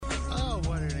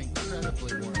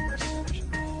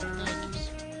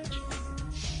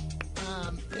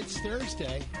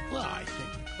Thursday. Well, I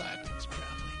think the clapping's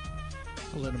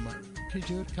probably a little more. Could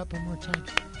you do it a couple more times?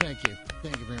 Thank you.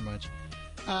 Thank you very much.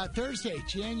 Thursday,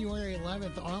 January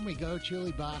 11th, on we go.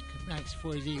 Julie Bach, Max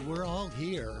Foisey. We're all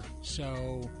here,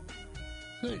 so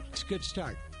good. It's a good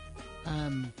start.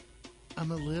 I'm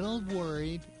a little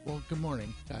worried. Well, good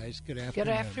morning, guys. Good afternoon.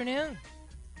 Good afternoon.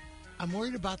 I'm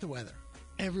worried about the weather.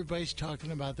 Everybody's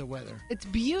talking about the weather. It's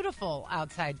beautiful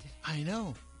outside. I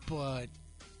know, but...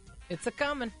 It's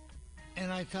a-coming.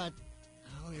 And I thought,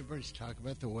 oh, everybody's talking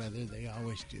about the weather. They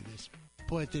always do this.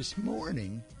 But this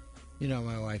morning, you know,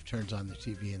 my wife turns on the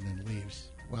TV and then leaves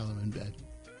while I'm in bed.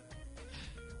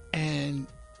 And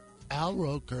Al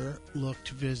Roker looked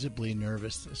visibly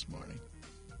nervous this morning.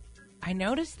 I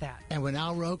noticed that. And when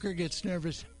Al Roker gets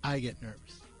nervous, I get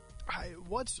nervous.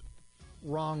 What's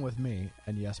wrong with me?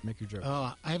 And yes, make your joke.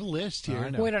 Oh, I have a list here.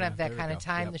 We don't have that kind of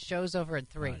time. Yep. The show's over at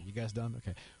 3. You guys done?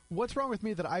 Okay. What's wrong with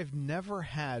me that I've never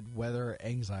had weather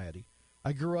anxiety?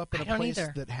 I grew up in a place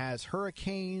that has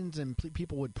hurricanes and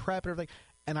people would prep and everything,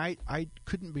 and I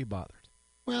couldn't be bothered.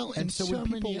 Well, and so when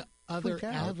many other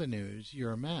avenues,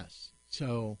 you're a mess.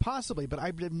 So possibly, but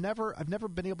I've never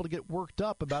been able to get worked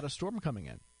up about a storm coming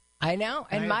in. I know,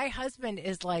 and my husband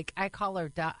is like, I call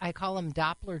him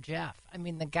Doppler Jeff. I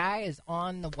mean, the guy is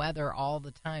on the weather all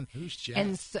the time. Who's Jeff?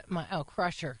 And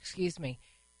Crusher, excuse me.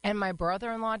 And my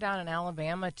brother-in-law down in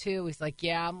Alabama too. He's like,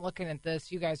 yeah, I'm looking at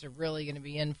this. You guys are really going to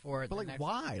be in for it. But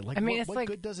why? I mean, what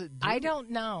good does it do? I don't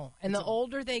know. And the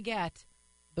older they get,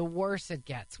 the worse it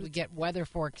gets. We get weather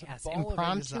forecasts,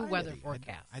 impromptu weather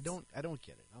forecasts. I don't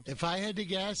get it. If I had to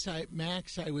guess,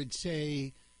 Max, I would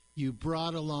say you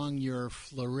brought along your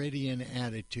Floridian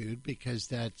attitude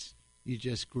because you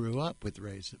just grew up with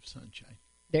rays of sunshine.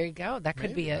 There you go. That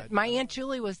could be it. My Aunt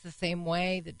Julie was the same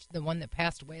way, the one that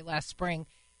passed away last spring.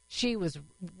 She was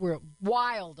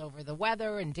wild over the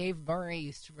weather, and Dave Murray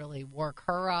used to really work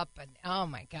her up. And, oh,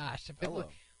 my gosh,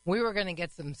 we were going to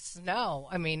get some snow.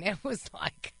 I mean, it was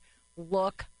like,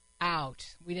 look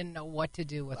out. We didn't know what to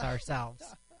do with ourselves.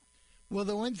 Well,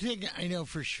 the one thing I know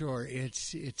for sure,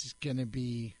 it's going to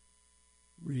be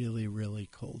really, really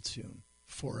cold soon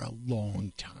for a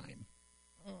long time.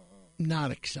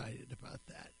 Not excited about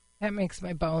that. That makes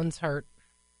my bones hurt.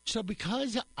 So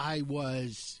because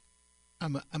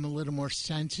I'm a little more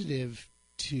sensitive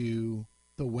to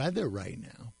the weather right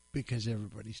now because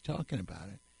everybody's talking about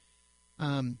it.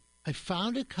 I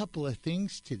found a couple of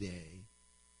things today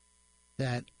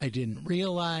that I didn't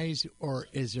realize or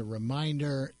is a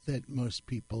reminder that most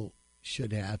people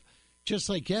should have. Just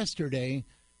like yesterday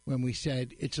when we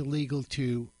said it's illegal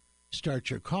to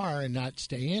start your car and not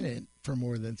stay in it for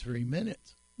more than 3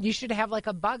 minutes. You should have like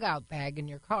a bug-out bag in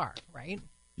your car, right?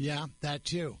 Yeah, that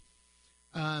too.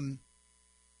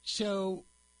 So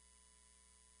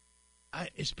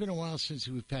it's been a while since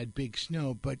we've had big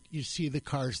snow, but you see the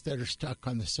cars that are stuck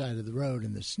on the side of the road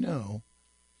in the snow,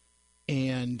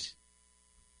 and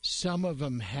some of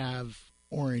them have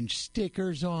orange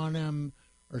stickers on them,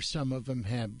 or some of them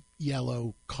have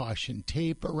yellow caution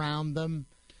tape around them.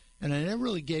 And I never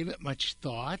really gave it much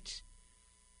thought,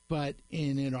 but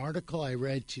in an article I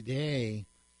read today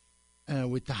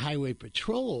with the Highway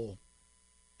Patrol,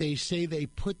 they say they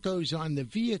put those on the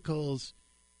vehicles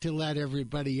to let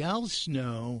everybody else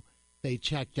know they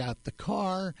checked out the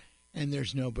car and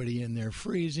there's nobody in there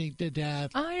freezing to death.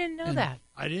 I didn't know that.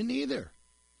 I didn't either.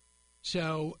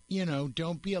 So,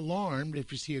 don't be alarmed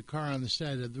if you see a car on the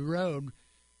side of the road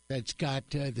that's got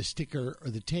the sticker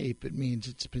or the tape. It means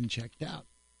it's been checked out.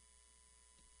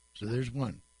 So there's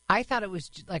one. I thought it was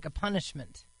like a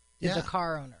punishment to the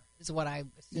car owner. Is what I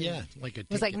assumed. Yeah, like a ticket.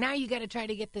 It was like, now you got to try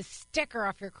to get this sticker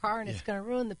off your car, and it's going to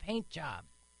ruin the paint job.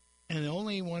 And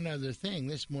only one other thing,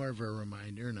 this is more of a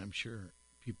reminder, and I'm sure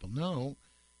people know,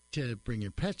 to bring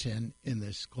your pets in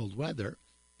this cold weather,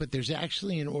 but there's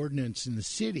actually an ordinance in the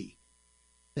city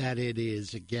that it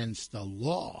is against the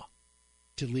law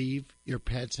to leave your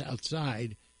pets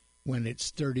outside when it's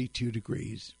 32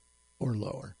 degrees or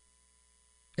lower.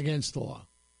 Against the law.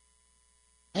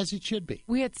 As it should be.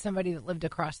 We had somebody that lived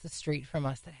across the street from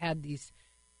us that had these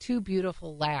 2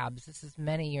 beautiful labs. This is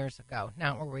many years ago,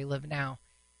 not where we live now.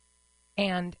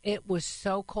 And it was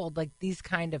so cold, like these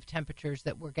kind of temperatures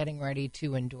that we're getting ready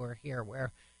to endure here,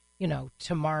 where,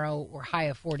 tomorrow we're high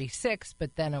of 46,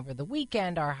 but then over the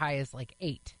weekend our high is like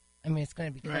 8. I mean, it's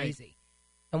going to be crazy.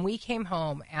 Right. And we came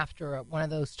home after one of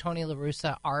those Tony La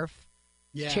Russa ARF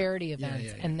charity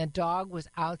events, and the dog was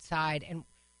outside, and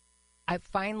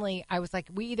I was like,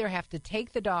 we either have to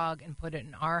take the dog and put it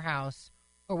in our house,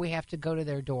 or we have to go to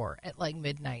their door at like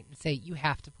midnight and say, you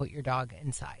have to put your dog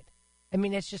inside. I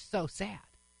mean, it's just so sad.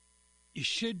 You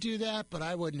should do that, but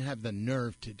I wouldn't have the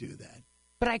nerve to do that.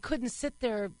 But I couldn't sit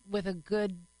there with a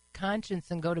good conscience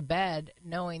and go to bed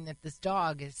knowing that this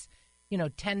dog is,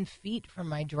 10 feet from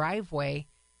my driveway,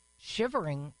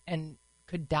 shivering and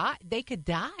could die. They could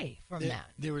die from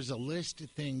that. There was a list of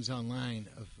things online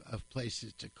of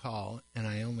places to call, and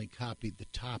I only copied the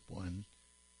top one,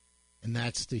 and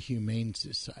that's the Humane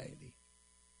Society.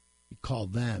 You call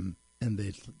them, and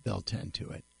they'll tend to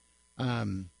it.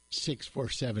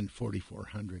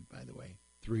 647-4400, by the way.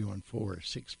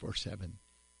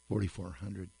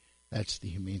 314-647-4400. That's the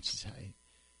Humane Society.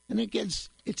 And it's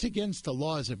against the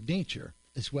laws of nature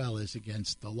as well as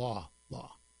against the law.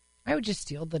 I would just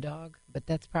steal the dog, but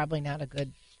that's probably not a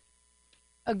good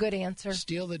answer.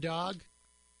 Steal the dog?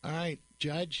 All right,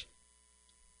 Judge?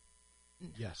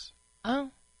 Yes.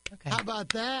 Oh, okay. How about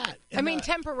that?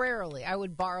 Temporarily, I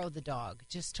would borrow the dog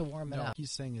just to warm it up.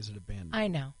 He's saying is it abandoned? I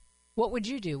know. What would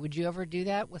you do? Would you ever do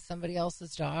that with somebody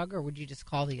else's dog, or would you just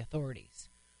call the authorities?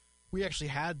 We actually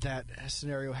had that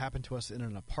scenario happen to us in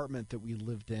an apartment that we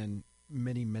lived in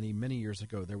many, many, many years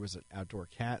ago. There was an outdoor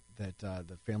cat that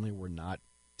the family were not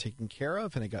taking care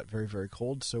of, and it got very, very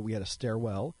cold, so we had a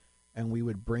stairwell, and we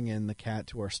would bring in the cat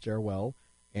to our stairwell,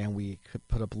 and we could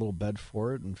put up a little bed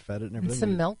for it and fed it and everything. And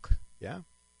some milk? Yeah.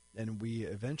 And we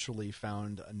eventually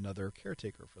found another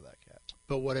caretaker for that cat.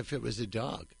 But what if it was a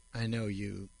dog? I know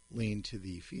you lean to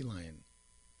the feline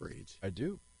breeds. I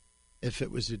do. If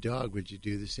it was a dog, would you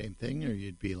do the same thing, or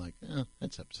you'd be like, oh,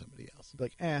 that's up to somebody else?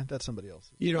 Like, that's somebody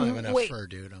else. You don't have enough fur,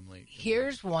 dude. I'm like,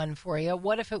 here's one for you.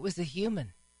 What if it was a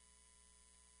human?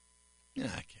 I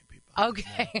can't be bothered.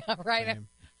 Okay, all right.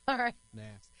 All right. Nah.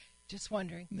 Just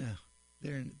wondering. No,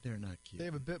 they're not cute. They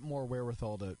have a bit more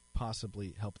wherewithal to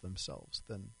possibly help themselves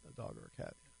than a dog or a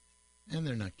cat. And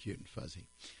they're not cute and fuzzy.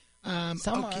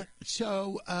 Some are.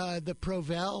 So the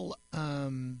Provel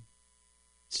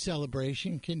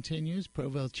celebration continues.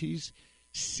 Provel cheese,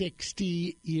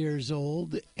 60 years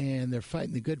old, and they're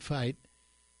fighting the good fight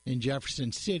in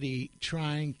Jefferson City,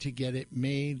 trying to get it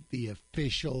made the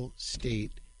official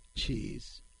state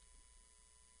cheese.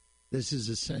 This is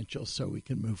essential so we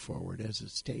can move forward as a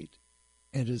state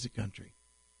and as a country.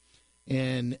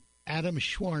 And Adam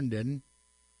Schwadron,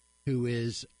 who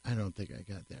is, I don't think I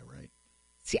got that right.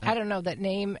 See, I don't know that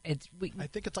name. I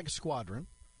think it's like a squadron.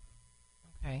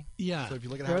 Okay. Yeah. So if you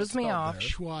look at Throws how it's me off. there,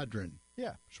 Schwadron.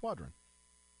 Yeah, Schwadron.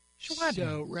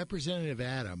 So Representative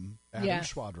Adam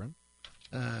Yes. Schwadron.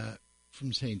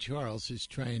 From St. Charles is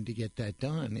trying to get that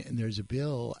done, and there's a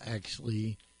bill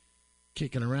actually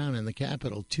kicking around in the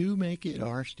Capitol to make it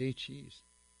our state cheese.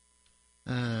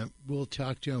 We'll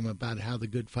talk to him about how the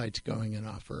good fight's going and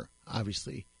offer,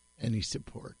 obviously, any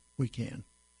support we can.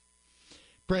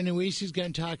 Brendan Wiese is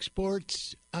going to talk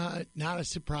sports. Not a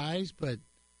surprise, but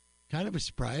kind of a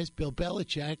surprise. Bill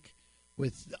Belichick,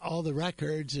 with all the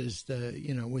records, is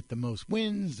with the most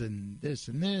wins and this.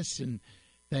 And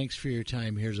thanks for your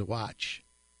time. Here's a watch.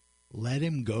 Let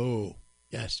him go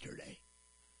yesterday.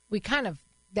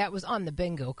 That was on the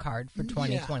bingo card for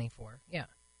 2024. Yeah.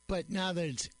 But now that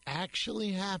it's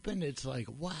actually happened, it's like,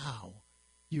 wow,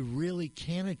 you really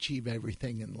can achieve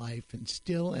everything in life and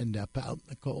still end up out in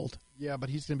the cold. Yeah, but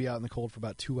he's going to be out in the cold for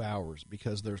about 2 hours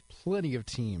because there's plenty of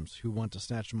teams who want to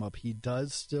snatch him up. He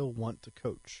does still want to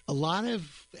coach. A lot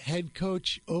of head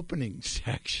coach openings,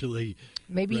 actually.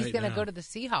 Maybe he's going to go to the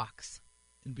Seahawks.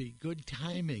 It'd be good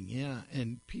timing, yeah.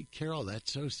 And Pete Carroll,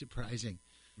 that's so surprising.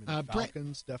 The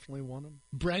Falcons definitely want him.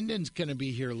 Brendan's going to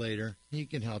be here later. He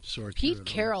can help sort through it. Pete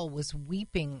Carroll was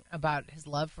weeping about his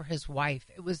love for his wife.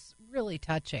 It was really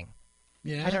touching.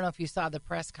 Yeah. I don't know if you saw the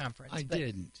press conference. I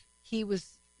didn't.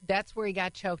 That's where he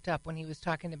got choked up when he was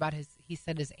talking about he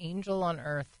said his angel on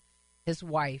earth, his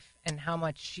wife, and how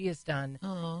much she has done.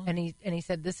 Aww. And he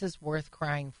said, this is worth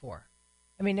crying for.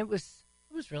 I mean, it was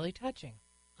really touching.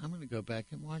 I'm going to go back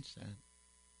and watch that.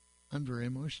 I'm very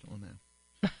emotional now.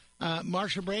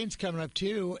 Marshall Brain's coming up,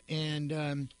 too,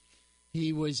 and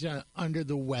he was under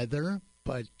the weather,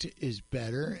 but is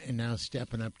better and now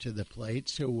stepping up to the plate,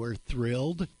 so we're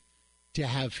thrilled to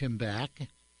have him back.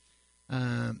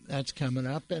 That's coming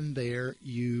up, and there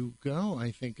you go.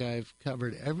 I think I've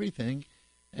covered everything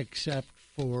except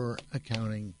for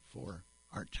accounting for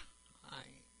our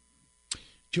time.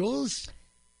 Jules?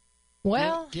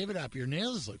 Well, give it up. Your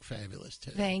nails look fabulous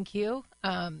today. Thank you.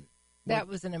 That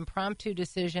was an impromptu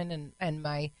decision, and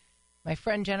my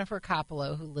friend Jennifer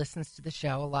Coppolo, who listens to the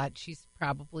show a lot, she's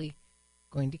probably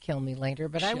going to kill me later,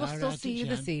 but I will still see you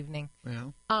this evening.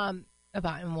 Well.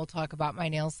 And we'll talk about my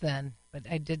nails then. But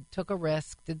I took a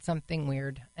risk, did something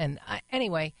weird, and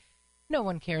anyway, no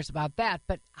one cares about that.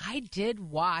 But I did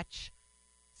watch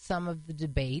some of the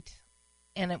debate,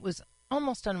 and it was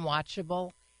almost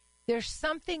unwatchable. There's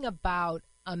something about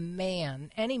a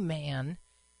man, any man,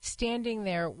 standing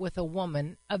there with a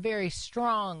woman, a very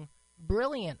strong,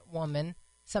 brilliant woman,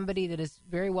 somebody that is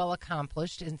very well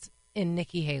accomplished in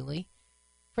Nikki Haley,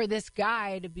 for this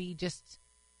guy to be just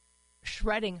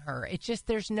shredding her. It just,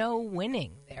 there's no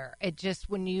winning there. It just,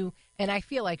 and I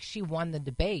feel like she won the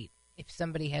debate if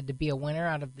somebody had to be a winner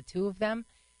out of the two of them.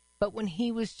 But when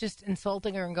he was just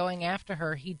insulting her and going after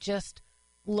her, he just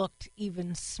looked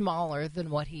even smaller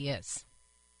than what he is.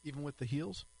 Even with the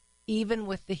heels? Even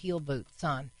with the heel boots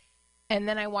on. And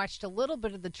then I watched a little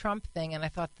bit of the Trump thing, and I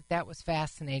thought that was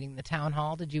fascinating, the town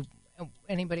hall. Did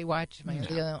anybody watch? Am I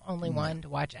the only one to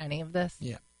watch any of this?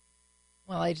 Yeah.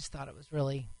 Well, I just thought it was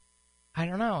really, I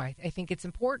don't know. I think it's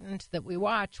important that we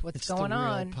watch what's going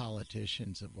on. It's the real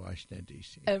politicians of Washington,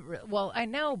 D.C. Well, I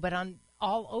know, but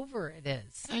all over it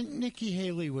is. And Nikki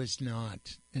Haley was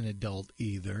not an adult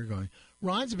either, going,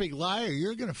 Ron's a big liar.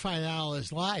 You're going to find out all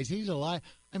his lies. He's a liar.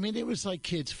 I mean, it was like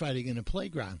kids fighting in a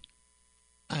playground.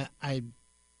 I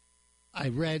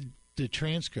read the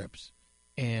transcripts,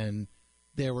 and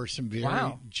there were some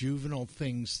very juvenile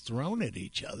things thrown at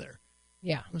each other.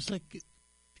 Yeah. It was like,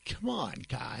 come on,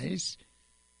 guys.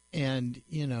 And,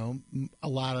 a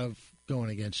lot of going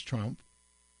against Trump,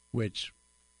 which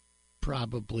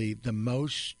probably the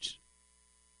most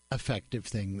effective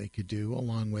thing they could do,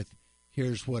 along with,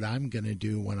 here's what I'm going to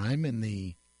do when I'm in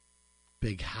the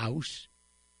big house.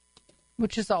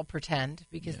 Which is all pretend,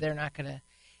 because they're not going to.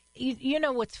 You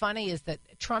know what's funny is that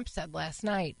Trump said last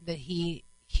night that he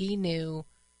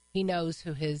knows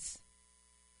who his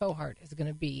cohort is going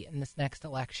to be in this next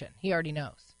election. He already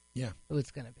knows who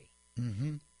it's going to be.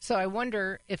 Mm-hmm. So I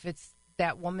wonder if it's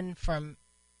that woman from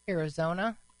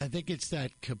Arizona. I think it's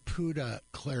that Caputa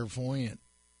clairvoyant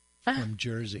from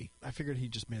Jersey. I figured he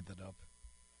just made that up.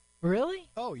 Really?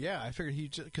 Oh, yeah. I figured he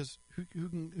just, because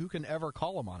who can ever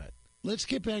call him on it? Let's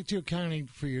get back to accounting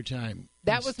for your time.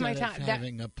 That was my time.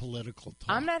 Having a political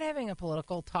talk. I'm not having a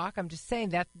political talk. I'm just saying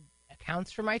that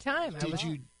accounts for my time.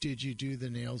 Did you do the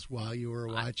nails while you were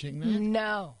watching that?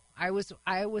 No, I was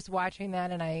watching that,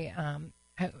 and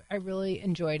I really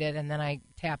enjoyed it. And then I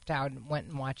tapped out and went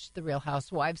and watched The Real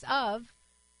Housewives of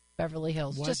Beverly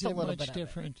Hills. Was just it a little much bit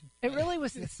different? It really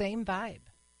was the same vibe.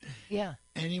 Yeah.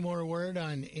 Any more word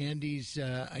on Andy's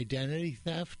identity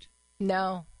theft?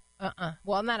 No.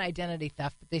 Well, not identity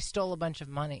theft, but they stole a bunch of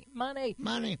money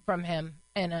from him,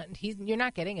 and you're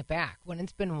not getting it back. When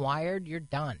it's been wired, you're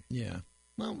done. Yeah.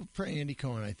 Well, for Andy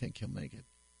Cohen, I think he'll make it.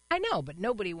 I know, but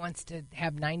nobody wants to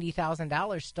have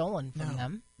 $90,000 stolen from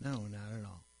them. No, not at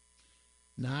all.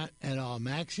 Not at all.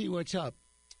 Maxie, what's up?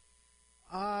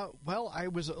 Well, I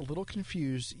was a little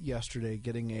confused yesterday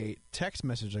getting a text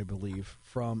message, I believe,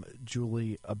 from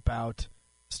Julie about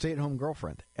stay-at-home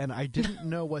girlfriend, and I didn't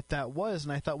know what that was,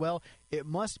 and I thought, well, it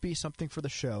must be something for the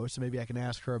show, so maybe I can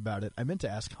ask her about it. I meant to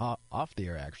ask off the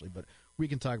air, actually, but we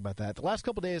can talk about that. The last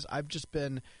couple of days, I've just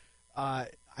been, I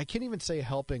can't even say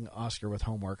helping Oscar with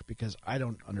homework because I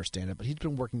don't understand it, but he's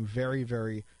been working very,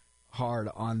 very hard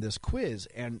on this quiz,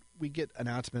 and we get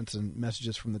announcements and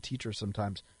messages from the teachers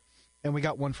sometimes, and we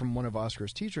got one from one of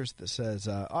Oscar's teachers that says,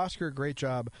 Oscar, great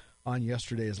job on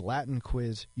yesterday's Latin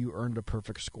quiz. You earned a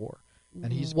perfect score.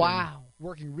 And he's been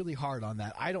working really hard on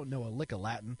that. I don't know a lick of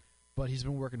Latin, but he's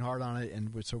been working hard on it,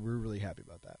 and so we're really happy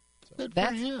about that. So. Good for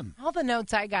him. All the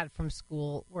notes I got from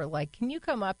school were like, can you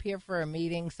come up here for a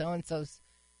meeting? So-and-so's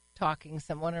talking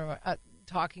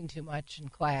talking too much in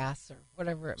class or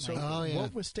whatever it might be.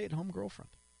 What was stay-at-home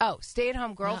girlfriend? Oh,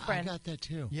 stay-at-home girlfriend. I got that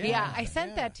too. Yeah, I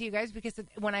sent that to you guys because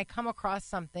when I come across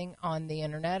something on the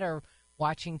internet or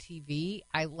watching TV,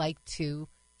 I like to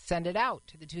send it out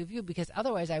to the two of you because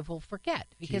otherwise I will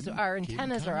forget because our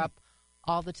antennas are up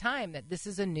all the time that this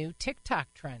is a new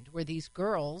TikTok trend where these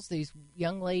girls, these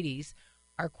young ladies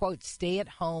are, quote,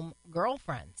 stay-at-home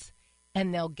girlfriends,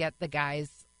 and they'll get the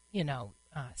guys,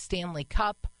 Stanley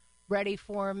Cup ready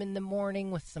for them in the morning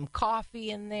with some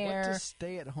coffee in there. What does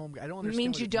stay-at-home? I don't understand. It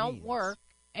means what you it don't means. work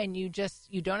and you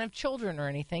don't have children or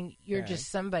anything. You're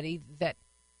just somebody that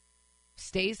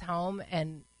stays home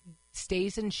and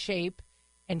stays in shape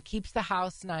and keeps the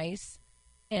house nice,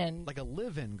 and like a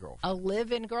live-in girlfriend. A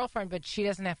live-in girlfriend, but she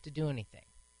doesn't have to do anything.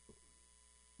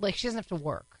 Like she doesn't have to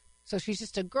work, so she's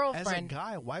just a girlfriend. As a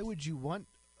guy, why would you want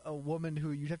a woman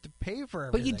who you'd have to pay for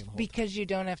everything? But because you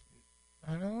don't have.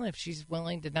 I don't know if she's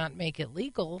willing to not make it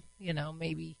legal.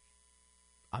 Maybe.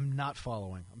 I'm not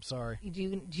following. I'm sorry.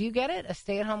 Do you get it? A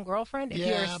stay-at-home girlfriend? If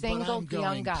you're a single but I'm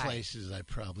young guy. Places I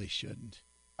probably shouldn't.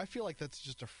 I feel like that's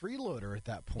just a freeloader at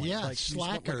that point. Yeah, like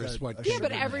slacker is what. Yeah,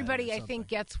 but everybody, I think,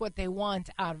 gets what they want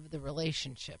out of the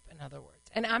relationship. In other words,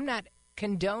 and I'm not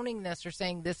condoning this or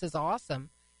saying this is awesome.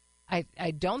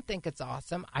 I don't think it's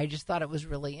awesome. I just thought it was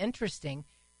really interesting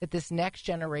that this next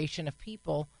generation of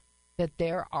people, that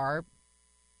there are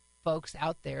folks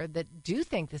out there that do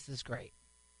think this is great.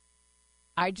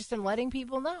 I just am letting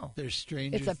people know. There's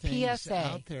stranger it's a things PSA.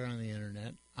 out there on the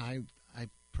internet. I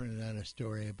printed out a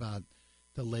story about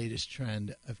the latest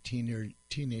trend of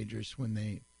teenagers when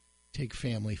they take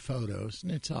family photos,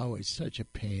 and it's always such a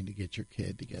pain to get your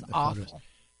kid to get the awful. photos.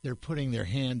 They're putting their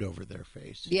hand over their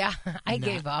face. Yeah, I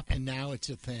gave up. And now it's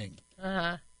a thing.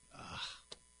 Uh-huh.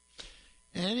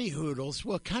 Any hoodles.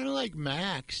 Well, kind of like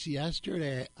Max.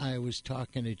 Yesterday I was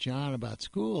talking to John about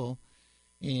school,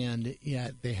 and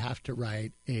they have to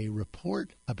write a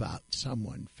report about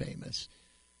someone famous.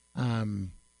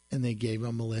 And they gave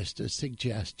him a list of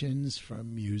suggestions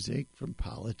from music, from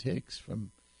politics, from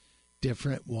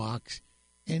different walks,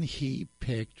 and he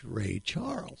picked Ray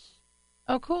Charles.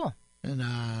 Oh, cool. And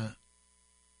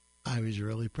I was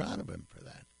really proud of him for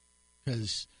that,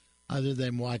 because other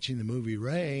than watching the movie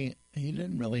Ray, he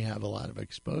didn't really have a lot of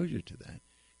exposure to that,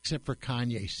 except for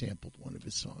Kanye sampled one of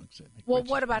his songs. I think, well,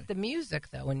 what about the music,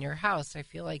 though, in your house? I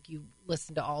feel like you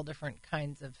listen to all different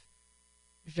kinds of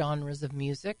genres of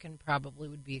music and probably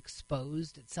would be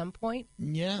exposed at some point.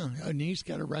 Yeah, and he's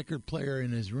got a record player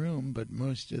in his room, but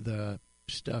most of the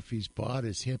stuff he's bought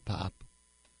is hip-hop.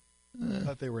 I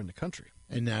thought they were in the country.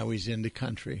 And now he's into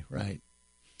country, right.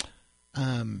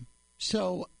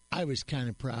 So I was kind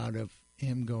of proud of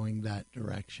him going that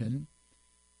direction.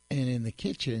 And in the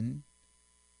kitchen,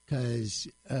 because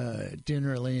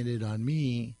dinner landed on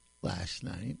me last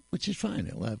night, which is fine.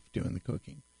 I love doing the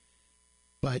cooking.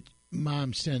 But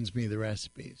Mom sends me the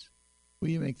recipes. Will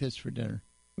you make this for dinner?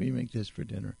 Will you make this for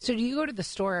dinner? So do you go to the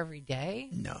store every day?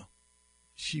 No.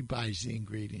 She buys the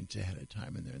ingredients ahead of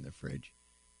time, and they're in the fridge.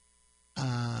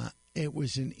 It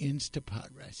was an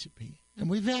Instapot recipe, and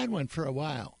we've had one for a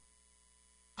while.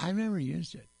 I've never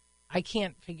used it. I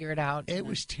can't figure it out. It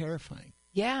was terrifying.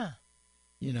 Yeah.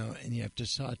 You know, and you have to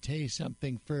saute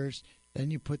something first,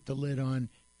 then you put the lid on,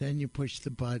 then you push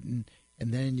the button,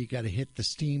 and then you got to hit the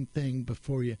steam thing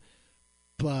before you.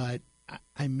 But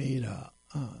I made a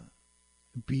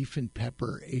beef and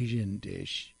pepper Asian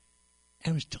dish.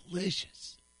 It was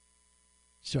delicious.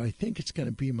 So I think it's going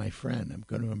to be my friend. I'm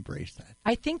going to embrace that.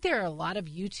 I think there are a lot of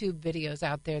YouTube videos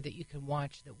out there that you can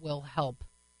watch that will help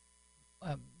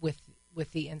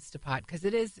with the Instapot, because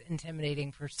it is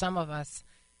intimidating for some of us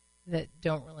that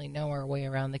don't really know our way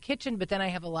around the kitchen. But then I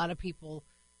have a lot of people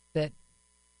that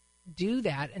do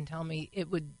that and tell me it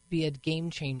would be a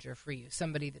game changer for you,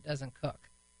 somebody that doesn't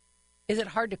cook. Is it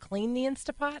hard to clean the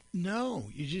Instapot? No,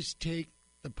 you just take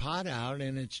the pot out,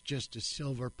 and it's just a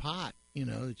silver pot, you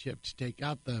know, that you have to take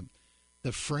out.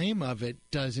 The frame of it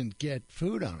doesn't get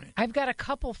food on it. I've got a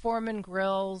couple Foreman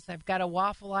grills. I've got a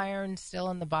waffle iron still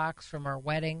in the box from our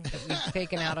wedding that we've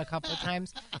taken out a couple of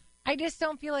times. I just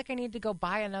don't feel like I need to go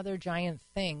buy another giant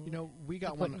thing. You know, we got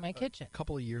to put one in my kitchen a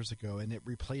couple of years ago, and it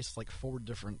replaced like 4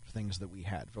 different things that we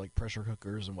had for like pressure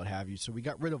cookers and what have you. So we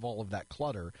got rid of all of that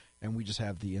clutter, and we just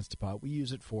have the Instapot. We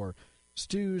use it for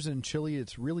stews and chili.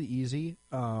 It's really easy.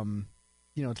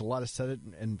 You know, it's a lot of set it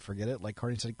and forget it. Like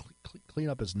Carney said, clean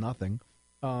up is nothing.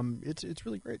 It's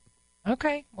really great.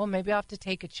 Okay, well, maybe I'll have to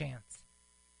take a chance.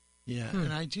 Yeah,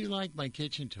 and I do like my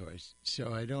kitchen toys,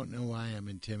 so I don't know why I'm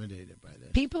intimidated by this.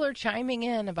 People are chiming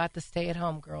in about the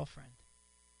stay-at-home girlfriend.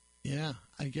 Yeah,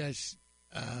 I guess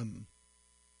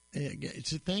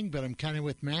it's a thing, but I'm kind of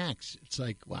with Max. It's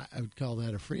like, well, I would call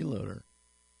that a freeloader.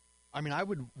 I mean, I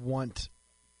would want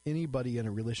anybody in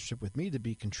a relationship with me to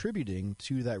be contributing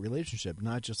to that relationship,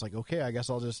 not just like, okay, I guess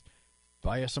I'll just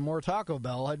buy you some more Taco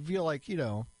Bell. I'd feel like, you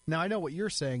know, now I know what you're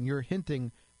saying. You're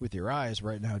hinting with your eyes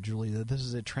right now, Julie, that this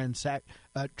is a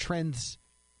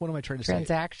what am I trying to say?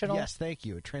 Transactional? Yes, thank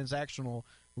you. A transactional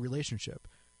relationship.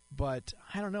 But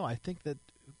I don't know. I think that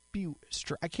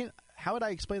how would I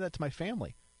explain that to my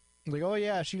family? Like, oh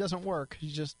yeah, she doesn't work.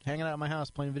 She's just hanging out at my house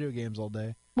playing video games all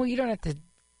day. Well, you don't have to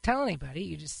tell anybody.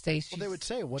 You just say well, they would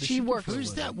say, what does she works.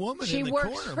 Who's that woman she in the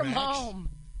works corner, from Max? home.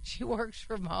 She works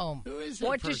from home. Who is that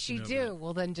what does person she over do? there?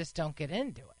 Well, then just don't get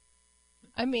into it.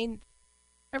 I mean,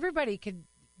 everybody could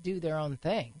do their own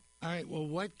thing. All right, well,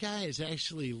 what guy is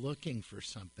actually looking for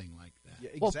something like that? Yeah,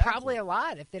 Well, exactly. probably a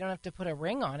lot if they don't have to put a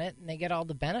ring on it and they get all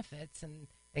the benefits and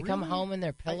they come Really? home and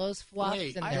their pillows fluffed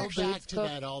Wait, and I their go food's back to cooked.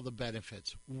 that, all the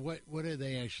benefits. What do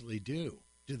they actually do?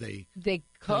 Do they They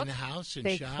clean cook, the house and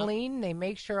they shop? clean, they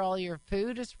make sure all your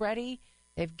food is ready.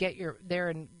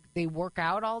 They work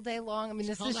out all day long. I mean,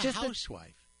 It's this is called just a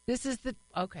housewife.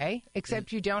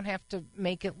 except you don't have to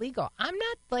make it legal. I'm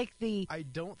not like I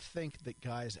don't think that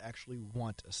guys actually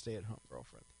want a stay-at-home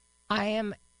girlfriend. I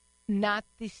am not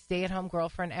the stay-at-home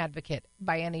girlfriend advocate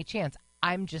by any chance.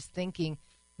 I'm just thinking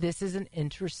this is an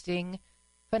interesting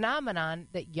phenomenon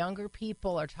that younger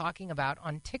people are talking about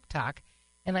on TikTok.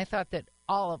 And I thought that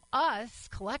all of us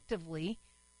collectively,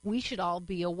 we should all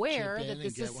be aware that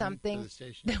this is something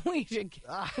that we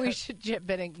should chip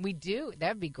in. And we do.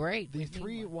 That'd be great. The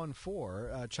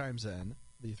 314 chimes in,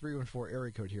 the 314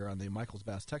 area code here on the Michael's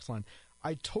Bass text line.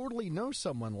 I totally know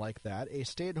someone like that, a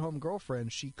stay-at-home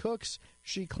girlfriend. She cooks,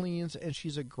 she cleans, and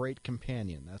she's a great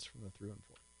companion. That's from the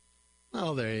 314.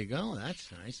 Well, there you go.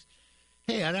 That's nice.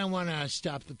 Hey, I don't want to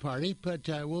stop the party, but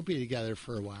we'll be together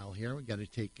for a while here. We've got to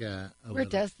take Where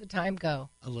does the time go?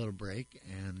 A little break,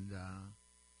 and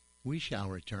we shall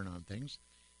return on things.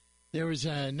 There was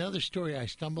another story I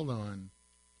stumbled on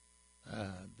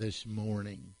this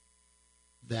morning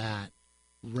that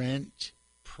rent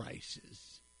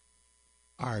prices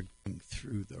are going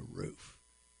through the roof.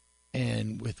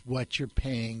 And with what you're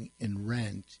paying in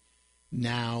rent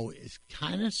now is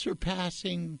kind of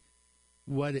surpassing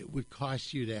what it would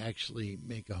cost you to actually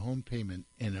make a home payment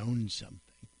and own something.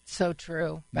 So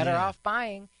true. Better off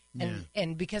buying.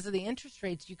 And because of the interest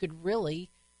rates, you could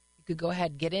go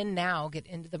ahead, get in now, get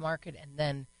into the market, and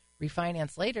then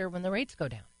refinance later when the rates go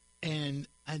down. And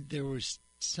there was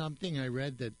something I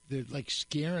read that they're like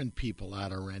scaring people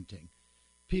out of renting.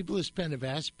 People who spend a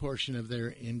vast portion of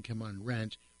their income on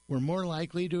rent were more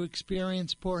likely to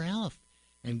experience poor health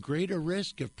and greater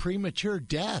risk of premature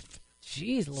death.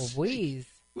 Jeez Louise.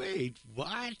 Wait,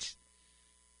 what?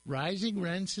 Rising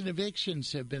rents and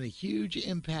evictions have been a huge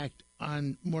impact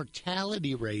on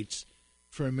mortality rates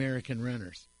for American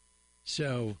renters.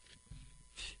 So,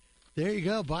 there you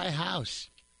go. Buy a house.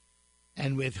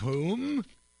 And with whom?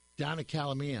 Donna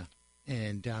Calamia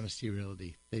and Dobuski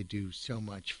Realty. They do so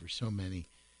much for so many.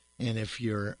 And if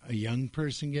you're a young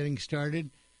person getting started,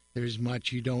 there's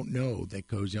much you don't know that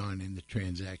goes on in the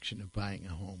transaction of buying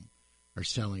a home or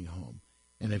selling a home.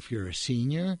 And if you're a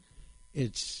senior,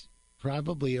 it's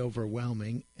probably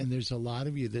overwhelming. And there's a lot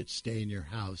of you that stay in your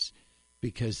house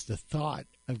because the thought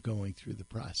of going through the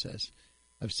process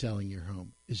of selling your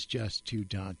home is just too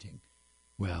daunting.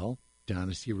 Well,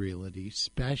 Dobuski Realty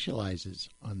specializes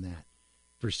on that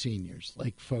for seniors,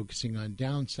 like focusing on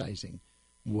downsizing,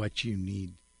 what you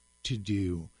need to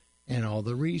do, and all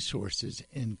the resources,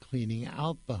 and cleaning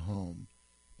out the home,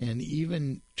 and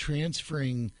even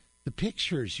transferring the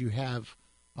pictures you have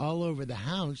all over the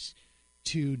house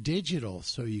to digital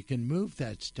so you can move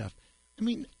that stuff. I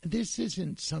mean, this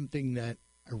isn't something that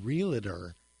a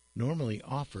realtor normally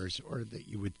offers or that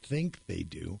you would think they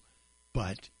do,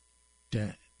 but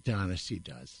Dobuski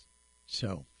does.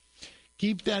 So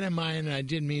keep that in mind. I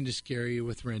didn't mean to scare you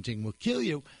with renting will kill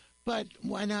you, but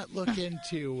why not look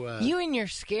into... you and your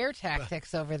scare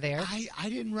tactics over there. I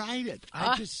didn't write it.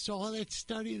 I just saw that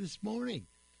study this morning,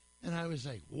 and I was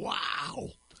like,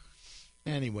 wow.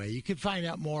 Anyway, you can find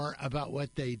out more about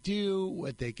what they do,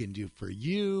 what they can do for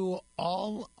you,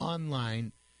 all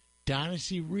online,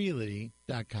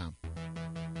 DobuskiRealty.com.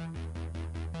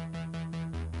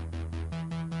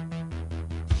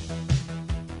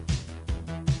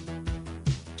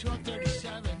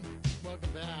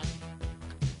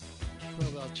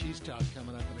 Cheese Talk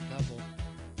coming up in a couple.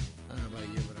 I don't know about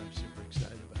you, but I'm super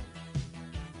excited about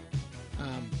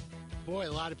it. Boy,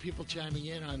 a lot of people chiming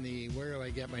in on the where do I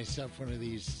get myself one of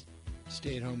these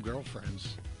stay-at-home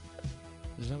girlfriends.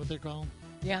 Is that what they're called?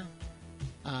 Yeah.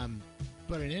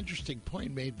 But an interesting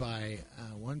point made by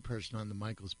one person on the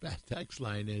Michael's Bath text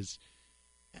line is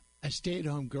a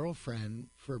stay-at-home girlfriend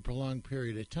for a prolonged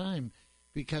period of time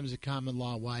becomes a common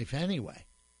law wife anyway.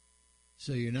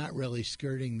 So you're not really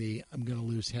skirting the, I'm going to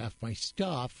lose half my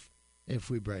stuff if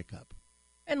we break up.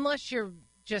 Unless you're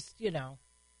just, you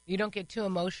don't get too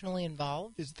emotionally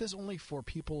involved. Is this only for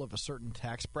people of a certain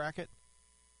tax bracket?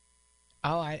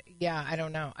 Oh, I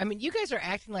don't know. I mean, you guys are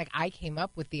acting like I came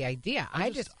up with the idea.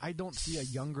 I don't see a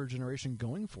younger generation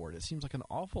going for it. It seems like an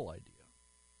awful idea.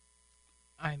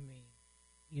 I mean,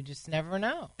 you just never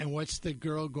know. And what's the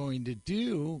girl going to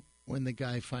do when the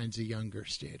guy finds a younger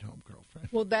stay-at-home girlfriend?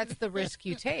 Well, that's the risk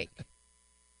you take.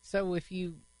 So if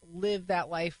you live that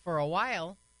life for a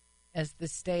while as the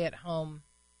stay-at-home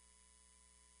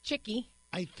chickie.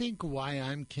 I think why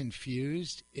I'm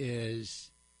confused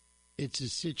is it's a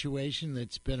situation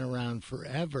that's been around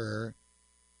forever,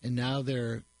 and now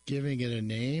they're giving it a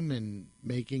name and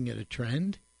making it a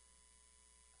trend.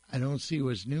 I don't see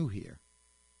what's new here.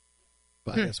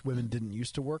 But I guess women didn't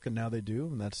used to work, and now they do,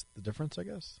 and that's the difference, I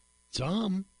guess.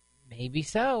 Some. Maybe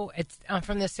so. It's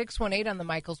from the 618 on the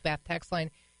Michael's Bath text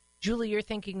line. Julie, you're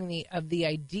thinking of the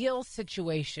ideal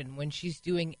situation when she's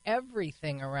doing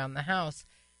everything around the house.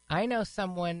 I know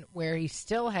someone where he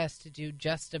still has to do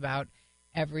just about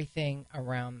everything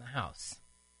around the house.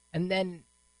 And then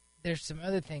there's some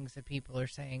other things that people are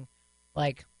saying,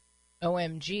 like,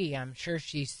 OMG, I'm sure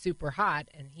she's super hot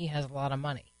and he has a lot of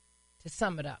money. To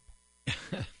sum it up.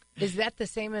 Is that the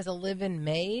same as a live-in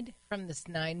maid from this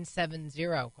 970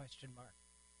 question mark?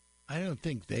 I don't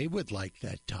think they would like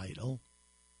that title.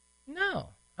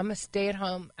 No. I'm a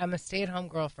stay-at-home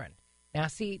girlfriend. Now,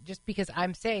 see, just because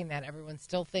I'm saying that, everyone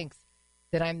still thinks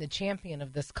that I'm the champion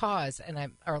of this cause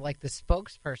or like the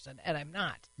spokesperson, and I'm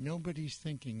not. Nobody's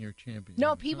thinking you're champion.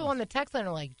 No, people on the text line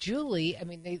are like, Julie, I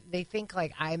mean, they think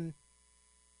like I'm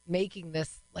making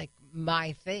this like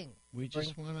my thing. We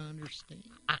just want to understand.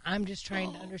 I'm just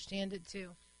trying to understand it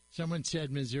too. Someone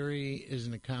said Missouri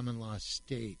isn't a common law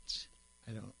state.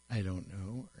 I don't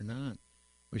know or not.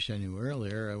 Wish I knew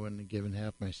earlier. I wouldn't have given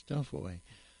half my stuff away.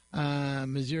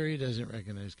 Missouri doesn't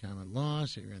recognize common law,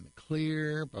 so you're in the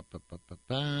clear.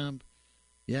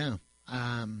 Yeah.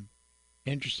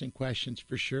 Interesting questions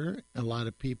for sure. A lot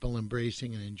of people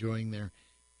embracing and enjoying their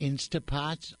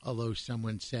Instapots, although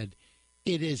someone said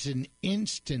it is an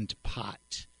instant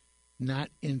pot, not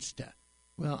Insta.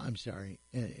 Well, I'm sorry.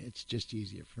 It's just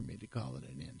easier for me to call it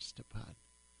an Instapot.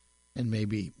 And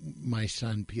maybe my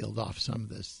son peeled off some of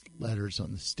the letters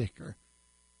on the sticker.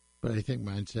 But I think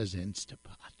mine says Instapot.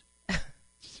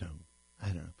 So, I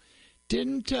don't know.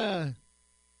 Didn't an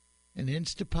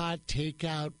Instapot take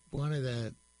out one of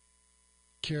the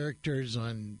characters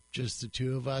on Just the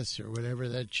Two of Us or whatever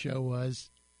that show was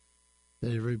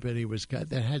that everybody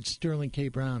that had Sterling K.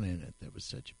 Brown in it? That was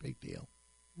such a big deal.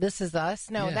 This Is Us?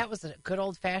 No, Yeah. That was a good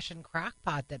old-fashioned crock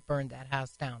pot that burned that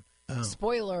house down. Oh.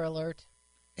 Spoiler alert.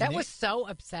 That was so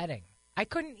upsetting. I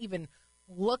couldn't even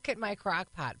look at my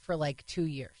crock pot for like 2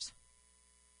 years.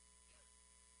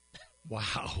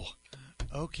 Wow.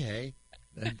 Okay.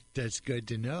 That's good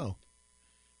to know.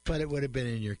 But it would have been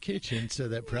in your kitchen, so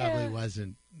that probably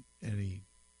wasn't any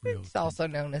real It's also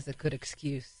known as a good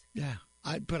excuse. Yeah.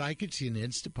 But I could see an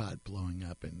Instapot blowing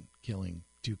up and killing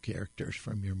two characters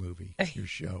from your movie, your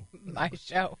show. My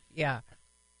show, yeah.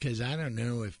 Because I don't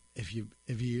know if you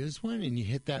use one and you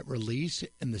hit that release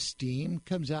and the steam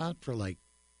comes out for like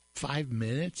 5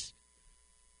 minutes,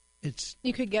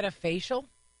 you could get a facial.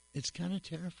 It's kind of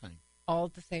terrifying. All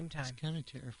at the same time. It's kind of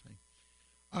terrifying.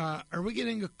 Are we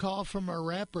getting a call from our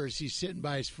rep, or is he sitting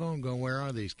by his phone going, where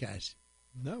are these guys?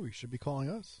 No, he should be calling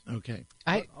us. Okay.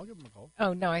 I'll give him a call.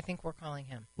 Oh, no, I think we're calling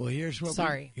him. Well, here's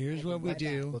what we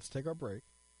do. Let's take our break.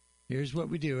 Here's what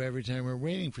we do every time we're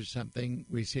waiting for something.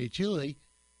 We say, Julie,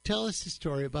 tell us the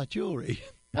story about jewelry.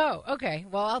 Oh, okay.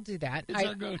 Well, I'll do that. It's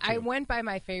our go-to. I went by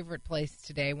my favorite place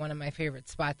today, one of my favorite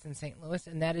spots in St. Louis,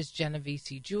 and that is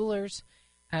Genovese Jewelers.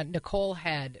 Nicole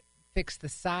had fixed the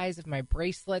size of my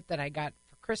bracelet that I got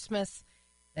for Christmas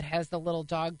that has the little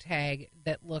dog tag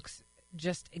that looks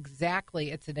just exactly,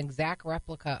 it's an exact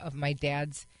replica of my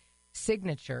dad's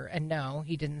signature. And no,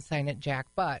 he didn't sign it Jack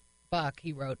Buck.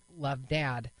 He wrote, Love,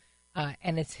 Dad.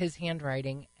 And it's his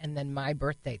handwriting and then my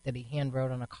birth date that he hand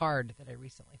wrote on a card that I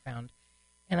recently found.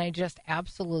 And I just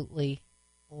absolutely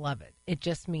love it. It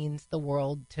just means the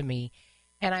world to me.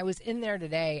 And I was in there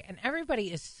today, and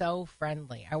everybody is so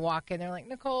friendly. I walk in, they're like,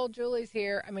 Nicole, Julie's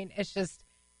here. I mean, it's just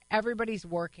everybody's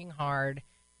working hard.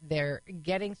 They're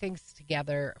getting things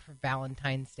together for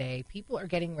Valentine's Day. People are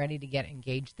getting ready to get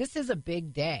engaged. This is a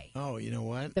big day. Oh, you know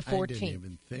what? The 14th I didn't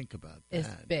even think about that. Is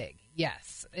big.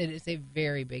 Yes, it is a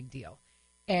very big deal.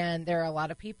 And there are a lot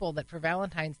of people that for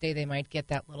Valentine's Day, they might get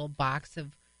that little box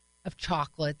of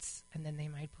chocolates, and then they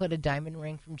might put a diamond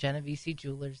ring from Genovese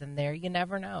Jewelers in there. You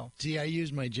never know. See, I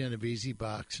use my Genovese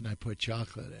box, and I put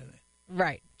chocolate in it.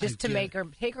 Right, just to take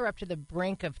her up to the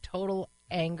brink of total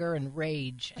anger and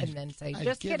rage, and then say,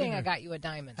 just kidding, I got you a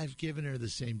diamond. I've given her the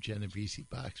same Genovese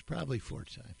box probably 4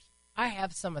 times. I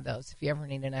have some of those if you ever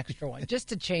need an extra one, just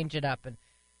to change it up and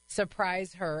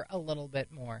surprise her a little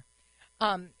bit more.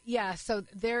 Yeah, so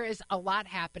there is a lot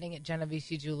happening at Genovese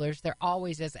Jewelers. There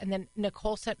always is. And then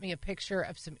Nicole sent me a picture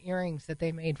of some earrings that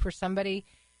they made for somebody.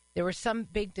 There was some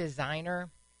big designer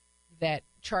that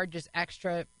charges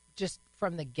extra just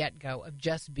from the get-go of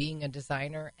just being a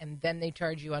designer, and then they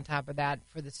charge you on top of that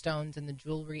for the stones and the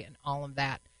jewelry and all of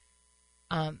that.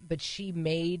 But she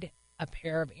made a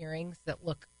pair of earrings that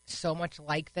look so much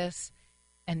like this,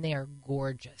 and they are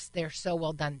gorgeous. They're so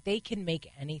well done. They can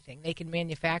make anything. They can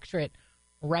manufacture it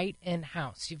right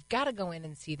in-house. You've got to go in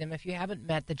and see them. If you haven't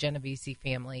met the Genovese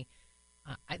family,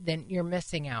 then you're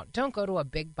missing out. Don't go to a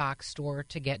big box store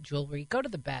to get jewelry. Go to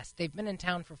the best. They've been in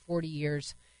town for 40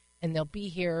 years, and they'll be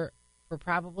here for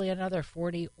probably another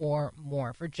 40 or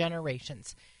more, for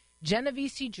generations.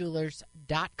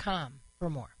 GenoveseJewelers.com for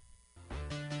more.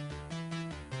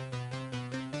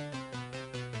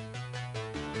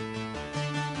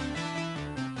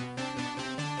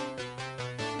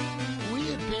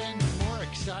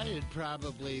 excited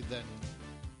probably than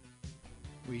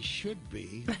we should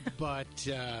be, but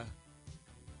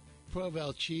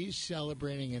Provel Cheese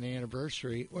celebrating an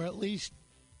anniversary, or at least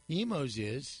Emo's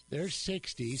is. They're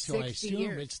 60, so I assume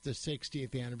years. it's the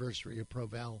 60th anniversary of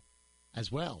Provel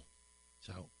as well.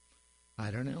 So,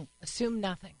 I don't know. Assume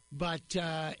nothing. But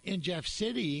in Jeff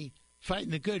City,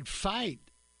 fighting the good fight,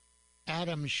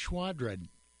 Adam Schwadron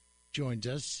joins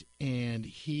us, and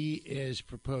he is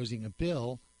proposing a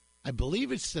bill. I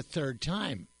believe it's the third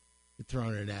time we've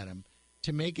thrown it at him,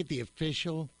 to make it the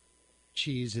official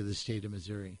cheese of the state of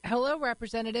Missouri. Hello,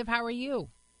 Representative. How are you?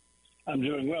 I'm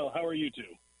doing well. How are you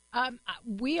two?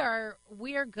 We are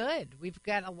good. We've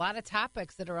got a lot of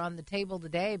topics that are on the table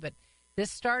today, but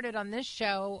this started on this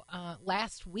show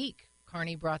last week.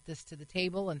 Carney brought this to the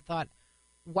table and thought,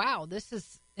 wow, this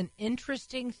is an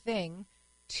interesting thing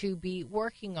to be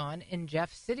working on in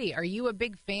Jeff City. Are you a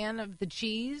big fan of the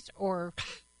cheese, or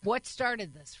what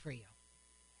started this for you?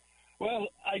 Well,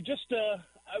 I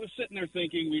was sitting there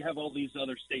thinking we have all these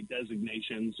other state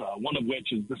designations, one of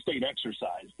which is the state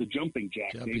exercise, the jumping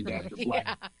jack,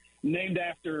 named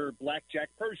after Black Jack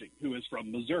Pershing, who is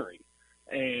from Missouri.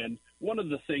 And one of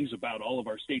the things about all of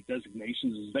our state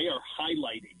designations is they are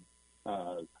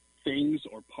highlighting things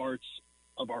or parts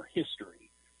of our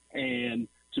history. And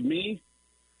to me,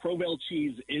 Provel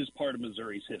cheese is part of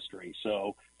Missouri's history.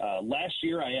 So last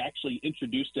year I actually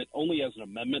introduced it only as an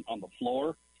amendment on the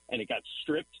floor, and it got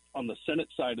stripped on the Senate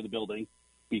side of the building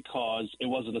because it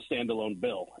wasn't a standalone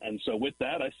bill. And so with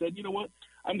that, I said, you know what,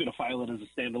 I'm going to file it as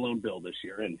a standalone bill this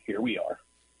year, and here we are.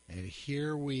 And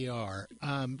here we are.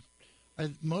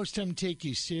 Most of them take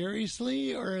you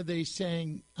seriously, or are they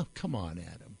saying, oh, come on,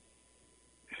 Adam?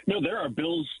 No, there are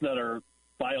bills that are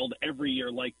filed every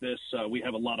year like this. We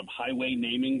have a lot of highway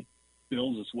naming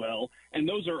bills as well, and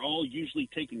those are all usually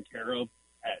taken care of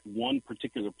at one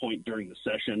particular point during the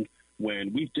session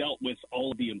when we've dealt with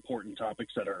all of the important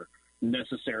topics that are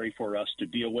necessary for us to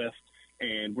deal with,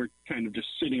 and we're kind of just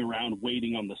sitting around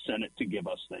waiting on the Senate to give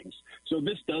us things. So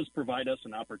this does provide us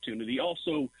an opportunity.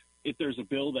 Also, if there's a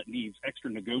bill that needs extra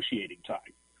negotiating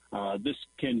time, this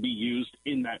can be used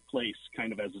in that place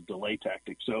kind of as a delay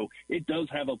tactic. So it does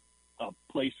have a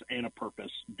place and a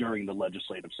purpose during the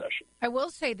legislative session. I will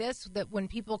say this, that when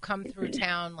people come through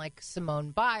town, like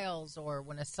Simone Biles, or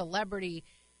when a celebrity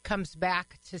comes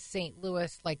back to St.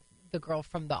 Louis, like the girl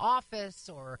from The Office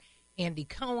or Andy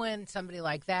Cohen, somebody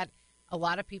like that, a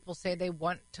lot of people say they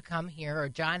want to come here, or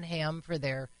John Hamm, for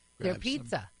their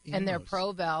pizza. And their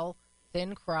Provel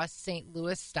thin crust St.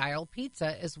 Louis style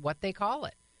pizza is what they call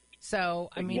it. So,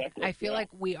 I mean, exactly, I feel like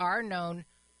we are known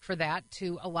for that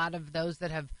to a lot of those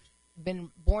that have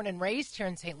been born and raised here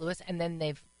in St. Louis, and then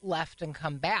they've left and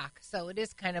come back. So it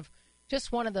is kind of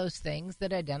just one of those things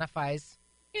that identifies,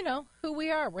 you know, who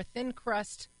we are. We're thin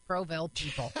crust Provel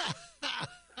people.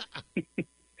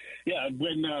 Yeah,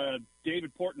 when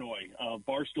David Portnoy of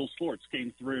Barstool Sports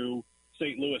came through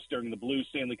St. Louis during the Blues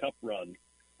Stanley Cup run,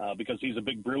 because he's a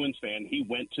big Bruins fan, he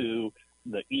went to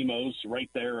the Emos right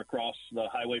there across the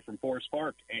highway from Forest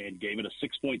Park and gave it a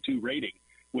 6.2 rating,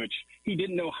 which he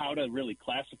didn't know how to really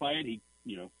classify it. He,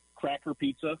 cracker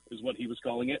pizza is what he was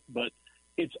calling it, but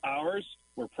it's ours.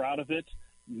 We're proud of it.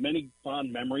 Many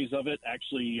fond memories of it.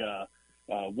 Actually,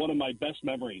 one of my best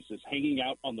memories is hanging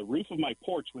out on the roof of my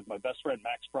porch with my best friend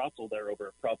Max Protzel there over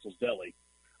at Protzel's Deli,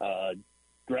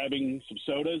 grabbing some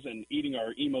sodas and eating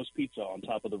our Emos pizza on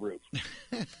top of the roof.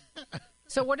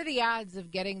 So what are the odds of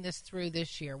getting this through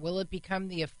this year? Will it become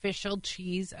the official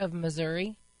cheese of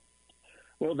Missouri?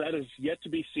 Well, that is yet to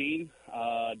be seen.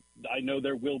 I know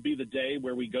there will be the day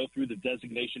where we go through the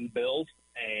designation bill,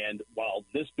 and while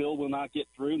this bill will not get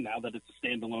through, now that it's a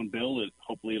standalone bill,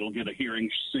 hopefully it'll get a hearing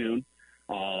soon,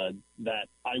 that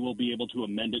I will be able to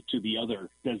amend it to the other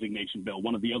designation bill.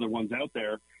 One of the other ones out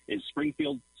there is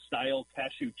Springfield-style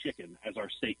cashew chicken as our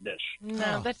state dish.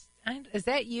 No, is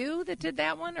that you that did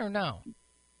that one, or no?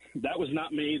 That was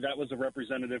not me. That was a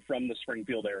representative from the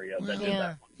Springfield area that did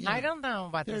that one. Yeah. I don't know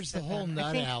about this. There's the whole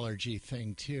nut allergy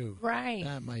thing, too. Right.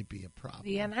 That might be a problem.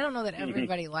 Yeah, and I don't know that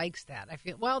everybody likes that. I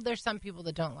feel, there's some people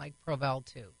that don't like Provel,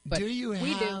 too. But do you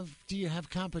have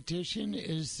competition?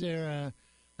 Is there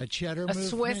a cheddar movement? A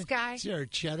Swiss guy? Is there a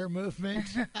cheddar movement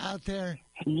out there?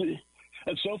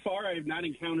 So far, I have not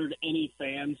encountered any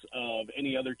fans of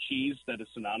any other cheese that is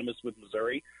synonymous with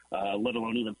Missouri, let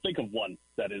alone even think of one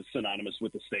that is synonymous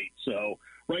with the state. So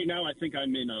right now, I think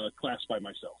I'm in a class by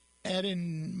myself. Ed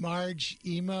and Marge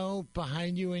Emo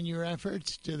behind you in your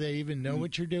efforts? Do they even know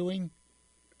what you're doing?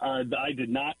 I did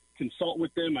not consult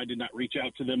with them. I did not reach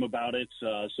out to them about it.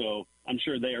 So I'm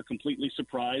sure they are completely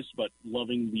surprised, but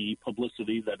loving the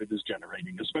publicity that it is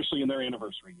generating, especially in their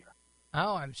anniversary year.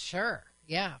 Oh, I'm sure.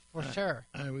 Yeah, for sure.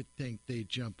 I would think they'd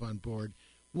jump on board.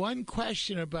 One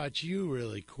question about you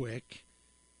really quick.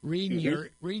 Reading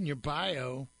your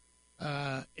bio,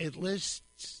 it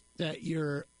lists that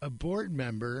you're a board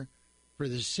member for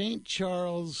the St.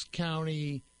 Charles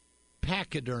County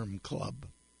Pachyderm Club.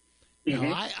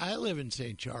 Now, I live in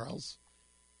St. Charles,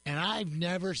 and I've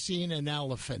never seen an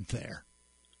elephant there.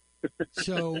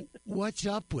 So what's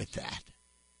up with that?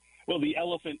 Well, the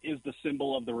elephant is the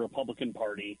symbol of the Republican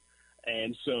Party,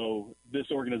 and so this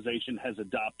organization has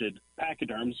adopted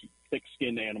pachyderms,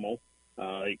 thick-skinned animal.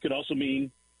 It could also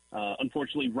mean,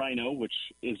 unfortunately, rhino, which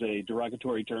is a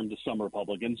derogatory term to some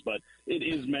Republicans, but it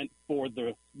is meant for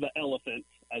the elephant,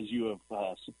 as you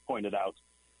have pointed out.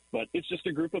 But it's just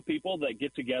a group of people that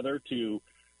get together to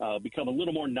become a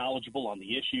little more knowledgeable on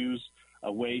the issues,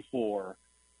 a way for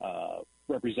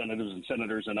representatives and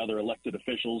senators and other elected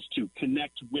officials to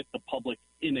connect with the public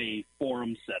in a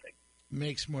forum setting.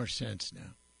 Makes more sense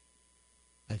now.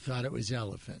 I thought it was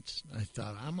elephants. I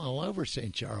thought, I'm all over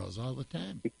St. Charles all the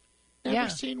time. Never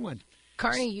seen one.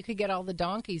 Carney, you could get all the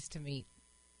donkeys to meet.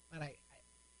 But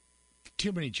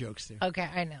Too many jokes there. Okay,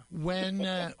 I know.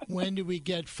 When do we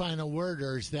get final word,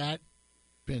 or has that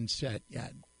been set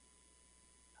yet?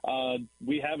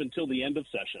 We have until the end of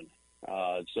session.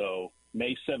 So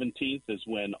May 17th is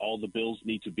when all the bills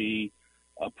need to be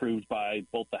approved by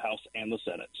both the House and the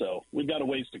Senate. So we've got a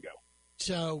ways to go.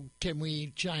 So can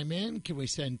we chime in? Can we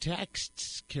send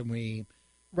texts? Can we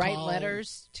write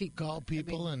letters to call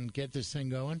people and get this thing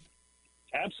going?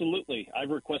 Absolutely.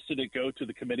 I've requested it go to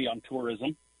the Committee on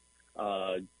Tourism.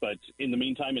 But in the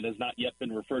meantime, it has not yet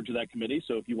been referred to that committee.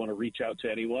 So if you want to reach out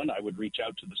to anyone, I would reach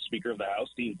out to the Speaker of the House,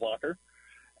 Dean Blocker,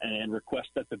 and request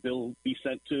that the bill be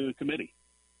sent to committee.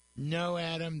 No,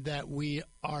 Adam, that we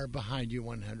are behind you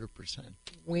 100%.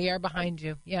 We are behind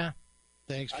you, yeah.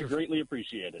 Thanks. I greatly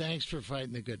appreciate it. Thanks for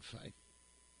fighting the good fight.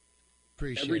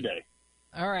 Appreciate Every it. day.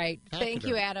 All right. Thank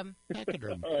you, Adam.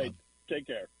 Pachyderm All right. Club. Take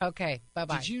care. Okay,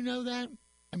 bye-bye. Did you know that?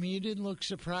 I mean, you didn't look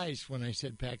surprised when I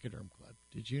said Pachyderm Club.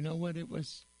 Did you know what it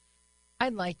was?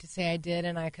 I'd like to say I did,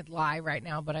 and I could lie right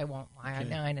now, but I won't lie.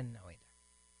 Okay. I didn't know either.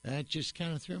 That just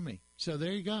kind of threw me. So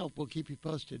there you go. We'll keep you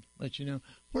posted. Let you know.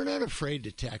 We're not afraid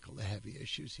to tackle the heavy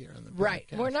issues here on the Right.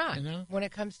 podcast, We're not. You know? When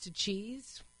it comes to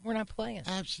cheese, we're not playing.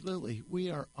 Absolutely.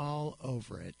 We are all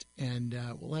over it. And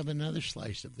we'll have another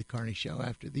slice of the Carney Show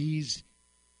after these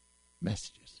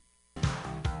messages.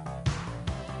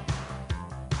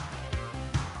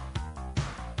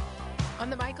 On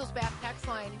the Michael's Bath text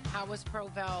line, how was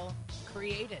Provel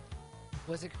created?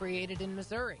 Was it created in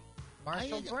Missouri?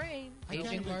 Marshall Brain,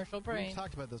 aging Marshall Brain. We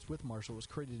talked about this with Marshall. It was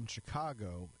created in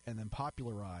Chicago and then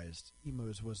popularized.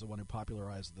 Emos was the one who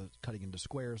popularized the cutting into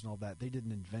squares and all that. They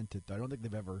didn't invent it, though. I don't think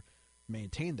they've ever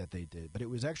maintained that they did. But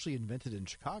it was actually invented in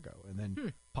Chicago and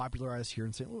then popularized here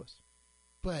in St. Louis.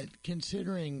 But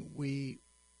considering we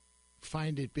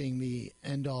find it being the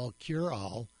end-all,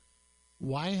 cure-all,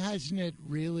 why hasn't it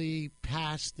really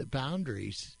passed the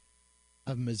boundaries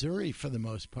of Missouri for the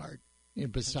most part?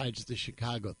 Besides the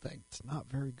Chicago thing. It's not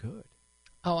very good.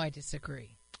 Oh, I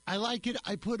disagree. I like it.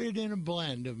 I put it in a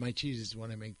blend of my cheeses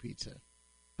when I make pizza.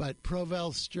 But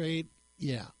Provel straight,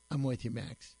 yeah, I'm with you,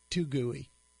 Max. Too gooey.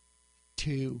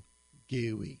 Too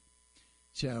gooey.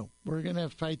 So we're going to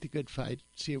fight the good fight,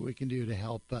 see what we can do to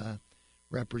help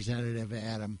Representative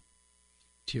Adam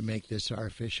to make this our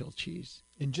official cheese.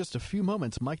 In just a few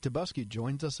moments, Mike Dobuski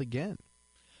joins us again.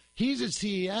 He's at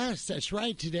CES. That's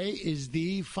right. Today is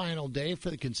the final day for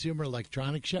the Consumer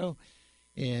Electronics Show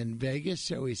in Vegas,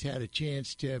 so he's had a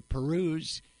chance to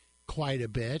peruse quite a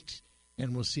bit,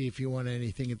 and we'll see if you want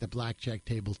anything at the blackjack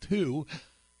table, too.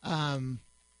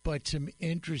 But some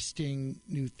interesting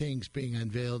new things being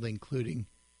unveiled, including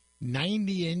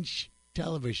 90-inch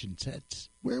television sets.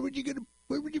 Where would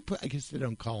you put? I guess they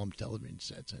don't call them television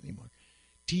sets anymore.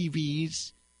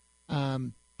 TVs.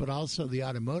 But also the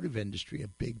automotive industry, a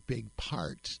big, big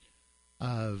part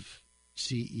of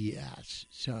CES.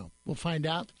 So we'll find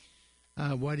out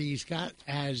what he's got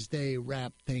as they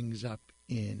wrap things up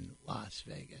in Las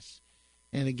Vegas.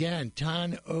 And again,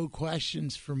 ton of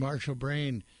questions for Marshall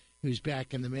Brain, who's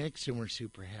back in the mix, and we're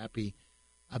super happy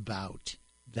about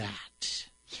that.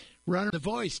 Runner The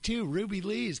Voice, too. Ruby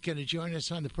Lee is going to join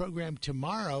us on the program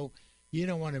tomorrow. You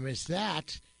don't want to miss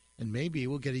that. And maybe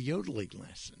we'll get a yodeling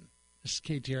lesson. This is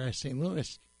KTRS St.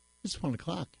 Louis. It's 1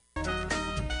 o'clock.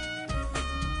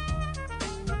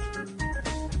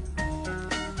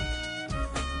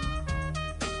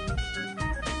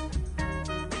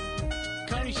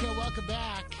 Carney Show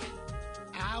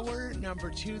hour number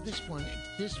 2 this morning.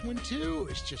 This one, too,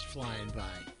 is just flying by.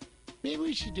 Maybe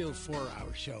we should do a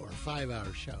 4-hour show or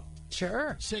 5-hour show.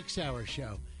 Sure. 6-hour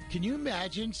show. Can you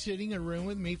imagine sitting in a room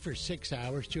with me for 6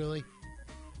 hours, Julie?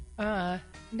 No,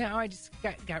 I just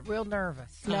got real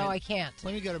nervous. No, I can't.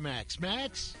 Let me go to Max.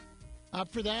 Max,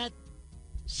 up for that?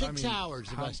 6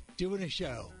 hours of us doing a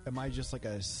show. Am I just like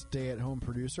a stay-at-home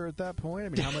producer at that point? I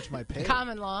mean, how much am I paid?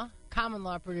 Common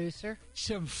law producer.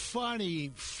 Some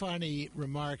funny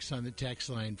remarks on the text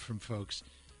line from folks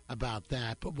about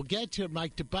that. But we'll get to it.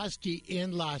 Mike Dobuski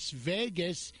in Las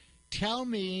Vegas. Tell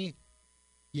me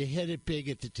you hit it big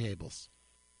at the tables.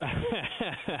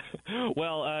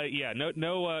 Well,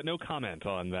 no comment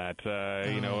on that.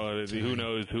 Who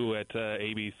knows who at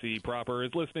ABC proper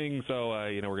is listening? So,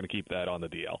 we're going to keep that on the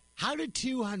DL. How did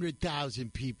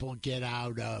 200,000 people get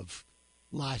out of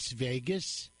Las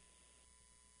Vegas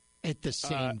at the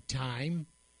same time?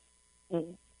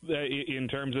 In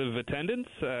terms of attendance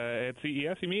at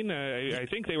CES, you mean? I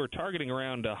think they were targeting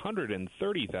around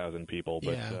 130,000 people,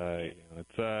 but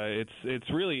it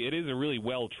is a really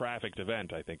well trafficked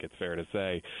event. I think it's fair to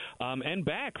say, and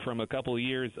back from a couple of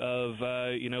years of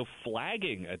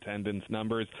flagging attendance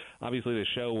numbers. Obviously, the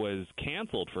show was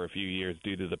canceled for a few years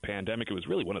due to the pandemic. It was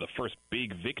really one of the first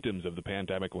big victims of the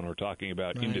pandemic when we're talking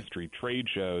about industry trade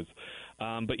shows.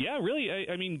 But yeah, really,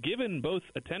 I mean, given both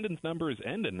attendance numbers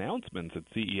and announcements at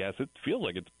CES, it feels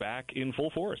like it's back in full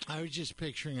force. I was just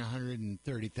picturing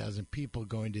 130,000 people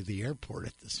going to the airport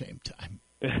at the same time.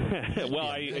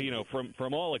 Well,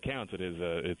 from all accounts,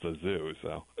 it's a zoo.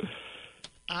 So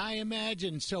I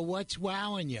imagine. So what's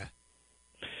wowing you?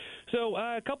 So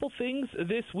a couple things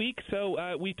this week.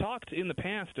 So we talked in the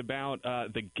past about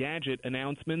the gadget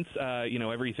announcements,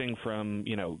 everything from,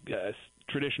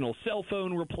 traditional cell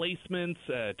phone replacements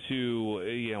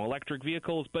to electric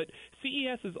vehicles, but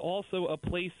CES is also a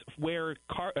place where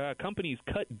companies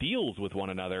cut deals with one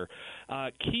another.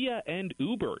 Kia and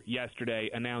Uber yesterday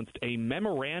announced a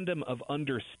memorandum of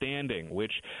understanding,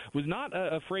 which was not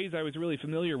a phrase I was really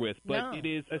familiar with, but It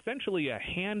is essentially a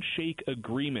handshake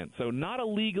agreement. So not a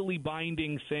legally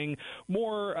binding thing,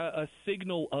 more a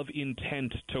signal of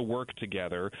intent to work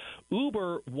together.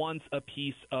 Uber wants a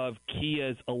piece of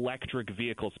Kia's electric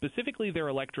vehicles, specifically their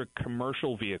electric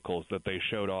commercial vehicles that they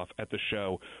showed off at the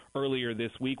show earlier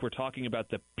this week. We're talking about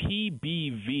the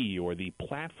PBV, or the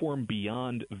Platform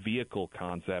Beyond Vehicle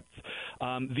concepts.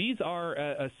 These are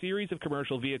a series of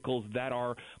commercial vehicles that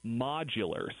are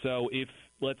modular. So if,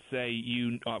 let's say,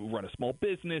 you run a small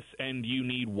business and you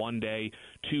need one day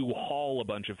to haul a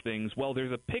bunch of things, well,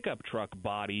 there's a pickup truck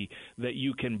body that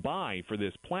you can buy for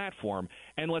this platform.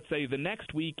 And let's say the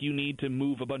next week you need to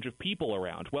move a bunch of people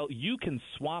around. Well, you can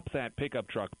swap that pickup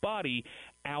truck body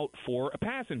out for a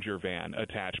passenger van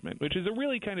attachment, which is a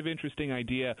really kind of interesting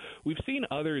idea. We've seen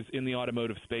others in the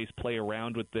automotive space play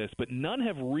around with this, but none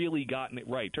have really gotten it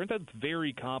right. Turns out it's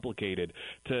very complicated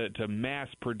to mass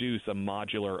produce a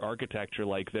modular architecture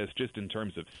like this, just in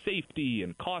terms of safety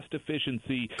and cost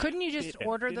efficiency. Couldn't you just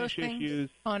order those things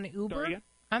on Uber? Sorry, yeah?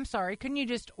 I'm sorry. Couldn't you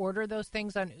just order those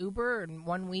things on Uber, and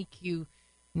one week you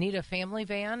need a family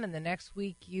van, and the next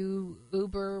week you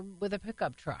Uber with a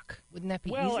pickup truck? Wouldn't that be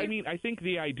easier? Well, I mean, I think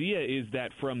the idea is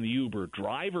that from the Uber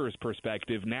driver's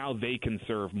perspective, now they can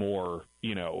serve more,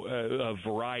 a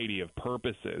variety of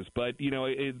purposes. But,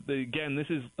 again, this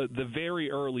is the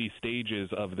very early stages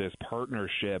of this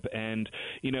partnership, and,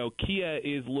 Kia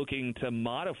is looking to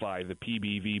modify the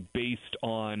PBV based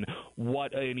on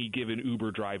what any given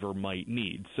Uber driver might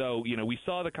need. So, we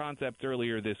saw the concepts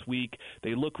earlier this week.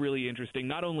 They look really interesting.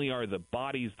 Not only are the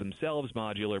bodies themselves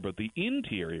modular, but the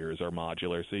interiors are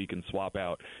modular, so you can swap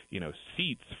out,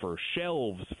 seats for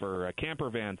shelves for a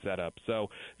camper van setup. So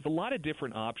there's a lot of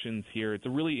different options here. It's a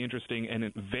really interesting and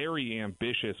a very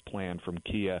ambitious plan from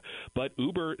Kia, but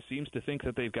Uber seems to think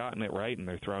that they've gotten it right, and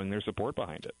they're throwing their support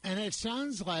behind it. And it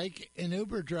sounds like an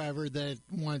Uber driver that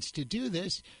wants to do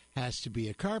this has to be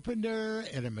a carpenter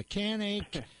and a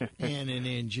mechanic and an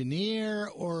engineer,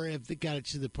 or if they got it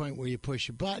to the point where you push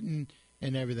a button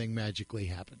and everything magically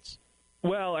happens.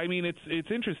 Well, I mean,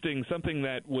 it's interesting. Something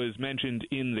that was mentioned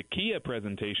in the Kia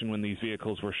presentation when these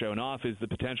vehicles were shown off is the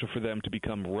potential for them to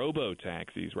become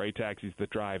robo-taxis, right? Taxis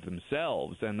that drive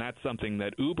themselves. And that's something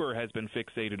that Uber has been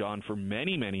fixated on for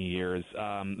many, many years,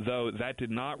 though that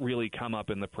did not really come up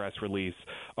in the press release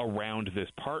around this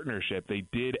partnership. They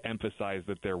did emphasize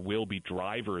that there will be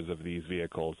drivers of these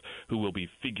vehicles who will be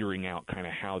figuring out kind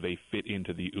of how they fit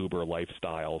into the Uber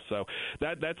lifestyle. So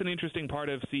that's an interesting part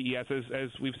of CES, as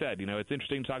we've said. It's It's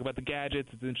interesting to talk about the gadgets.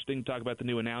 It's interesting to talk about the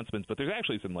new announcements. But there's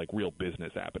actually some, like, real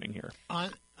business happening here.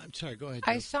 I'm sorry, go ahead,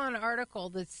 I Joe. saw an article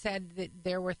that said that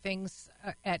there were things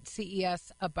at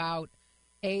CES about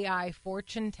AI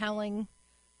fortune-telling,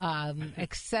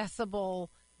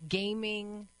 accessible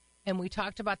gaming, and we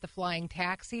talked about the flying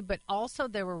taxi, but also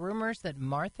there were rumors that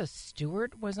Martha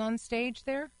Stewart was on stage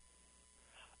there.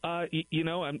 I'm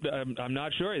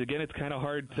not sure. Again, it's kind of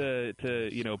hard to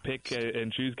pick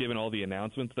and choose given all the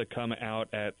announcements that come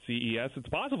out at CES. It's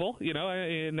possible.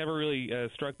 It never really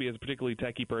struck me as a particularly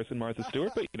techie person, Martha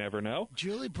Stewart, but you never know.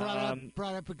 Julie brought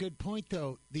up a good point,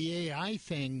 though. The AI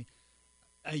thing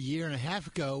a year and a half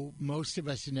ago, most of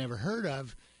us had never heard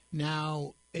of.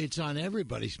 Now it's on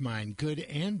everybody's mind, good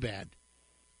and bad.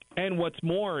 And what's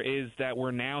more is that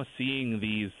we're now seeing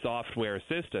these software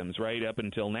systems, right? Up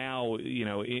until now,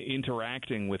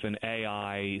 interacting with an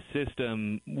AI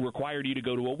system required you to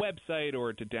go to a website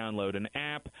or to download an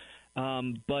app.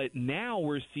 But now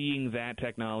we're seeing that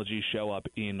technology show up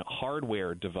in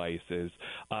hardware devices.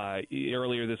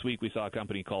 Earlier this week, we saw a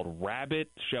company called Rabbit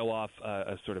show off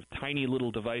a sort of tiny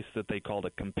little device that they called a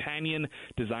companion,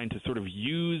 designed to sort of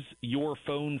use your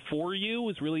phone for you. It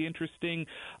was really interesting.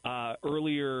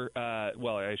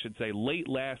 Late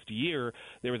last year,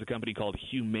 there was a company called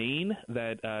Humane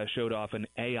that showed off an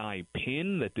AI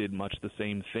pin that did much the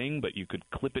same thing, but you could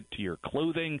clip it to your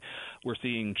clothing. We're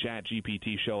seeing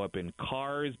ChatGPT show up in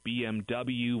cars,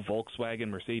 BMW, Volkswagen,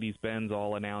 Mercedes-Benz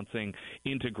all announcing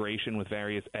integration with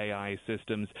various AI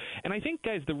systems. And I think,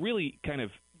 guys, the really kind of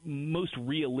most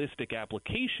realistic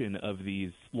application of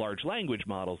these large language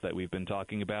models that we've been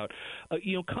talking about,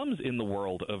 comes in the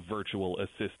world of virtual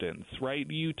assistants, right?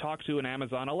 You talk to an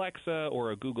Amazon Alexa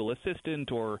or a Google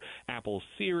Assistant or Apple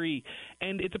Siri,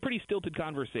 and it's a pretty stilted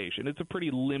conversation. It's a pretty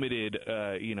limited,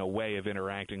 way of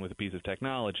interacting with a piece of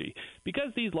technology.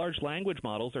 Because these large language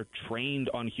models are trained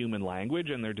on human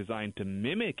language and they're designed to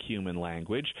mimic human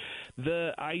language,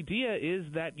 the idea is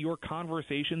that your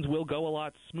conversations will go a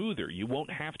lot smoother. You won't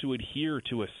have to adhere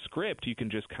to a script. You can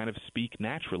just kind of speak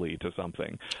naturally to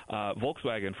something.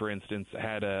 Volkswagen, for instance,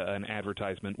 had an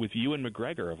advertisement with Ewan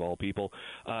McGregor, of all people,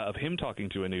 of him talking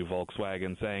to a new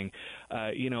Volkswagen saying,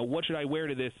 what should I wear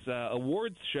to this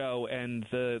awards show? And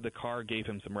the car gave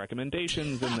him some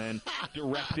recommendations and then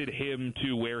directed him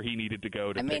to where he needed to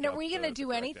go to are we going to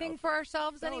do anything for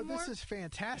ourselves anymore? This is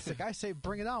fantastic. I say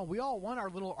bring it on. We all want our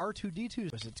little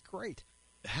R2-D2s. It's great.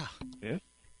 Yeah.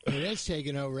 It has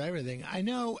taken over everything. I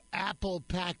know Apple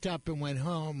packed up and went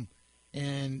home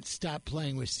and stopped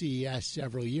playing with CES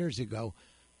several years ago.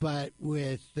 But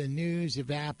with the news of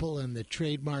Apple and the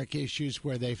trademark issues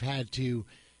where they've had to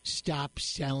stop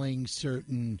selling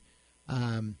certain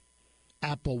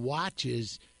Apple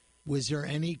Watches, was there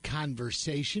any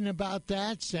conversation about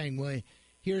that? Saying, well,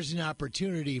 here's an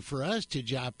opportunity for us to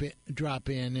drop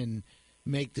in and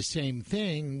make the same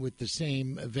thing with the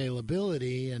same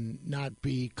availability and not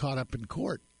be caught up in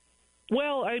court.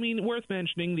 Well, I mean, worth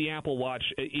mentioning, the Apple Watch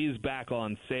is back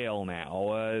on sale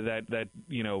now. That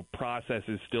process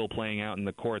is still playing out in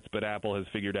the courts, but Apple has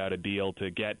figured out a deal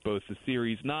to get both the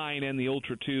Series 9 and the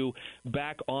Ultra 2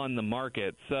 back on the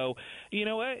market. So,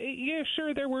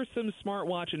 sure, there were some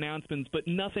smartwatch announcements, but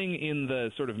nothing in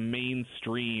the sort of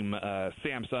mainstream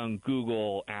Samsung,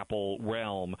 Google, Apple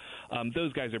realm.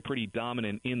 Those guys are pretty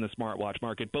dominant in the smartwatch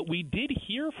market. But we did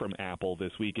hear from Apple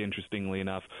this week, interestingly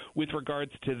enough, with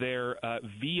regards to their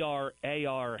VR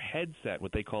AR headset,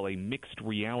 what they call a mixed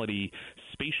reality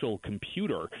spatial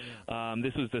computer.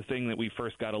 This was the thing that we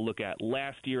first got a look at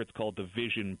last year. It's called the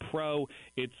Vision Pro.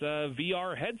 It's a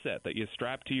VR headset that you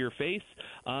strap to your face,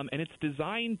 and it's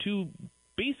designed to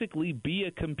basically be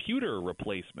a computer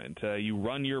replacement. You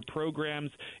run your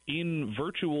programs in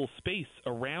virtual space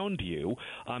around you.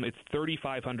 It's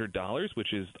 $3,500,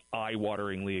 which is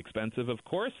eye-wateringly expensive, of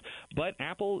course, but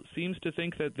Apple seems to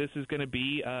think that this is going to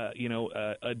be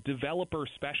a developer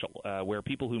special, where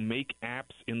people who make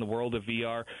apps in the world of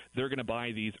VR, they're going to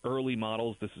buy these early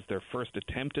models. This is their first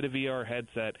attempt at a VR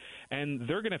headset, and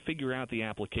they're going to figure out the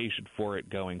application for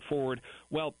it going forward.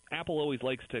 Well, Apple always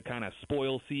likes to kind of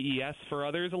spoil CES for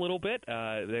others a little bit.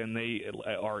 Then they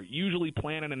are usually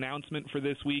plan an announcement for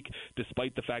this week,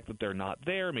 despite the fact that they're not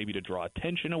there, maybe to draw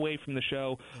attention away from the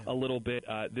show a little bit.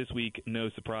 This week, no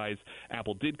surprise,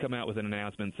 Apple did come out with an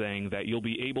announcement saying that you'll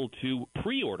be able to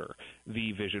pre-order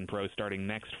the Vision Pro starting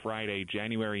next Friday,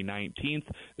 January 19th.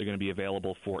 They're going to be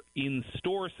available for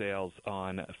in-store sales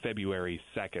on February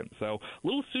 2nd. So a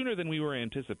little sooner than we were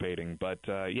anticipating, but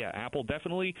Apple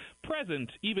definitely present,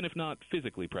 even if not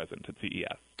physically present at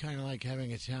CES. Kind of like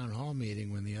having a town hall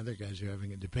meeting when the other guys are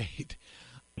having a debate.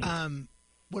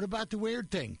 What about the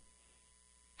weird thing?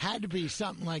 had to be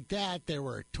something like that. There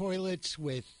were toilets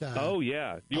with. Oh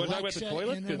yeah, you want to talk about the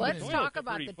toilets? Let's talk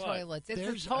about the toilets.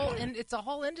 It's a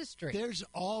whole industry. There's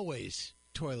always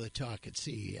toilet talk at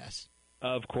CES.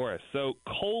 Of course. So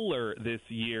Kohler this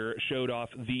year showed off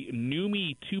the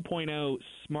Numi 2.0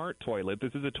 smart toilet. This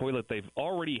is a toilet they've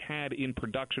already had in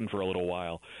production for a little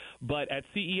while. But at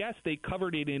CES, they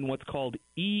covered it in what's called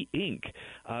e-ink,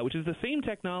 which is the same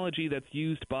technology that's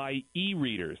used by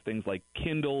e-readers, things like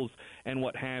Kindles and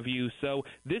what have you. So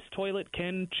this toilet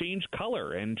can change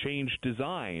color and change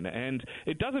design. And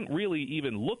it doesn't really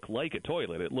even look like a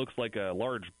toilet. It looks like a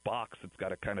large box. It's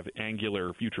got a kind of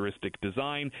angular, futuristic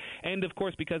design. And of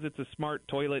course, because it's a smart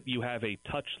toilet, you have a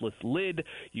touchless lid,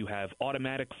 you have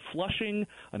automatic flushing,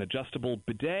 an adjustable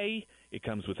bidet. It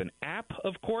comes with an app,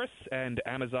 of course, and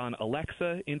Amazon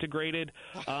Alexa integrated.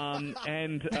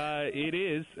 And it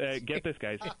is, get this,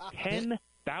 guys,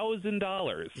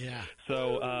 $10,000. Yeah.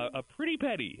 So a pretty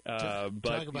penny. Talk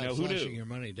but about who flushing knew? your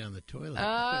money down the toilet.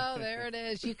 Oh, there it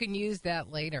is. You can use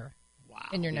that later. Wow.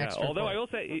 In your next report. Although I will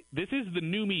say, this is the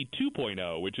Numi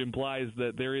 2.0, which implies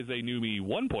that there is a Numi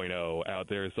 1.0 out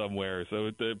there somewhere.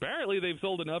 So apparently they've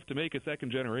sold enough to make a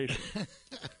second generation.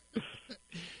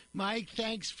 Mike,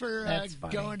 thanks for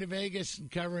going to Vegas and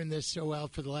covering this so well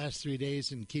for the last 3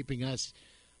 days and keeping us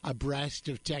abreast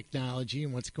of technology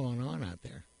and what's going on out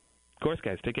there. Of course,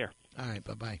 guys. Take care. All right.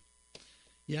 Bye-bye.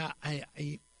 Yeah, I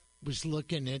was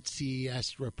looking at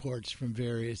CES reports from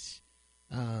various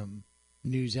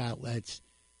news outlets,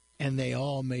 and they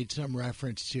all made some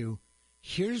reference to,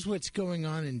 here's what's going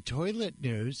on in toilet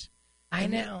news. I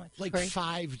know. It's like crazy.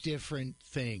 5 different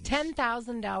things.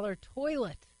 $10,000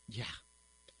 toilet. Yeah.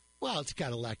 Well, it's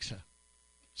got Alexa.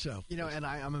 So and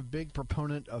I'm a big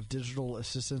proponent of digital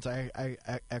assistants. I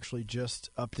actually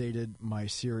just updated my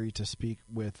Siri to speak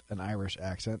with an Irish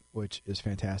accent, which is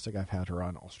fantastic. I've had her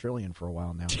on Australian for a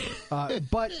while now.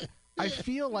 But I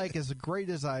feel like as great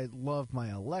as I love my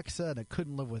Alexa and I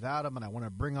couldn't live without them and I want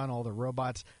to bring on all the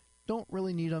robots, don't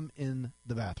really need them in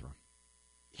the bathroom.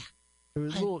 Yeah. It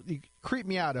was you creep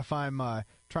me out if I'm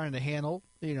trying to handle,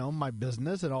 my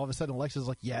business and all of a sudden Alexa's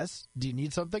like, yes, do you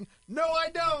need something? No, I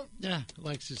don't. Yeah,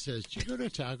 Alexa says, did you go to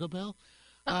Taco Bell?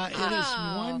 It is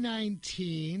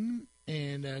 1:19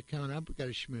 and coming up, we got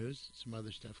a schmooze, some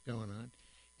other stuff going on.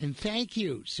 And thank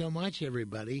you so much,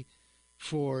 everybody,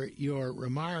 for your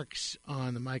remarks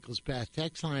on the Michael's Path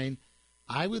text line.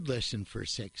 I would listen for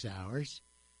 6 hours.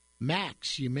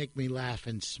 Max, you make me laugh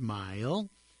and smile.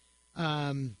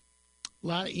 A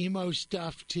lot of emo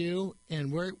stuff, too.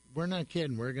 And we're not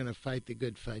kidding. We're going to fight the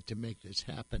good fight to make this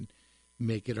happen,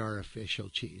 make it our official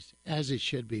cheese, as it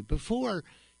should be. Before,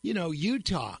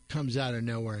 Utah comes out of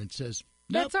nowhere and says,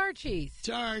 nope, that's our cheese. It's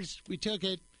ours. We took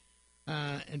it.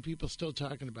 And people still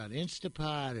talking about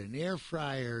Instapot and air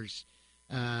fryers.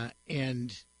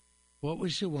 And what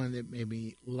was the one that made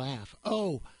me laugh?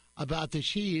 Oh, about the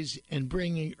cheese and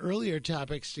bringing earlier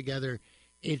topics together.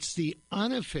 It's the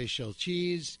unofficial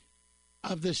cheese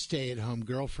of the stay-at-home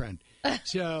girlfriend.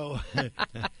 So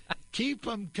keep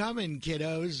them coming,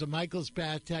 kiddos. The Michael's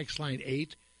Path text line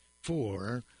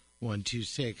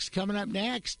 84126. Coming up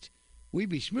next, we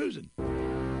be schmoozing.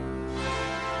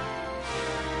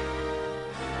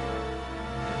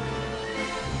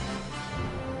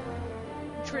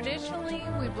 Traditionally,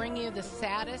 we bring you the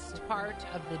saddest part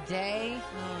of the day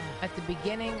at the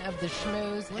beginning of the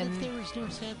schmooze. What if there was no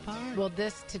sad part? Well,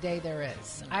 today there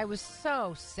is. I was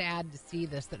so sad to see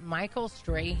this, that Michael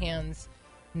Strahan's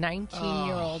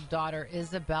 19-year-old daughter,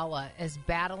 Isabella, is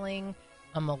battling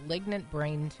a malignant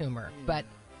brain tumor. But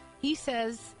he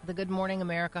says, the Good Morning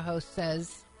America host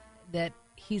says, that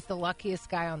he's the luckiest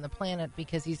guy on the planet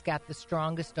because he's got the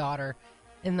strongest daughter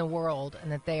in the world,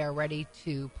 and that they are ready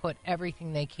to put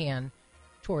everything they can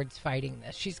towards fighting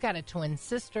this. She's got a twin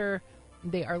sister.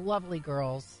 They are lovely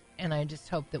girls, and I just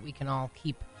hope that we can all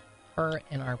keep her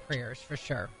in our prayers for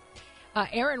sure.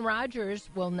 Aaron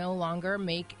Rodgers will no longer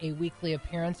make a weekly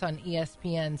appearance on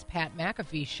ESPN's Pat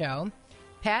McAfee show.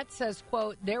 Pat says,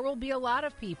 quote, there will be a lot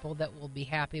of people that will be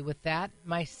happy with that,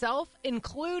 myself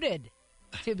included,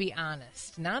 to be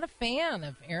honest. Not a fan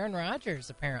of Aaron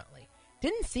Rodgers, apparently.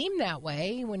 Didn't seem that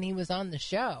way when he was on the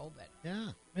show, but yeah,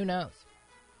 who knows?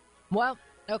 Well,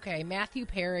 okay, Matthew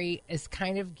Perry is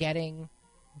kind of getting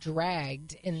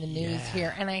dragged in the news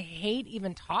here, and I hate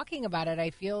even talking about it. I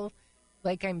feel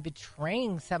like I'm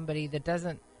betraying somebody that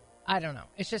doesn't, I don't know.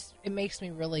 It makes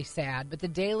me really sad. But the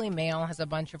Daily Mail has a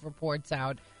bunch of reports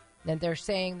out that they're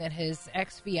saying that his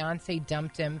ex-fiance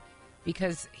dumped him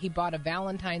because he bought a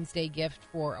Valentine's Day gift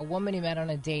for a woman he met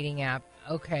on a dating app.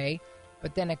 Okay.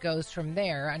 But then it goes from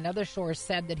there. Another source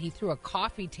said that he threw a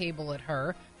coffee table at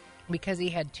her because he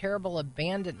had terrible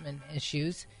abandonment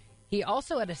issues. He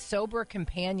also had a sober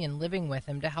companion living with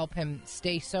him to help him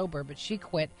stay sober, but she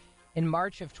quit in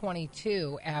March of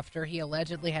 22 after he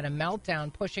allegedly had a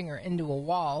meltdown, pushing her into a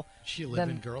wall. She a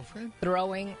live-in girlfriend?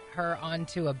 Throwing her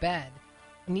onto a bed.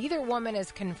 Neither woman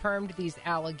has confirmed these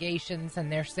allegations,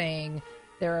 and they're saying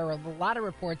there are a lot of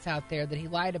reports out there that he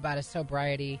lied about his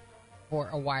sobriety for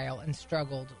a while and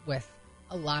struggled with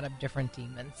a lot of different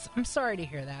demons. I'm sorry to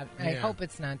hear that. I hope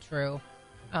it's not true.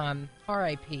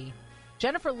 R.I.P.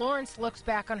 Jennifer Lawrence looks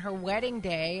back on her wedding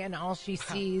day, and all she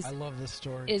sees I love this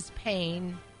story. is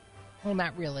pain. Well,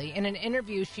 not really. In an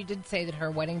interview, she did say that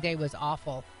her wedding day was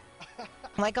awful.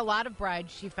 Like a lot of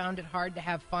brides, she found it hard to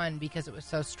have fun because it was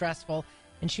so stressful,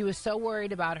 and she was so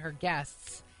worried about her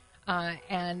guests.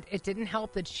 And it didn't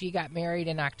help that she got married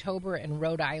in October in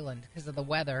Rhode Island because of the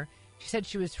weather. She said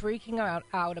she was freaking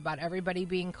out about everybody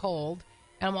being cold,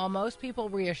 and while most people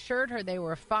reassured her they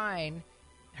were fine,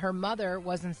 her mother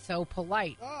wasn't so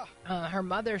polite. Her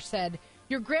mother said,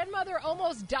 "Your grandmother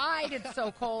almost died. It's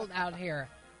so cold out here."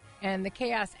 And the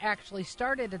chaos actually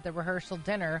started at the rehearsal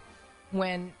dinner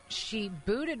when she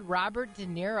booted Robert De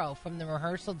Niro from the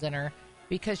rehearsal dinner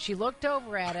because she looked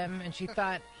over at him and she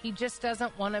thought, he just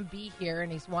doesn't want to be here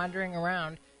and he's wandering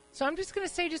around. So I'm just going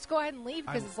to say, just go ahead and leave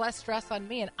because it's less stress on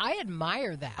me. And I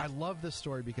admire that. I love this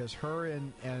story because her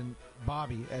and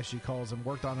Bobby, as she calls him,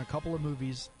 worked on a couple of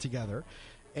movies together.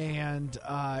 And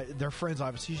they're friends,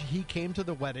 obviously. He came to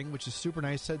the wedding, which is super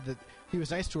nice, said that he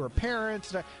was nice to her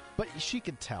parents, but she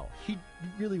could tell. He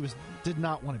really did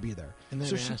not want to be there. And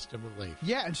then asked him to leave.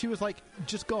 Yeah, and she was like,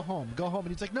 just go home. And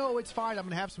he's like, no, it's fine. I'm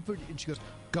going to have some food. And she goes,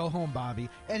 go home, Bobby.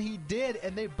 And he did,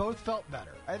 and they both felt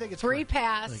better. I think it's free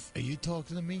pass. Like, are you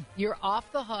talking to me? You're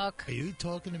off the hook. Are you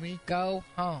talking to me? Go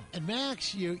home. And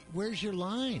Max, where's your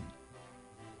line?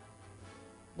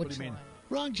 What do you mean?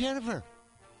 Wrong Jennifer.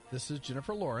 This is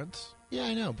Jennifer Lawrence. Yeah,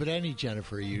 I know, but any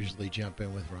Jennifer usually jump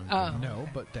in with wrong. No,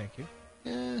 but thank you.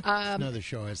 It's another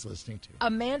show I was listening to.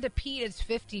 Amanda Peet is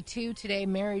 52 today.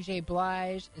 Mary J.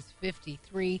 Blige is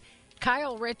 53.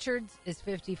 Kyle Richards is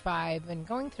 55 and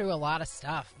going through a lot of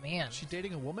stuff, man. Is she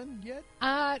dating a woman yet?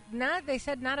 Not. They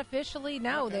said not officially.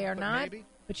 No, okay, they are not. Maybe.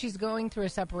 But she's going through a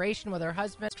separation with her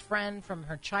husband. Friend from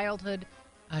her childhood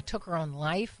took her own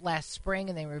life last spring,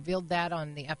 and they revealed that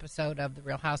on the episode of The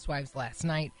Real Housewives last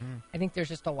night. I think there's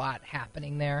just a lot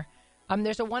happening there.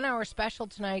 There's a 1-hour special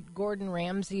tonight, Gordon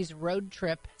Ramsay's Road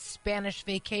Trip Spanish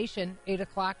Vacation, 8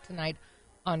 o'clock tonight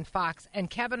on Fox. And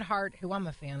Kevin Hart, who I'm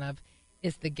a fan of,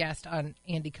 is the guest on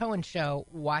Andy Cohen's show,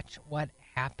 Watch What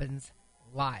Happens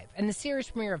Live. And the series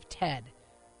premiere of Ted,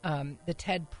 the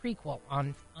Ted prequel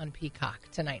on Peacock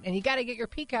tonight. And you got to get your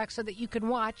Peacock so that you can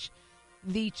watch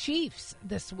the Chiefs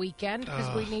this weekend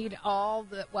because we need all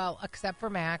the, well, except for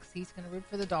Max. He's going to root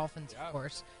for the Dolphins, of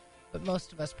course. But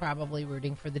most of us probably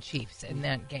rooting for the Chiefs in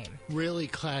that game. Really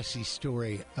classy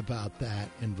story about that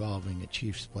involving a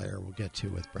Chiefs player we'll get to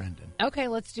with Brendan. Okay,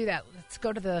 let's do that. Let's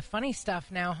go to the funny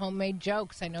stuff now, homemade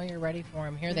jokes. I know you're ready for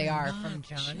them. Here they are from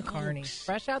John Carney,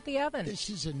 fresh out the oven. This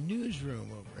is a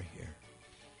newsroom over here.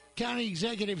 County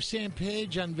Executive Sam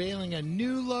Page unveiling a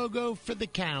new logo for the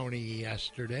county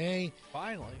yesterday.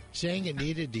 Finally. Saying it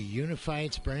needed to unify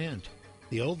its brand.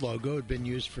 The old logo had been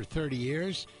used for 30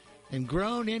 years and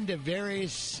grown into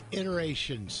various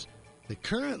iterations. The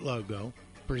current logo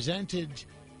presented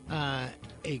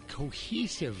a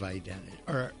cohesive identity,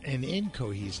 or an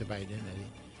incohesive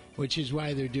identity, which is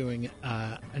why they're doing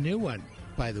a new one,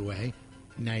 by the way,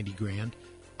 $90,000.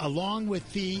 Along with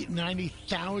the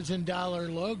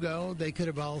 $90,000 logo, they could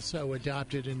have also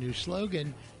adopted a new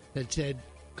slogan that said,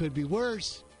 could be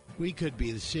worse, we could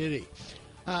be the city.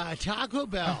 Taco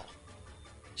Bell,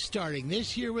 starting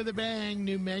this year with a bang,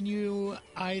 new menu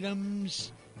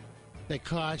items that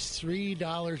cost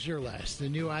 $3 or less. The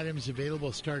new items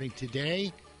available starting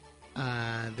today.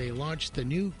 They launched the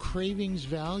new Cravings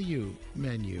Value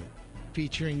menu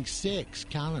featuring 6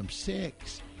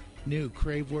 new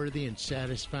crave-worthy and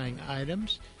satisfying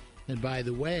items. And by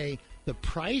the way, the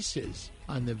prices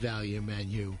on the value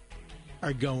menu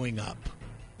are going up.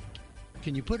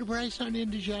 Can you put a price on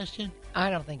indigestion?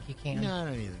 I don't think you can. No, I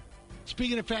don't either.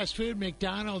 Speaking of fast food,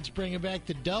 McDonald's bringing back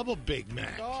the double Big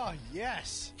Mac. Oh,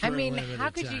 yes. I mean, how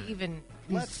could you even...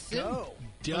 Let's go.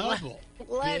 Double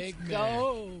Let's Big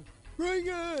go. Mac. Bring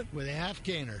it. With a half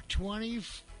gainer.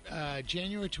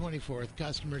 January 24th,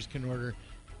 customers can order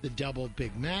the double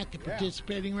Big Mac at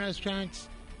participating restaurants.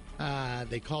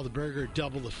 They call the burger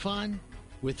Double the Fun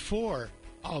with 4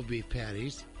 all-beef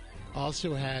patties.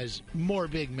 Also has more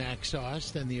Big Mac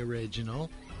sauce than the original.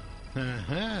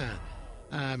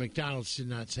 McDonald's did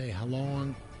not say how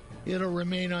long it'll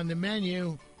remain on the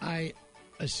menu. I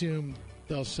assume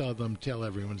they'll sell them till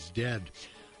everyone's dead.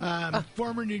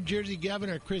 Former New Jersey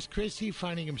Governor Chris Christie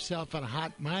finding himself on a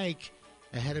hot mic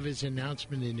ahead of his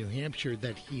announcement in New Hampshire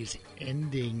that he's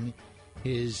ending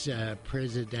his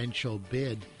presidential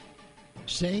bid,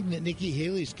 saying that Nikki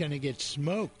Haley's going to get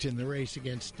smoked in the race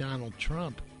against Donald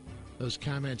Trump. Those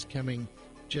comments coming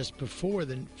just before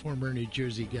the former New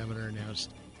Jersey governor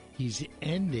announced he's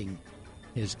ending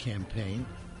his campaign.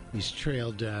 He's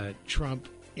trailed Trump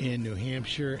in New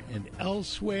Hampshire and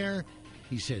elsewhere.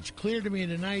 He said, it's clear to me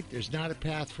tonight there's not a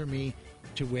path for me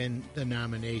to win the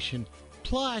nomination.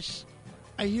 Plus,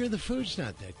 I hear the food's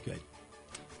not that good.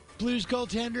 Blues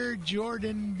goaltender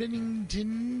Jordan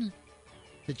Binnington,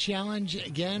 the challenge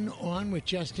again on with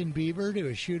Justin Bieber to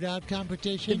a shootout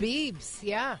competition. The Biebs,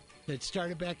 yeah. That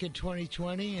started back in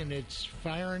 2020, and it's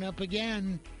firing up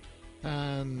again.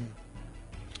 Bieber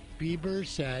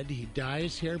said he'd dye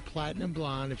his hair platinum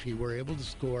blonde if he were able to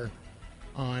score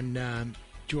on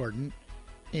Jordan,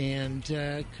 and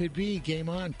could be game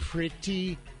on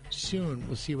pretty soon.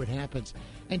 We'll see what happens.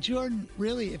 And Jordan,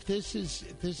 really, if this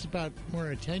is about more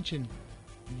attention,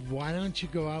 why don't you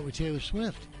go out with Taylor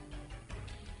Swift?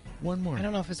 One more. I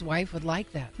don't know if his wife would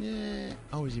like that. Yeah.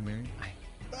 Oh, is he married?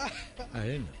 I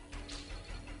didn't know.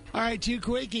 All right, two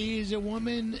quickies. A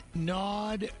woman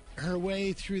gnawed her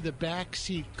way through the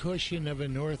backseat cushion of a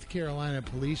North Carolina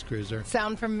police cruiser.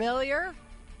 Sound familiar?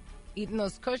 Eating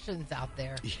those cushions out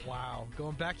there. Wow.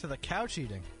 Going back to the couch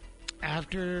eating.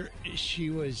 After she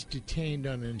was detained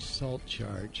on an assault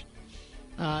charge.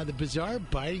 The bizarre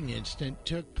biting incident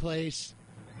took place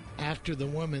after the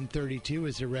woman, 32,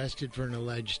 was arrested for an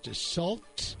alleged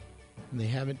assault. And they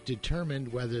haven't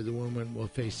determined whether the woman will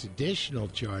face additional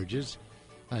charges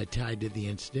tied to the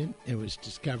incident. It was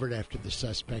discovered after the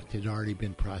suspect had already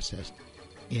been processed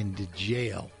into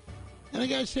jail. And I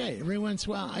got to say, every once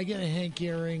in a while, I get a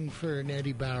hankering for an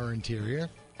Eddie Bauer interior,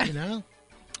 you know?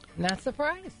 Not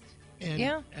surprised. And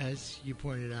yeah. As you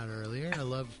pointed out earlier, I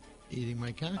love eating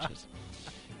my couches.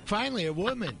 Finally, a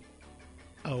woman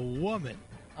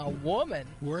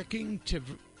working to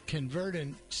convert a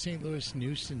St. Louis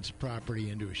nuisance property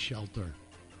into a shelter,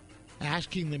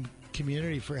 asking the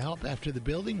community for help after the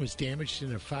building was damaged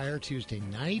in a fire Tuesday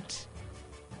night.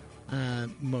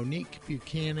 Monique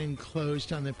Buchanan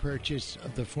closed on the purchase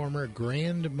of the former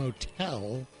Grand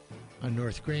Motel on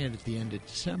North Grand at the end of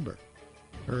December.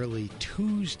 Early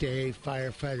Tuesday,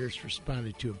 firefighters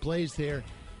responded to a blaze there.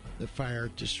 The fire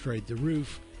destroyed the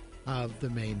roof of the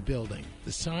main building.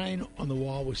 The sign on the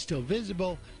wall was still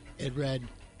visible. It read,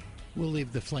 "We'll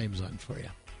leave the flames on for you."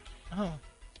 Oh.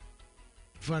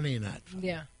 Funny or not funny?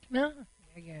 Yeah. No,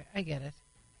 I get it.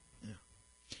 Yeah.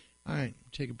 All right,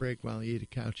 take a break while you eat a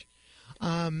couch.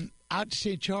 Out to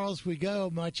St. Charles we go.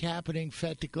 Much happening.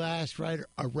 Fête de Glace right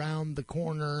around the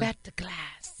corner. Fête de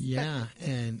Glace. Yeah,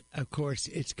 and of course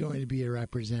it's going to be a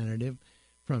representative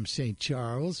from St.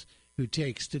 Charles who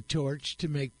takes the torch to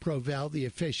make Provel the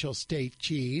official state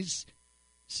cheese.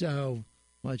 So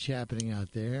much happening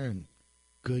out there, and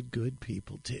good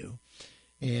people too.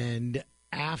 And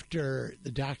after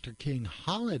the Dr. King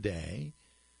holiday,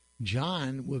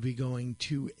 John will be going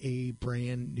to a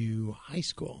brand new high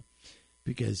school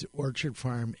because Orchard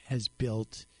Farm has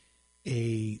built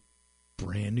a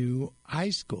brand new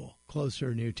high school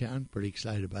closer to Newtown. Pretty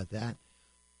excited about that.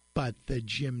 But the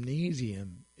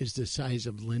gymnasium is the size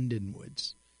of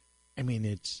Lindenwood's. I mean,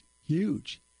 it's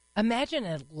huge. Imagine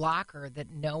a locker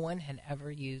that no one had ever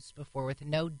used before with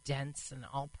no dents and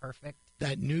all perfect.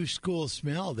 That new school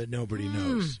smell that nobody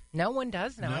knows. No one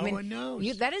does know. No one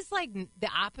knows. That is like the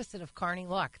opposite of Carney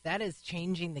luck. That is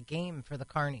changing the game for the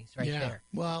Carneys right there.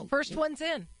 Well, first one's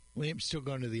in. Liam's still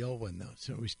going to the old one, though,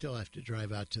 so we still have to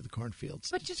drive out to the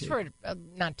cornfields. But just for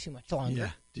not too much longer.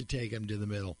 Yeah, to take him to the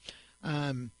middle.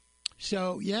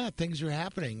 So, yeah, things are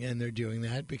happening, and they're doing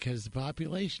that because the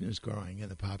population is growing,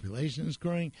 and the population is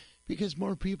growing because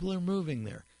more people are moving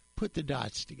there. Put the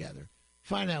dots together.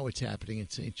 Find out what's happening in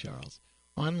St. Charles.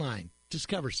 Online,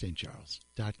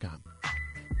 discoverstcharles.com.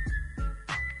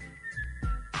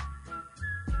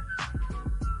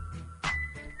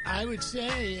 I would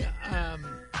say,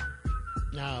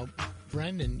 now,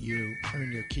 Brendan, you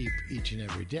earn your keep each and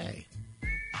every day.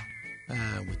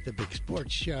 With the big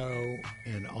sports show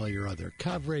and all your other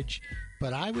coverage.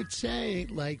 But I would say,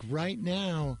 like right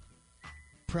now,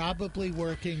 probably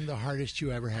working the hardest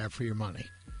you ever have for your money.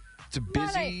 It's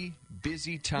a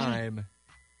busy time.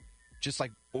 Just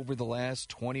like over the last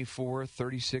 24,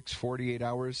 36, 48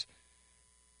 hours.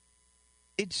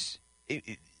 You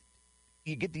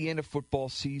get the end of football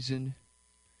season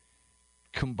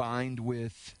combined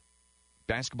with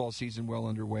basketball season well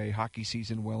underway, hockey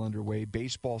season well underway,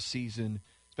 baseball season,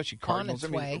 especially Cardinals. On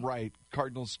its way. Right.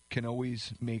 Cardinals can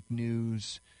always make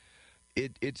news.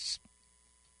 It's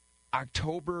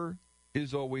October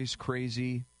is always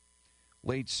crazy.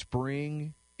 Late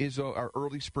spring or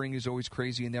early spring is always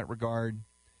crazy in that regard.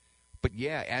 But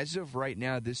yeah, as of right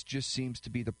now, this just seems to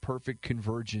be the perfect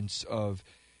convergence of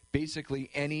basically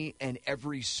any and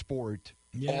every sport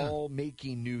all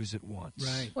making news at once.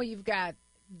 Right. Well, you've got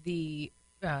the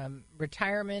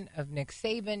retirement of Nick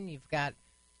Saban. You've got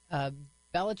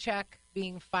Belichick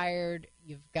being fired.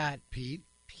 You've got Pete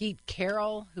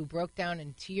Carroll, who broke down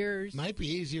in tears. Might be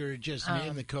easier to just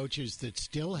name the coaches that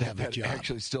still have a job.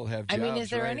 Actually still have jobs. I mean, is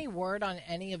there right? any word on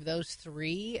any of those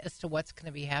three as to what's going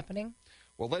to be happening?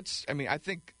 Well, I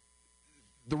think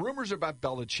the rumors about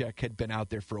Belichick had been out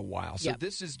there for a while. So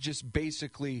this is just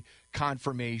basically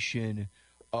confirmation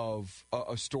of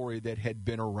a story that had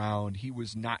been around. He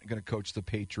was not going to coach the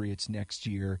Patriots next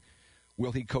year.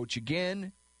 Will he coach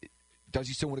again? Does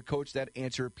he still want to coach? That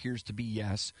answer appears to be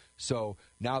yes. So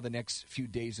now the next few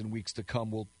days and weeks to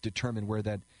come will determine where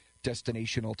that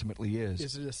destination ultimately is.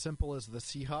 Is it as simple as the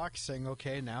Seahawks saying,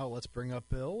 okay, now let's bring up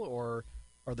Bill? Or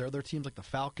are there other teams like the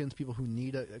Falcons, people who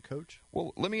need a coach?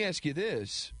 Well, let me ask you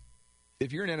this.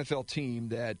 If you're an NFL team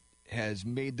that has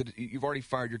you've already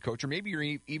fired your coach, or maybe you're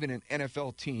even an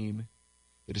NFL team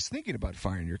that is thinking about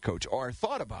firing your coach or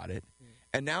thought about it,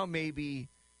 and now maybe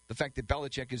the fact that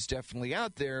Belichick is definitely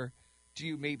out there, do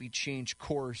you maybe change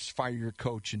course, fire your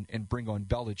coach, and bring on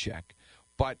Belichick?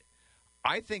 But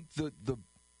I think the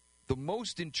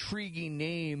most intriguing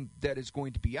name that is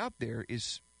going to be out there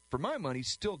is, for my money,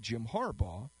 still Jim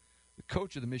Harbaugh, the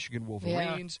coach of the Michigan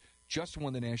Wolverines, just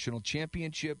won the national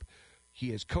championship.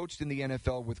 He has coached in the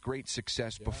NFL with great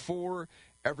success before.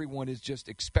 Everyone is just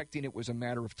expecting it was a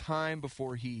matter of time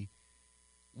before he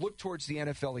looked towards the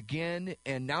NFL again.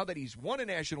 And now that he's won a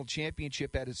national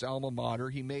championship at his alma mater,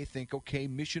 he may think, okay,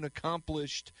 mission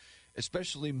accomplished,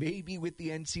 especially maybe with the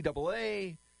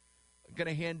NCAA. Going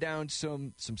to hand down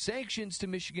some sanctions to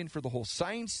Michigan for the whole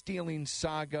sign-stealing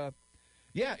saga.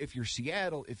 Yeah, if you're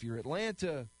Seattle, if you're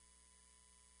Atlanta,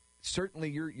 certainly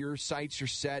your sights are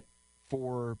set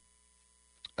for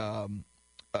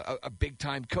a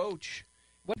big-time coach.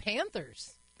 What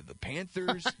Panthers? The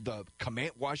Panthers, the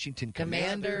Washington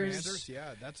Commanders.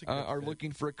 Yeah, that's a good are fit.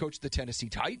 looking for a coach. The Tennessee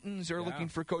Titans are looking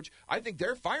for a coach. I think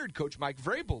their fired coach, Mike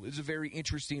Vrabel, is a very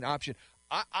interesting option.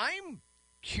 I'm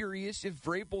curious if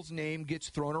Vrabel's name gets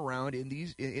thrown around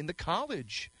in the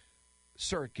college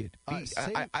circuit.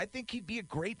 I think he'd be a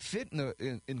great fit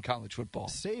in college football.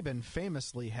 Saban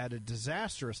famously had a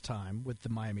disastrous time with the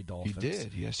Miami Dolphins. He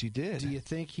did. Yes, he did. Do you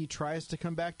think he tries to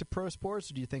come back to pro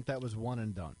sports, or do you think that was one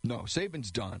and done? No,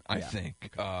 Saban's done, I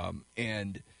think.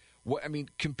 Okay.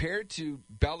 Compared to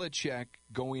Belichick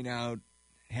going out,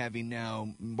 having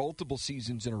now multiple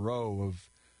seasons in a row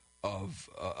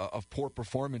of poor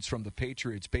performance from the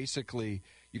Patriots, basically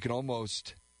you can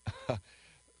almost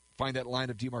find that line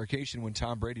of demarcation when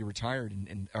Tom Brady retired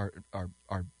and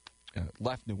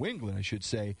left New England, I should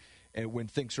say, and when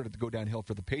things started to go downhill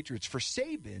for the Patriots. For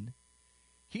Saban,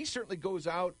 he certainly goes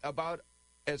out about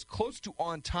as close to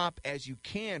on top as you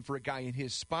can for a guy in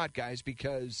his spot, guys,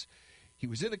 because he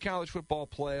was in the college football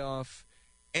playoff,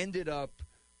 ended up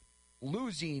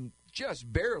losing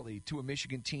just barely to a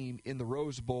Michigan team in the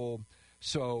Rose Bowl.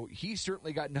 So he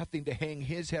certainly got nothing to hang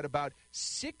his head about.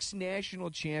 6 national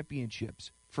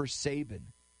championships for Saban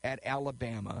at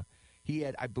Alabama. He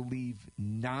had, I believe,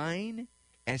 9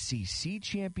 SEC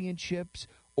championships,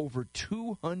 over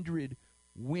 200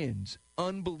 wins.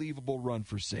 Unbelievable run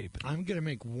for Saban. I'm going to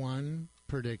make one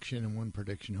prediction and one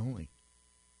prediction only.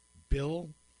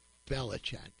 Bill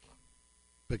Belichick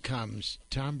becomes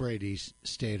Tom Brady's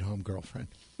stay-at-home girlfriend.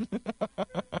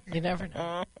 You never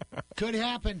know. Could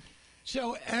happen.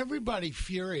 So everybody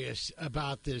furious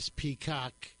about this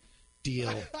Peacock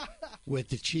deal with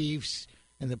the Chiefs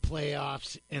and the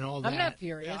playoffs and all that. I'm not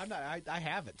furious. Yeah, I'm not. I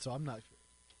have it, so I'm not.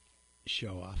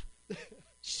 Show off.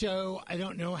 So I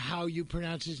don't know how you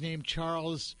pronounce his name.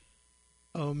 Charles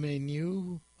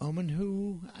Omenihu.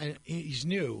 He's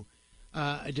new.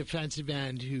 A defensive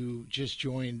end who just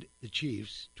joined the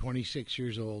Chiefs, 26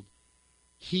 years old.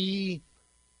 He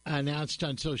announced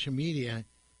on social media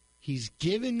he's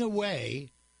giving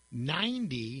away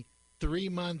 90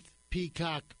 3-month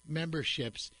Peacock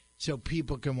memberships so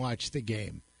people can watch the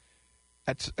game.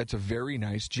 That's a very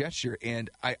nice gesture, and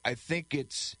I think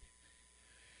it's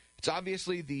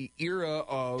obviously the era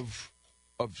of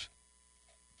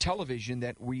television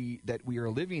that we are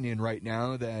living in right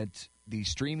now, that the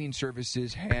streaming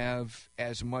services have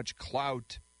as much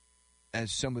clout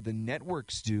as some of the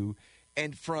networks do,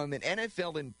 And from an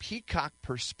NFL and Peacock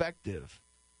perspective,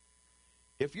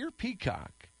 if you're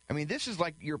Peacock, I mean, this is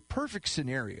like your perfect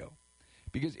scenario.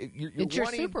 Because you're it's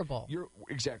wanting, your Super Bowl. You're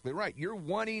exactly right. You're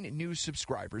wanting new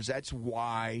subscribers. That's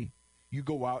why you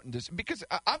go out and just, because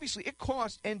obviously it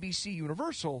costs NBC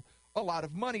Universal a lot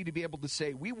of money to be able to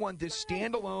say, we want this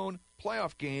standalone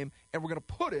playoff game, and we're going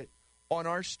to put it on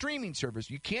our streaming service.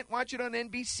 You can't watch it on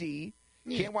NBC.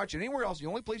 You can't watch it anywhere else. The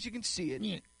only place you can see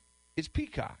it is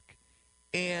Peacock.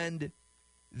 And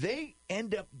they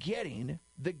end up getting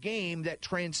the game that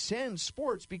transcends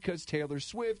sports because Taylor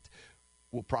Swift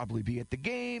will probably be at the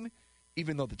game,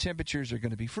 even though the temperatures are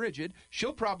going to be frigid.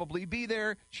 She'll probably be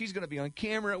there. She's going to be on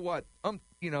camera.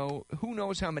 Who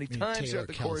knows how many times throughout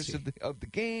the course of the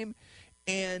game,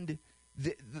 and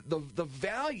the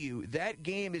value that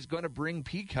game is going to bring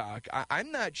Peacock.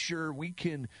 I'm not sure we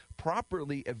can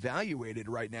properly evaluate it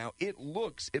right now. It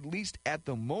looks, at least at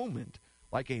the moment,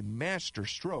 like a master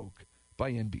stroke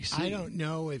by NBC. I don't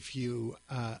know if you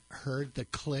heard the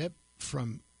clip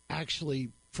from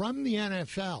the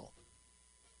NFL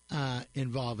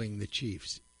involving the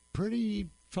Chiefs. Pretty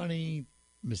funny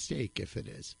mistake if it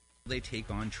is. They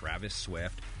take on Travis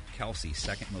Swift. Kelsey,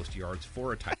 second most yards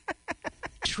for a tight.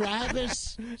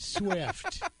 Travis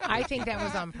Swift. I think that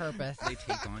was on purpose. They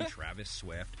take on Travis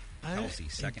Swift. Kelsey,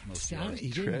 second most yards. He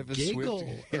didn't giggle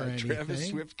or anything. Travis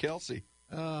Swift Kelsey.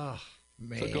 Oh,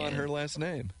 man. Took on her last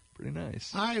name. Pretty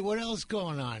nice. All right, what else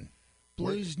going on?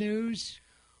 Blues news?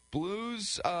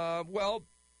 Blues,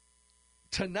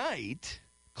 tonight,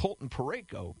 Colton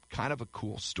Parayko, kind of a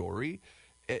cool story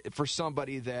for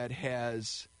somebody that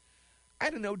has,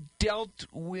 dealt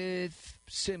with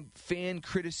some fan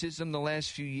criticism the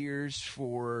last few years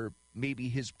for maybe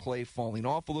his play falling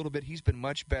off a little bit. He's been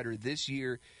much better this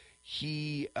year.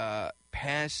 He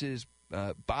passes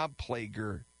Bob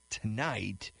Plager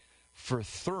tonight for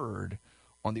third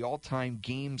on the all-time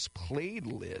games played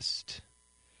list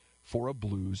for a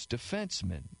Blues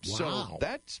defenseman. Wow. So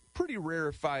that's pretty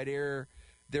rarefied air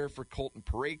there for Colton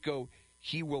Parayko.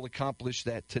 He will accomplish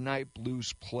that tonight.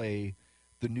 Blues play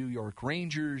the New York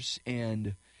Rangers,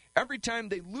 and every time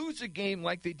they lose a game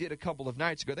like they did a couple of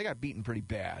nights ago, they got beaten pretty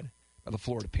bad by the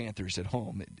Florida Panthers at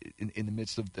home in the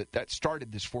midst of that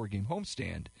started this 4-game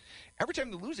homestand. Every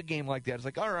time they lose a game like that, it's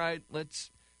like, all right,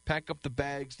 let's pack up the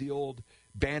bags. The old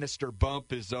Bannister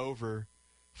bump is over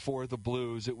for the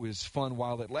Blues. It was fun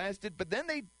while it lasted, but then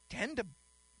they tend to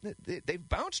they've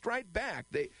bounced right back.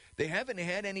 They haven't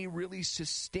had any really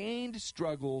sustained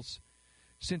struggles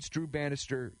since Drew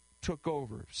Bannister took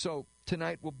over. So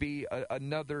tonight will be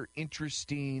another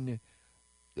interesting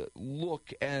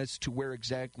look as to where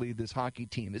exactly this hockey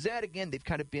team is at. Again, they've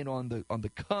kind of been on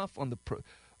the cuff, on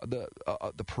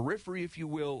the periphery, if you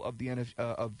will, of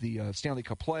the Stanley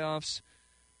Cup playoffs.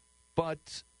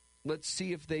 But let's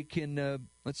see if they can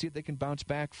bounce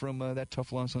back from that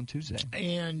tough loss on Tuesday.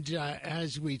 And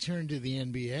as we turn to the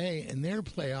NBA and their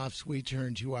playoffs, we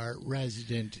turn to our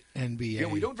resident NBA. Yeah,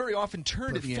 we don't very often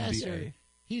turn Professor, to the NBA.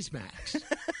 He's Max.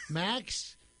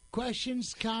 Max,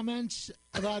 questions, comments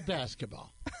about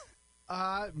basketball?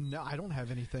 No, I don't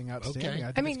have anything outstanding. Okay.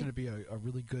 I think it's going to be a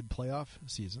really good playoff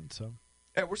season. So,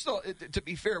 yeah, we're still. To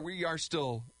be fair, we are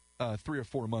still 3 or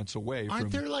 4 months away.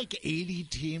 Aren't there like 80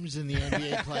 teams in the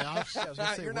NBA playoffs? Yeah, I was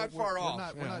gonna say, you're not far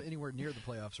off. We're not anywhere near the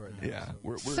playoffs right now.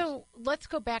 Yeah. So. So let's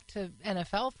go back to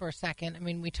NFL for a second. I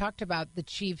mean, we talked about the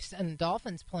Chiefs and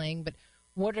Dolphins playing, but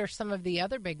what are some of the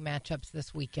other big matchups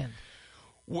this weekend?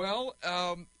 Well,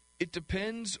 it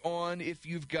depends on if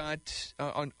you've got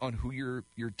on who your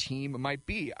team might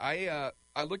be. I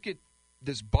look at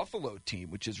this Buffalo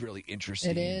team, which is really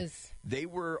interesting. It is. They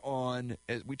were on,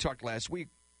 as we talked last week,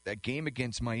 that game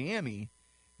against Miami.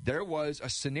 There was a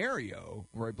scenario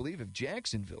where I believe if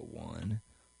Jacksonville won,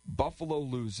 Buffalo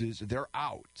loses, they're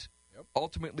out. Yep.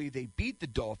 Ultimately, they beat the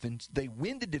Dolphins. They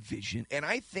win the division, and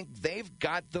I think they've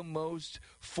got the most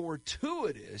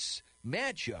fortuitous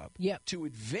matchup to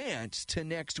advance to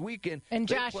next weekend. And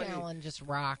Josh Allen just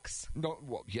rocks. No,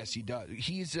 well, yes, he does.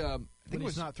 He's when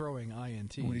he's not throwing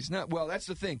INT. When he's not, well, that's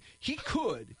the thing. He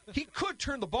could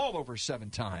turn the ball over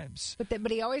 7 times.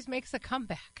 But he always makes a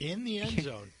comeback in the end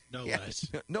zone, no less.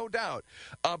 No doubt.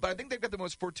 But I think they've got the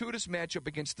most fortuitous matchup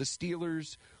against the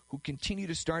Steelers, who continue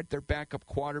to start their backup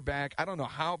quarterback. I don't know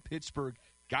how Pittsburgh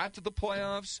got to the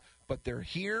playoffs, but they're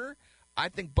here. I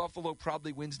think Buffalo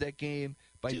probably wins that game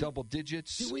by double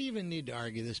digits. Do we even need to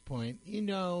argue this point? You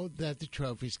know that the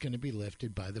trophy's going to be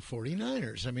lifted by the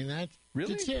 49ers. I mean, that's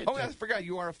it. Oh, I forgot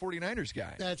you are a 49ers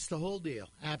guy. That's the whole deal.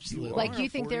 Absolutely. Like you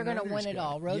think they're going to win it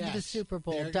all. Road to the Super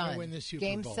Bowl, they're done. Win the Super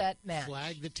Game, Bowl. set, match.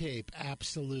 Flag the tape.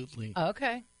 Absolutely.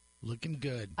 Okay. Looking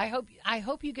good. I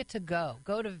hope you get to go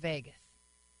to Vegas.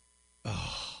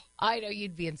 Oh. I know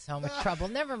you'd be in so much trouble.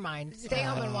 Never mind. Stay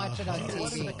home and watch it on TV.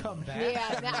 Want him to come back?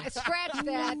 Yeah, scratch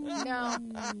that. No,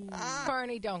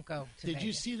 Carney, don't go to Did Vegas.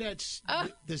 you see that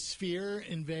the Sphere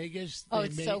in Vegas?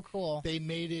 It's so cool. They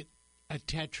made it a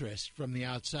Tetris from the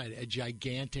outside, a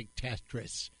gigantic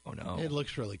Tetris. Oh, no. It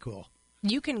looks really cool.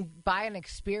 You can buy an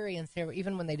experience there,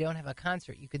 even when they don't have a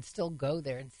concert. You could still go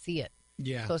there and see it.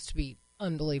 Yeah. It's supposed to be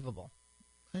unbelievable.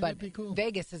 That'd be cool.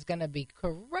 Vegas is going to be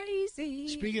crazy.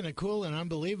 Speaking of cool and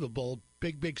unbelievable,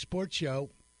 big sports show.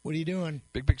 What are you doing?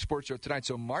 Big sports show tonight.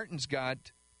 So Martin's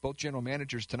got both general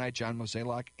managers tonight, John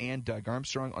Mozeliak and Doug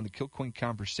Armstrong, on the Kilcoyne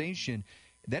Conversation.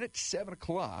 Then at 7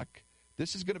 o'clock,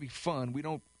 this is going to be fun. We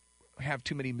don't have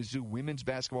too many Mizzou women's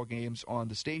basketball games on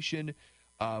the station.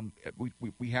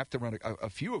 We have to run a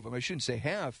few of them. I shouldn't say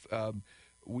half.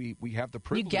 We have the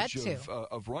privilege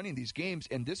of running these games,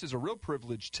 and this is a real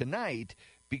privilege tonight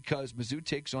because Mizzou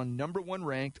takes on number 1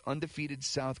 ranked, undefeated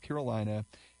South Carolina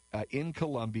in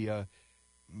Columbia.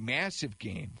 Massive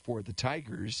game for the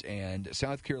Tigers, and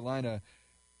South Carolina,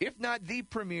 if not the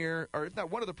premier, or if not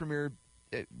one of the premier,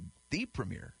 the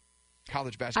premier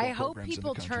college basketball programs in the country. I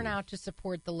hope people turn out to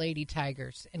support the Lady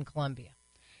Tigers in Columbia.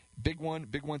 Big one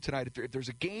tonight. If there's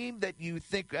a game that you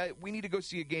think we need to go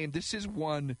see a game, this is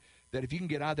one that if you can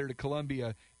get out there to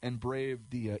Columbia and brave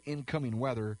the incoming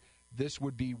weather, this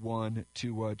would be one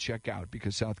to check out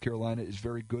because South Carolina is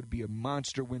very good. Be a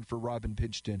monster win for Robin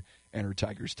Pinchton and her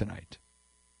Tigers tonight.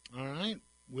 All right.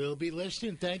 We'll be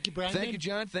listening. Thank you, Brandon. Thank you,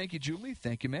 John. Thank you, Julie.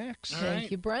 Thank you, Max.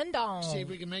 Thank you, Brendan. See if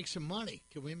we can make some money.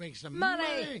 Can we make some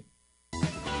money? I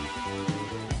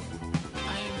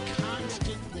am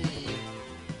constantly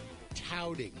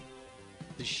touting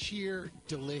the sheer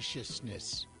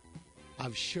deliciousness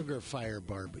of Sugar Fire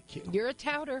Barbecue. You're a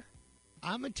touter.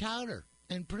 I'm a touter.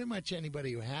 And pretty much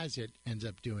anybody who has it ends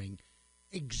up doing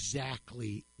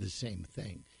exactly the same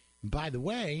thing. And by the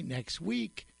way, next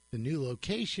week, the new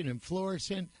location in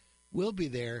Florissant will be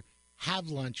there. Have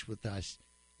lunch with us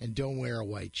and don't wear a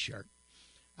white shirt.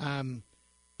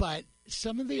 But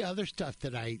some of the other stuff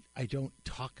that I don't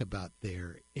talk about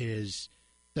there is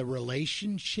the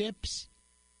relationships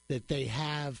that they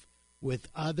have with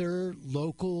other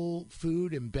local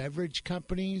food and beverage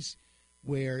companies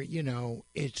where, you know,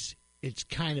 it's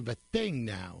kind of a thing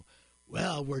now.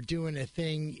 Well, we're doing a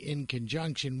thing in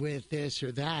conjunction with this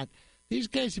or that. These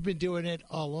guys have been doing it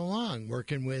all along,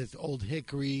 working with Old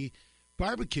Hickory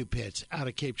barbecue pits out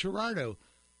of Cape Girardeau,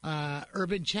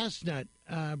 Urban Chestnut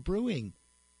Brewing,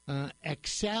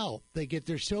 Excel. They get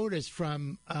their sodas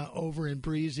from over in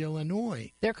Breeze,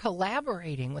 Illinois. They're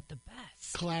collaborating with the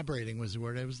best. Collaborating was the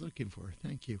word I was looking for.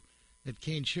 Thank you. That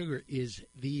cane sugar is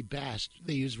the best.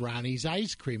 They use Ronnie's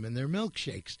ice cream in their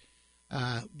milkshakes,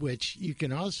 which you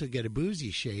can also get a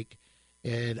boozy shake.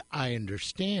 And I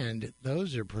understand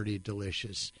those are pretty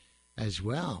delicious as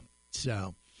well.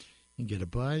 So you can get a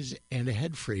buzz and a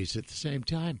head freeze at the same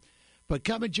time. But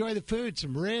come enjoy the food,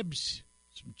 some ribs,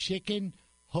 some chicken,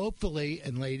 hopefully.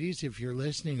 And ladies, if you're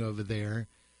listening over there,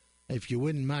 if you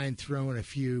wouldn't mind throwing a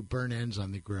few burnt ends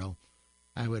on the grill,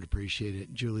 I would appreciate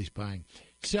it. Julie's buying.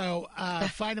 So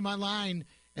find them online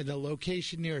at the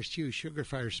location nearest you,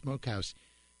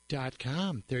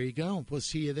 sugarfiresmokehouse.com. There you go. We'll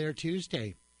see you there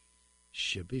Tuesday.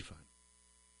 Should be fun.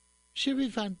 Should be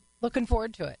fun. Looking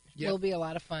forward to it. Yep. Will be a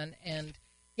lot of fun. And,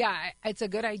 yeah, it's a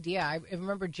good idea. I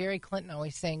remember Jerry Clinton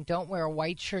always saying, don't wear a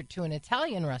white shirt to an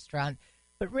Italian restaurant.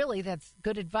 But really, that's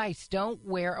good advice. Don't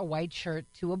wear a white shirt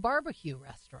to a barbecue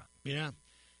restaurant. Yeah.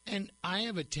 And I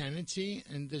have a tendency,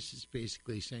 and this is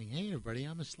basically saying, hey, everybody,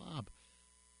 I'm a slob.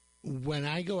 When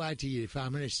I go out to eat, if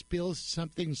I'm going to spill,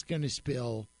 something's going to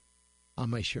spill on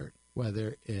my shirt,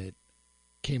 whether it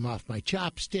came off my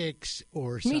chopsticks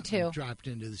or something dropped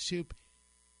into the soup.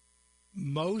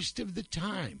 Most of the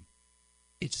time,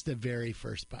 it's the very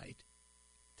first bite.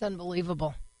 It's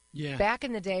unbelievable. Yeah. Back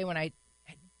in the day when I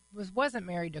wasn't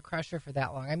married to Crusher for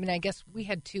that long. I mean, I guess we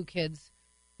had 2 kids.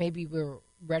 Maybe we were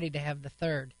ready to have the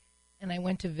third. And I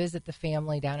went to visit the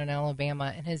family down in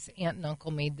Alabama, and his aunt and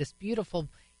uncle made this beautiful,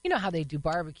 you know how they do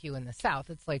barbecue in the South.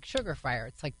 It's like Sugar Fire.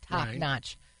 It's like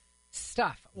top-notch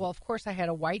stuff. Well, of course, I had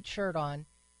a white shirt on.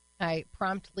 I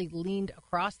promptly leaned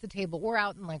across the table. We're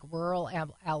out in like rural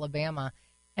Alabama,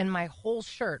 and my whole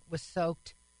shirt was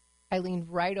soaked. I leaned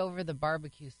right over the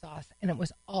barbecue sauce, and it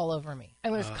was all over me. I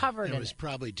was covered in it. It was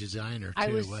probably designer,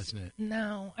 too, wasn't it?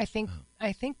 No, I think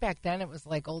back then it was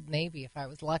like Old Navy if I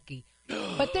was lucky.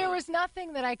 But there was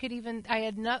nothing that I could even. I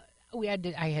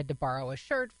had to borrow a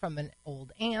shirt from an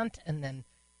old aunt, and then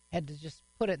had to just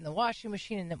put it in the washing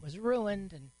machine, and it was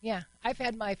ruined. And yeah, I've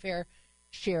had my fair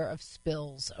share of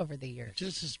spills over the years.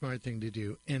 Just a smart thing to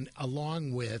do. And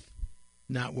along with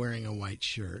not wearing a white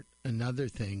shirt, another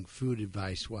thing, food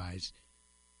advice-wise,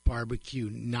 barbecue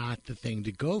not the thing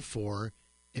to go for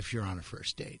if you're on a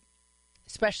first date.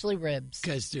 Especially ribs.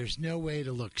 Because there's no way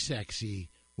to look sexy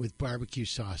with barbecue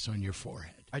sauce on your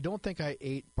forehead. I don't think I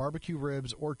ate barbecue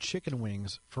ribs or chicken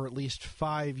wings for at least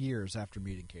 5 years after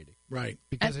meeting Katie. Right.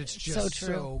 Because it's just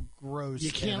so gross.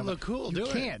 You can't look cool, do it.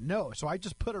 You can't, no. So I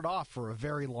just put it off for a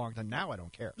very long time. Now I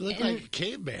don't care. You look like a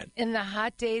caveman. In the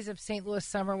hot days of St. Louis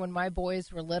summer when my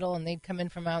boys were little and they'd come in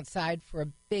from outside for a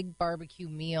big barbecue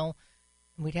meal,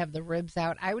 and we'd have the ribs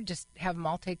out, I would just have them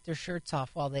all take their shirts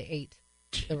off while they ate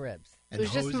the ribs. It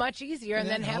was just much easier, and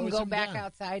then have them go back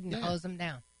outside and hose them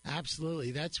down.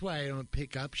 Absolutely. That's why I don't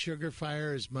pick up Sugar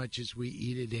Fire as much as we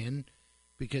eat it in,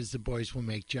 because the boys will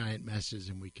make giant messes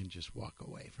and we can just walk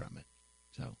away from it.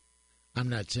 So I'm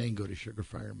not saying go to Sugar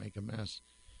Fire and make a mess,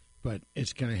 but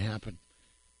it's going to happen.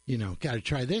 You know, got to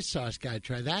try this sauce, got to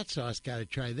try that sauce, got to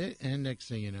try this. And next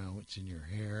thing you know, it's in your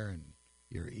hair and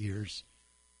your ears.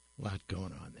 A lot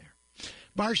going on there.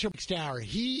 Marshall next hour,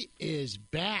 he is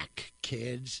back,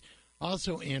 kids.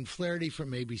 Also, Ann Flaherty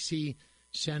from ABC.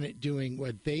 Senate doing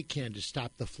what they can to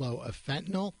stop the flow of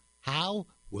fentanyl. How?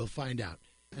 We'll find out.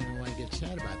 I don't want to get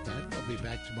sad about that. I'll be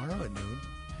back tomorrow at noon.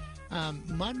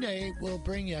 Monday, we'll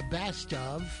bring you a best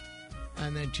of.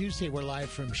 And then Tuesday, we're live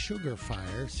from Sugar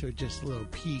Fire. So just a little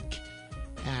peek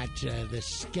at the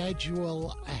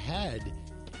schedule ahead.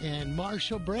 And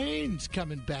Marshall Brain's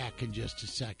coming back in just a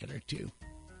second or two.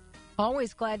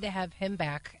 Always glad to have him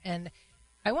back. And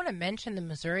I want to mention the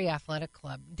Missouri Athletic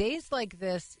Club. Days like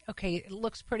this, okay, it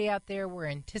looks pretty out there. We're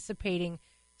anticipating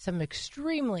some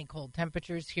extremely cold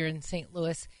temperatures here in St.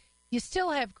 Louis. You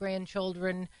still have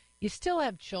grandchildren. You still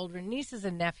have children, nieces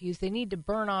and nephews. They need to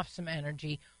burn off some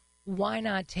energy. Why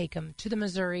not take them to the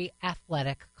Missouri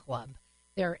Athletic Club?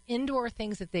 There are indoor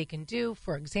things that they can do.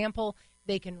 For example,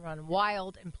 they can run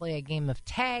wild and play a game of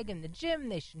tag in the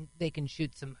gym. They can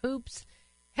shoot some hoops.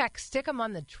 Heck, stick them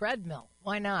on the treadmill.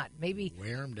 Why not? Maybe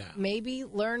wear them down. Maybe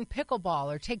learn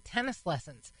pickleball or take tennis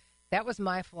lessons. That was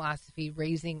my philosophy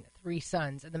raising 3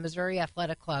 sons, and the Missouri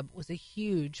Athletic Club was a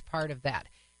huge part of that.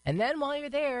 And then while you're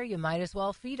there, you might as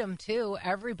well feed them, too.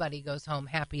 Everybody goes home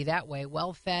happy that way,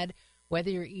 well-fed, whether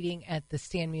you're eating at the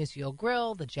Stan Musial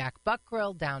Grill, the Jack Buck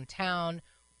Grill downtown,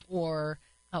 or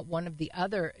one of the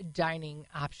other dining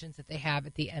options that they have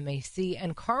at the MAC.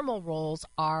 And caramel rolls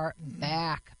are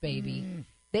back, baby.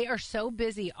 They are so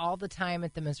busy all the time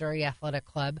at the Missouri Athletic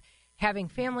Club, having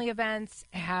family events,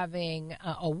 having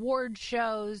award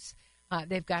shows.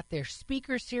 They've got their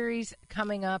speaker series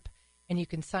coming up, and you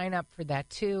can sign up for that,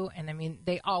 too. And, I mean,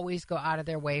 they always go out of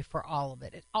their way for all of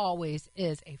it. It always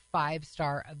is a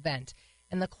 5-star event.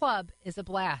 And the club is a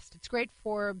blast. It's great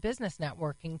for business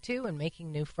networking, too, and making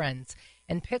new friends.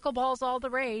 And pickleball's all the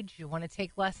rage. You want to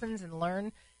take lessons and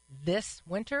learn this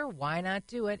winter? Why not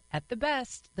do it at the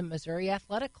best, the Missouri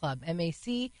Athletic Club,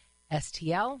 MACSTL.org.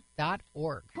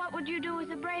 What would you do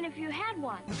with a brain if you had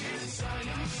one? If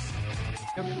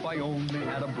I only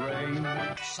had a brain.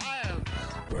 Science.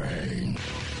 Brain.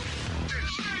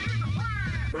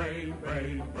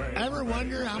 Brain. Ever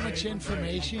wonder how much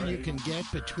information you can get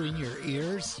between your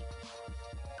ears?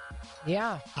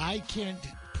 Yeah. I can't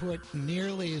put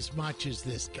nearly as much as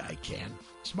this guy can.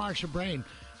 It's Marshall Brain.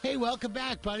 Hey, welcome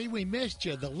back, buddy. We missed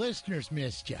you. The listeners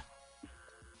missed you.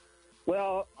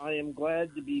 Well, I am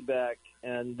glad to be back,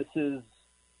 and this is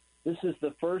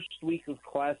the first week of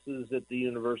classes at the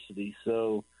university,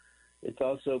 so it's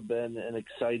also been an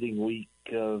exciting week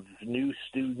of new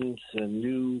students and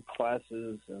new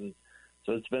classes, and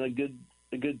so it's been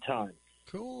a good time.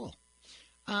 Cool.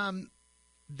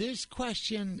 This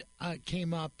question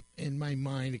came up in my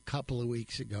mind a couple of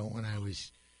weeks ago when I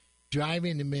was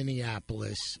driving to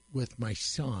Minneapolis with my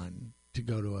son to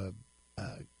go to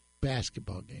a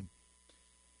basketball game.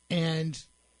 And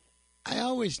I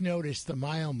always noticed the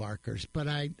mile markers, but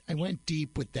I went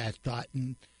deep with that thought.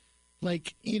 And,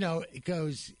 like, you know, it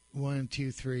goes 1,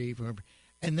 2, 3, 4,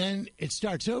 and then it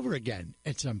starts over again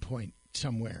at some point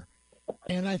somewhere.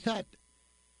 And I thought,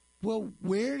 well,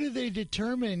 where do they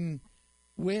determine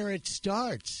where it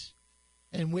starts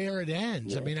and where it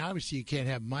ends? Yeah. I mean, obviously you can't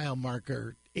have mile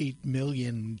marker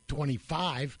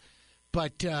 8,025,025,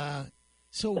 but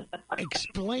so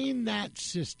explain that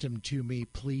system to me,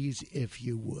 please, if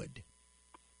you would.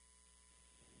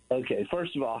 Okay,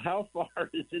 first of all, how far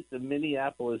is it to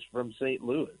Minneapolis from St.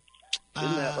 Louis?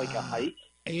 Isn't that like a hike?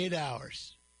 8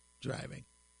 hours driving.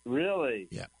 Really?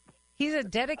 Yeah. He's a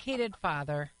dedicated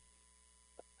father.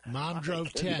 Mom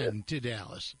drove 10 to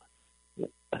Dallas.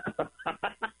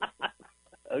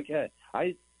 Okay.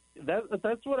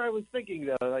 That's what I was thinking,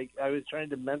 though. Like, I was trying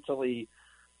to mentally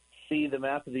see the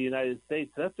map of the United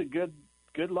States. That's a good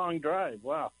long drive.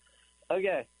 Wow.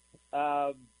 Okay.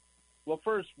 Well,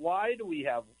 first, why do we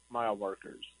have mile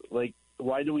markers? Like,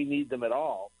 why do we need them at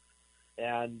all?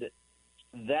 And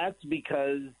that's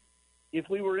because if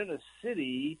we were in a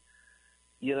city,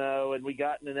 and we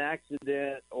got in an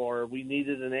accident or we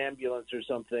needed an ambulance or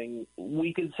something,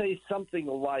 we could say something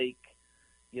like,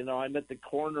 I'm at the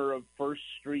corner of First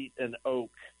Street and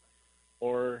Oak,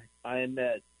 or I'm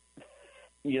at,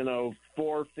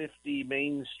 450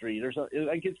 Main Street or something.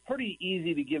 Like, it's pretty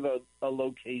easy to give a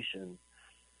location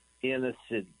in a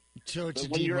city. So it's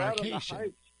but a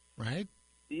demarcation, right?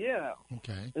 Yeah.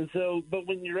 Okay. And so, but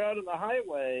when you're out on the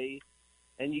highway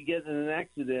and you get in an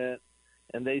accident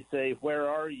and they say, "Where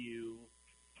are you?"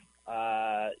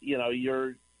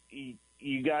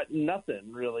 You got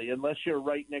nothing really, unless you're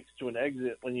right next to an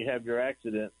exit when you have your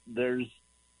accident.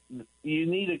 You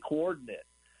need a coordinate,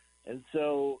 and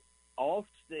so all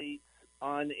states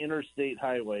on interstate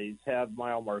highways have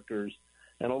mile markers,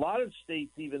 and a lot of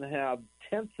states even have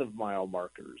tenths of mile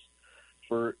markers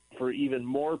for even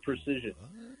more precision.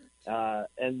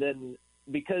 And then,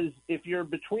 because if you're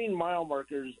between mile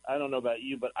markers, I don't know about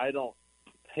you, but I don't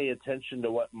pay attention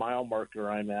to what mile marker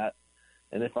I'm at.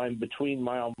 And if I'm between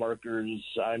mile markers,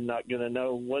 I'm not going to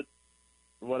know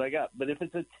what I got. But if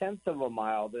it's a tenth of a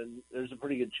mile, then there's a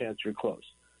pretty good chance you're close.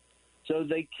 So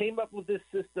they came up with this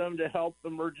system to help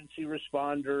emergency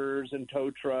responders and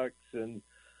tow trucks and,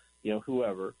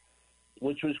 whoever,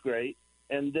 which was great.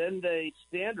 And then they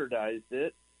standardized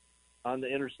it on the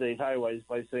interstate highways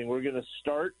by saying we're going to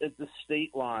start at the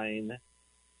state line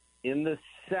in the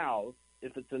south,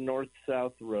 if it's a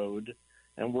north-south road,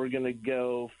 and we're going to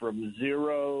go from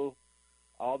 0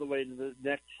 all the way to the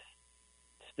next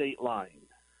state line,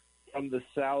 from the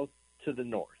south to the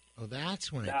north. Oh,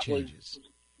 that's when it changes.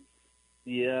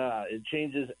 It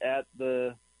changes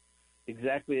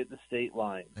exactly at the state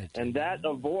line. And that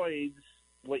avoids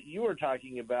what you were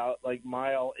talking about, like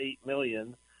mile 8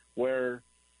 million, where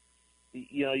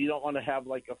you don't want to have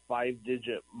like a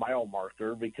 5-digit mile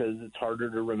marker because it's harder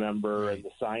to remember, right, and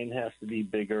the sign has to be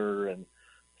bigger and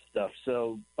stuff.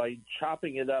 So by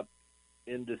chopping it up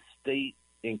into state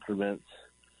increments,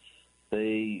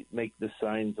 they make the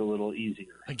signs a little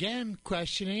easier. Again,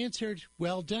 question answered.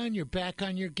 Well done. You're back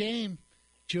on your game.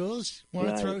 Jules, want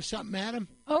to throw something at him?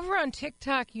 Over on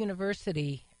TikTok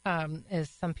University, as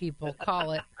some people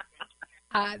call it,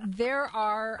 there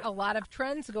are a lot of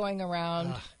trends going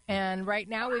around, and right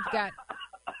now we've got...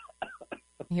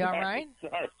 You all right?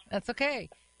 Sorry. That's okay.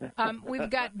 We've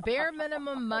got bare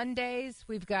minimum Mondays,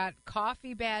 we've got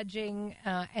coffee badging,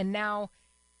 and now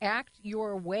Act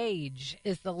Your Wage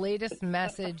is the latest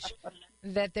message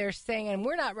that they're saying, and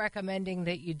we're not recommending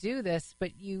that you do this,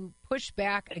 but you push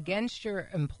back against your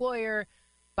employer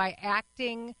by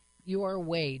acting your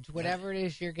wage. Whatever it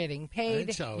is you're getting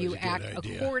paid, you act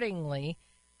accordingly.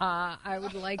 I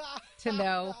would like to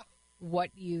know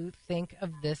what you think of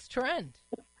this trend.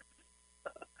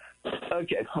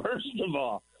 Okay, first of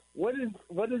all, what is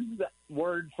the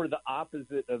word for the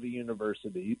opposite of a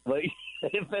university? Like,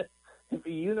 if a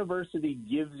university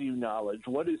gives you knowledge,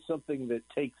 what is something that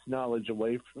takes knowledge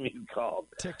away from you called?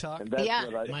 TikTok. And that's yeah,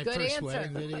 what my good first answer.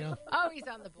 wedding video. Oh, he's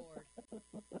on the board.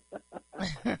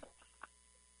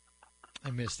 I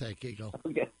missed that giggle.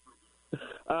 Okay.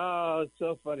 Oh, it's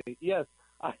so funny. Yes,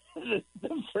 the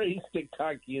phrase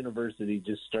TikTok University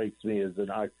just strikes me as an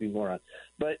oxymoron.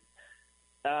 But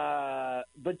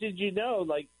did you know,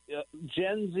 like,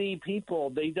 Gen Z people,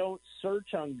 they don't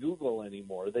search on Google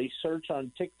anymore. They search on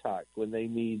TikTok when they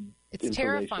need It's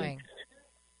information.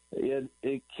 terrifying.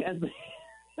 It can be.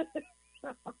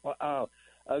 Oh,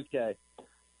 okay.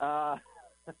 Come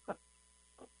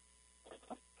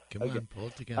on, pull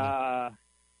it together.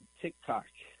 TikTok.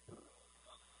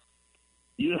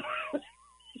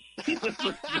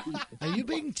 Are you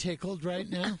being tickled right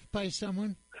now by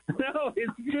someone? No,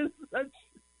 it's just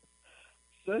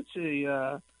such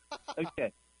a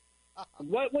okay.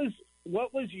 What was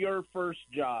your first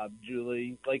job,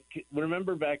 Julie? Like,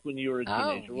 remember back when you were a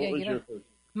teenager? What was your first?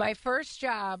 My first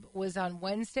job was on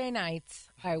Wednesday nights.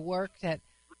 I worked at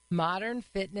Modern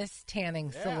Fitness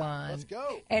Tanning Salon. Let's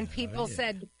go. And people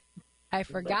said, I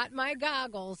forgot my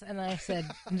goggles, and I said,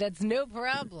 that's no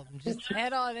problem. Just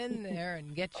head on in there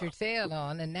and get your tan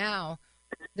on. And now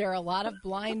there are a lot of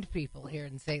blind people here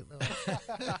in St. Louis.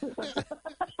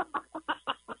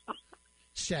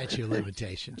 Statute of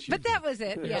limitations. But that was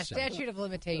it. Yeah, statute of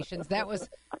limitations. That was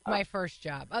my first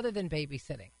job, other than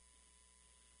babysitting.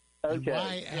 Okay. And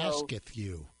why asketh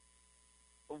you?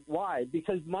 Why?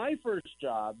 Because my first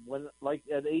job,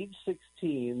 at age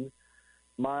 16,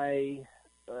 a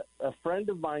friend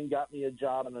of mine got me a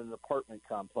job in an apartment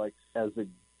complex as a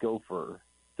gopher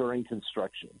during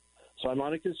construction. So I'm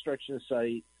on a construction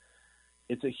site.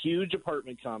 It's a huge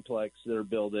apartment complex they're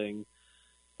building,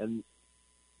 and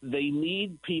they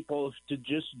need people to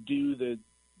just do the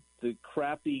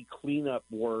crappy cleanup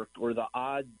work or the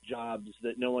odd jobs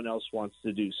that no one else wants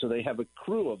to do. So they have a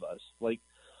crew of us, like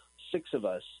 6 of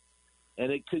us,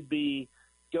 and it could be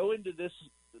go into this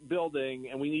building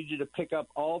and we need you to pick up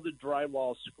all the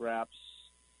drywall scraps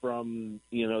from,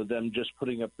 them just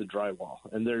putting up the drywall.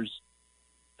 And there's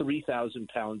 3,000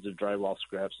 pounds of drywall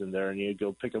scraps in there, and you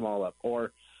go pick them all up.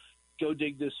 Or go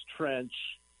dig this trench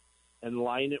and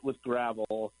line it with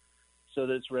gravel so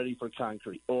that it's ready for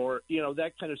concrete, or,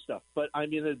 that kind of stuff. But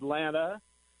I'm in Atlanta,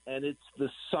 and it's the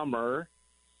summer,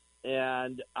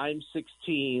 and I'm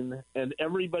 16, and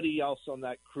everybody else on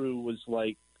that crew was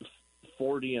like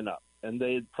 40 and up. And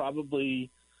they had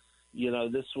probably,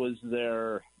 this was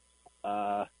their,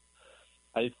 I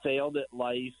failed at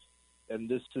life, and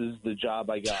this is the job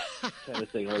I got kind of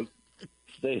thing. Like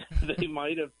they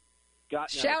might have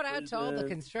gotten Shout out to all the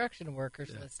construction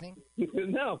workers listening.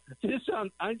 No,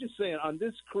 I'm just saying, on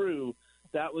this crew,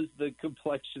 that was the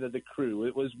complexion of the crew.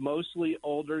 It was mostly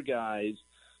older guys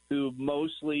who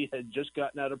mostly had just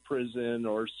gotten out of prison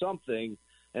or something,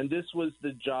 and this was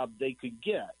the job they could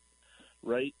get,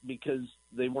 right? Because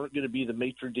they weren't going to be the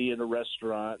maitre d' in a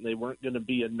restaurant, and they weren't going to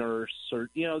be a nurse, or,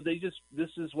 this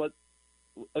is what,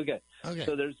 okay.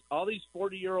 So there's all these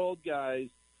 40-year-old guys,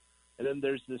 and then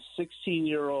there's this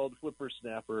 16-year-old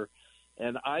whippersnapper,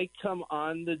 and I come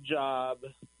on the job,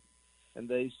 and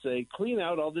they say, clean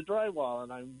out all the drywall,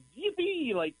 and I'm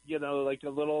yippee, like a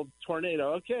little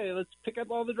tornado. Okay, let's pick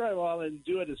up all the drywall and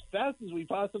do it as fast as we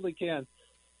possibly can.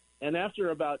 And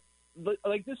after about,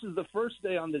 this is the first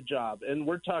day on the job, and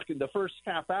we're talking the first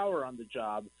half hour on the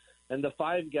job, and the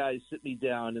 5 guys sit me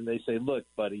down, and they say, look,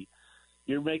 buddy,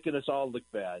 you're making us all look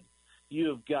bad. You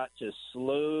have got to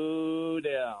slow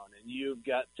down, and you've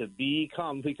got to be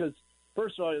calm, because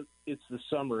first of all, it's the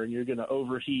summer and you're going to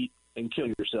overheat and kill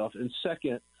yourself. And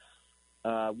second,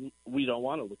 we don't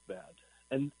want to look bad.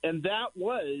 And that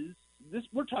was this.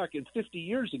 We're talking 50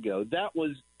 years ago. That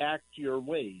was act your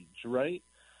wage, right?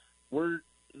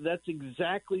 That's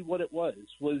exactly what it was.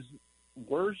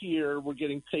 We're here. We're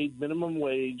getting paid minimum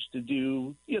wage to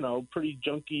do pretty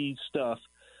junky stuff,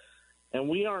 and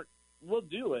we aren't. We'll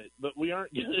do it, but we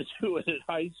aren't going to do it at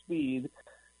high speed,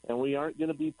 and we aren't going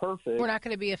to be perfect. We're not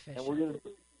going to be efficient. And we're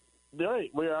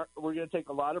going to take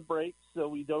a lot of breaks so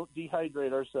we don't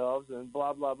dehydrate ourselves and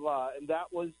blah blah blah. And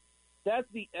that's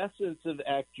the essence of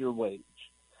act your wage.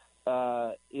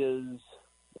 Is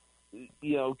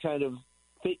kind of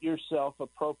fit yourself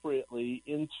appropriately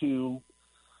into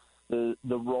the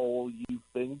role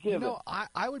you've been given.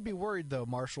 I would be worried, though,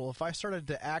 Marshall. If I started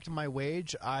to act my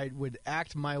wage, I would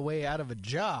act my way out of a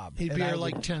job. He'd be here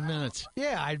like 10 minutes.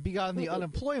 Yeah, I'd be on the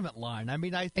unemployment line. I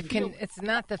mean, it's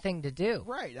not the thing to do.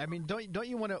 Right. I mean, don't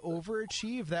you want to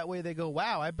overachieve? That way they go,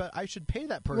 wow, I bet I should pay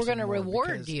that person We're going to more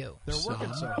reward you. They're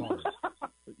working so hard.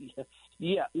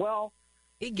 Yeah, well,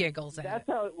 he giggles at that's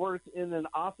how it works in an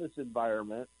office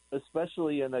environment,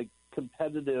 especially in a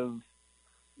competitive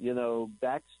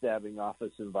backstabbing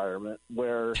office environment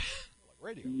where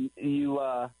the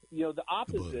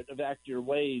opposite of act your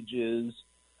wage is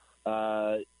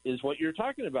what you're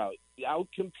talking about.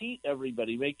 Outcompete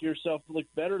everybody, make yourself look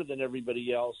better than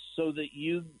everybody else, so that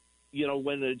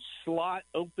when a slot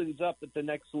opens up at the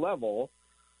next level,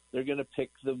 they're going to pick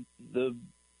the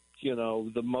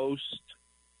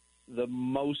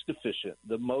most efficient,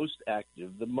 the most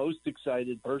active, the most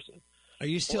excited person. Are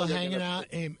you still hanging out?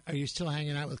 Are you still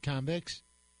hanging out with convicts?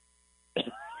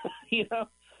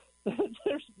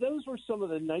 Those were some of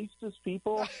the nicest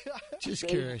people. Just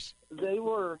curious. They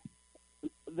were,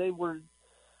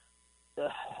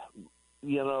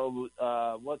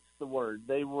 what's the word?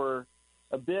 They were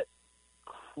a bit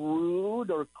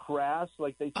crude or crass,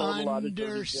 like they told a lot of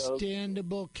dirty jokes.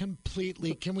 Understandable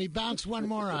completely. Can we bounce one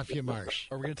more off you, Marsh?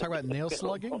 Are we going to talk about nail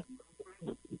slugging?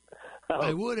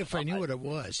 I would if I knew what it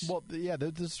was. Well, yeah,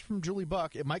 this is from Julie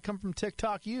Buck. It might come from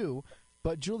TikTok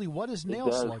but Julie, what is nail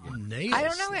slugging? I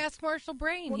don't know. Ask Marshall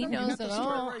Brain. Well, he knows it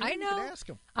all. Right. I know. Ask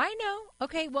him. I know.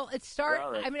 Okay, well, it starts.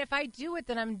 Right. I mean, if I do it,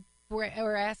 then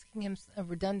we're asking him a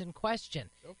redundant question.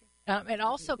 Okay. It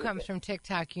also comes from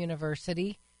TikTok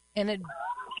University, and it.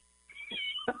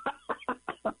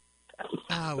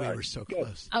 We were so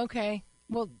close. Okay.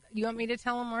 Well, you want me to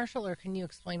tell him, Marshall, or can you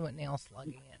explain what nail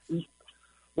slugging is?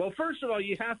 Well, first of all,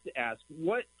 you have to ask,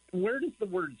 what where does the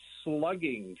word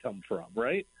slugging come from,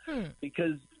 right?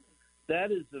 Because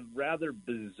that is a rather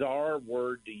bizarre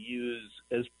word to use.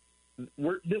 As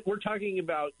we're talking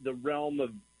about the realm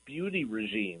of beauty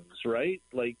regimes, right?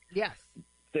 Like yes,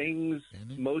 things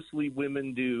mostly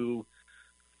women do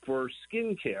for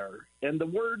skincare, and the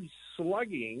word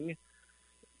slugging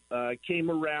came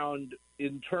around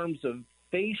in terms of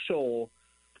facial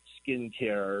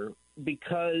skincare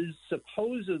because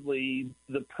supposedly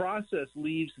the process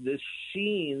leaves this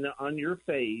sheen on your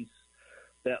face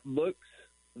that looks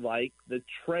like the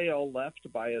trail left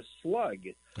by a slug.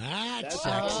 That's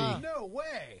sexy. No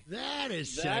way. That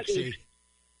is sexy.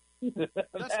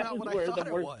 That's not what I thought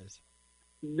it was.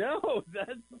 No,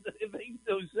 it makes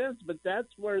no sense, but that's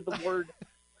where the word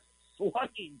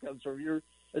slugging comes from. You're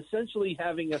essentially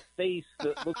having a face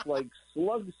that looks like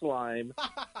slug slime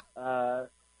after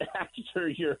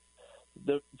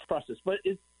the process. But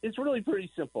it's really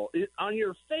pretty simple. On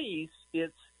your face,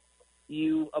 it's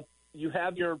you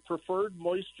have your preferred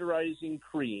moisturizing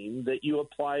cream that you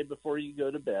apply before you go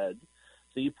to bed.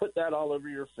 So you put that all over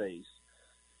your face.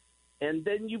 And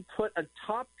then you put a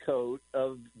top coat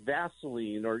of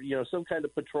Vaseline or, some kind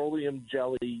of petroleum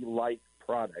jelly-like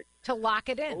product. To lock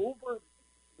it in.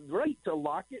 To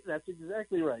lock it. That's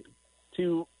exactly right.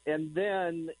 And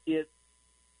then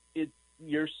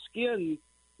your skin,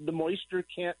 the moisture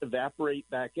can't evaporate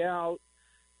back out,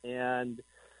 and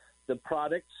the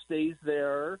product stays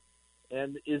there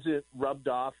and isn't rubbed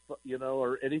off,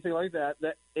 or anything like that.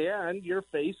 And your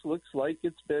face looks like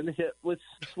it's been hit with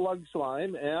slug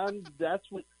slime, and that's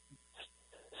what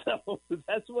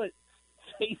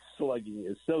face slugging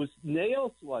is. So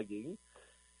nail slugging,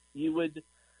 you would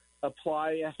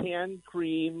apply a hand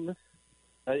cream.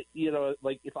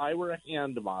 Like if I were a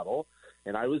hand model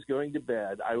and I was going to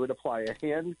bed, I would apply a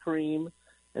hand cream,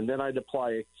 and then I'd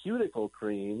apply a cuticle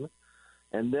cream,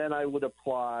 and then I would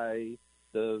apply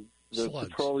the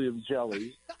petroleum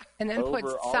jelly. And then put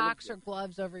socks or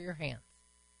gloves over your hands.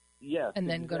 Yes. And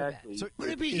then go to bed. So would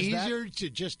it be easier to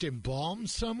just embalm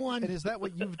someone? And is that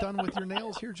what you've done with your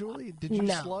nails here, Julie? Did you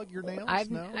slug your nails?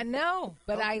 No,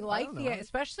 but I like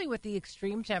especially with the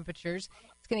extreme temperatures,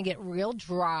 it's going to get real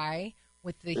dry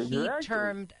with the heat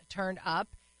turned up.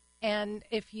 And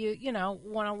if you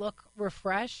want to look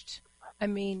refreshed, I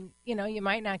mean, you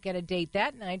might not get a date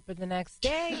that night, but the next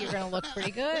day you're going to look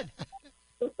pretty good.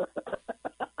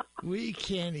 We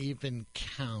can't even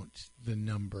count the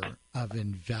number of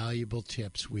invaluable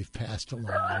tips we've passed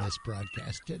along on this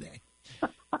broadcast today.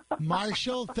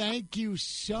 Marshall, thank you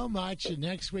so much. And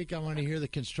next week, I want to hear the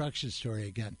construction story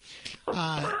again.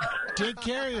 Take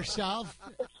care of yourself,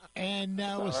 and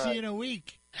we'll see you in a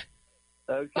week.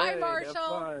 Okay, bye, Marshall.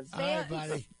 All right,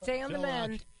 buddy. Stay on the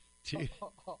mend.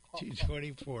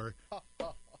 224.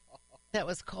 That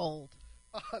was cold.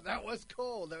 That was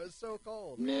cold. That was so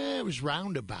cold. Nah, it was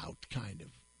roundabout, kind of.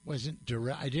 Wasn't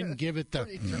direct. I didn't give it the...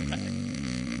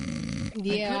 Yeah. I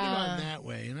could have gone that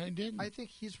way, and I didn't. I think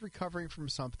he's recovering from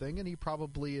something, and he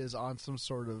probably is on some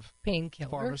sort of painkiller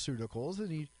pharmaceuticals, and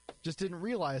he just didn't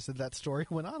realize that story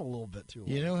went on a little bit too long.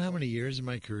 You know how many years in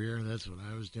my career that's what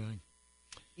I was doing?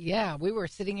 Yeah, we were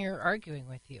sitting here arguing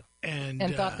with you and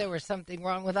thought there was something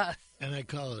wrong with us. And I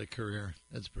call it a career.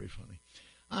 That's pretty funny.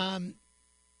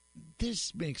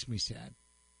 This makes me sad.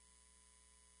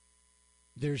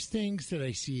 There's things that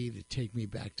I see that take me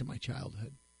back to my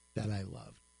childhood that I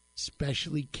loved,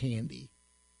 especially candy,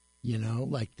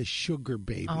 like the sugar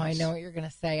babies. Oh, I know what you're going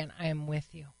to say, and I am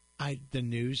with you. The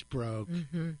news broke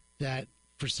that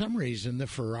for some reason the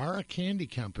Ferrara Candy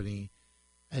Company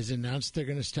has announced they're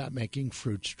going to stop making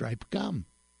fruit stripe gum.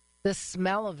 The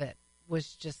smell of it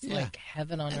was just like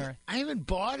heaven on earth. I haven't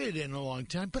bought it in a long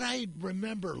time, but I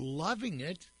remember loving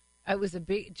it. It was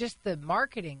just the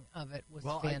marketing of it was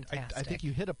fantastic. I think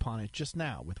you hit upon it just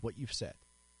now with what you've said.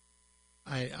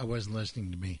 I wasn't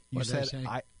listening to me. You said,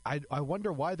 I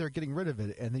wonder why they're getting rid of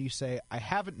it. And then you say, I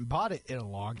haven't bought it in a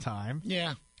long time.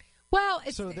 Yeah. Well,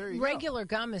 regular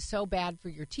gum is so bad for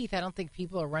your teeth. I don't think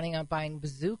people are running out buying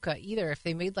Bazooka either. If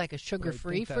they made like a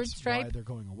sugar-free fruit stripe, why they're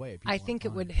going away. I think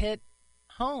it would hit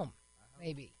home,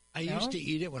 maybe. I used to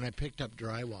eat it when I picked up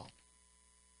drywall.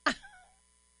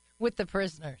 With the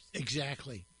prisoners.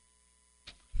 Exactly.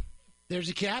 There's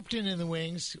a captain in the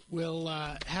wings. We'll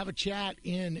have a chat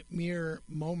in mere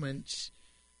moments,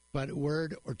 but a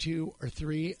word or two or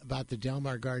three about the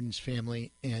Delmar Gardens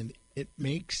family, and it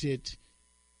makes it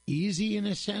easy in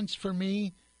a sense for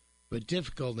me, but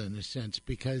difficult in a sense,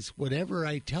 because whatever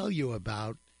I tell you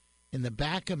about, in the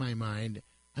back of my mind,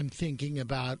 I'm thinking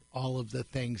about all of the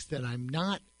things that I'm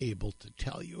not able to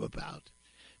tell you about.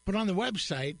 But on the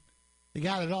website, They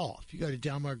got it all. If you go to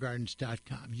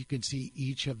DelmarGardens.com, you can see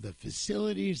each of the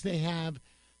facilities they have.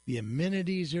 The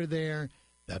amenities are there.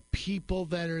 The people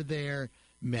that are there.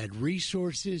 Med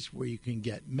Resources, where you can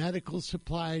get medical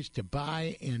supplies to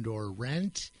buy and or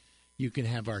rent. You can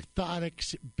have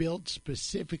orthotics built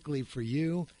specifically for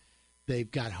you.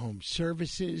 They've got home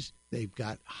services. They've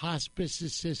got hospice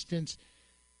assistance.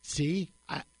 See,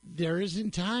 there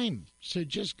isn't time. So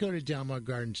just go to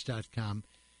DelmarGardens.com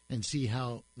and see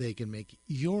how they can make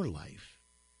your life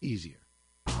easier.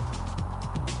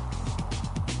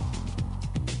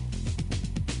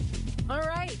 All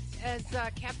right. As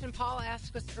Captain Paul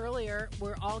asked us earlier,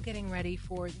 we're all getting ready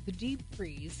for the deep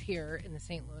freeze here in the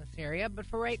St. Louis area. But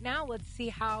for right now, let's see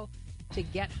how to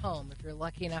get home. If you're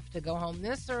lucky enough to go home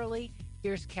this early,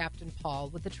 here's Captain Paul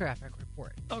with the traffic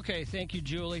report. Okay, thank you,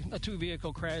 Julie. A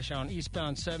two-vehicle crash on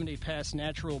eastbound 70 past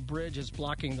Natural Bridge is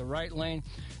blocking the right lane.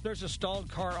 There's a stalled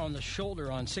car on the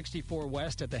shoulder on 64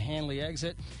 West at the Hanley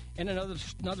exit, and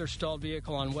another stalled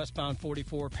vehicle on westbound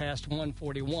 44 past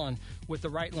 141 with the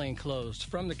right lane closed.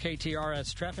 From the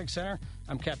KTRS Traffic Center,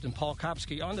 I'm Captain Paul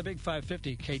Kopsky on the Big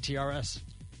 550 KTRS.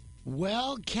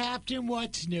 Well, Captain,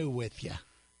 what's new with you?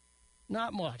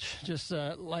 Not much. Just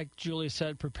like Julie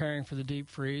said, preparing for the deep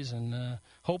freeze and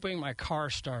hoping my car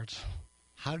starts.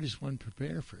 How does one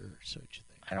prepare for such a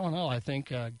thing? I don't know. I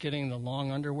think getting the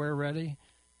long underwear ready.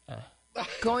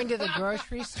 Going to the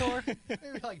grocery store?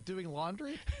 Maybe like doing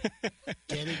laundry?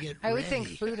 Getting it I would ready. think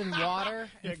food and water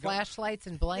and flashlights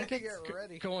and blankets. Get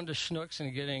ready. Going to Schnucks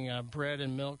and getting bread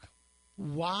and milk.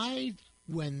 Why,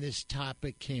 when this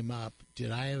topic came up,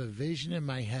 did I have a vision in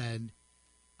my head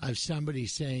of somebody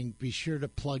saying, be sure to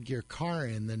plug your car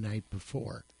in the night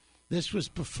before? This was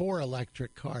before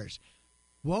electric cars.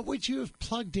 What would you have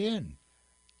plugged in?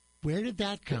 Where did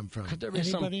that come from? Could there be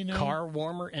Anybody some know? car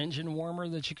warmer, engine warmer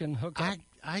that you can hook up?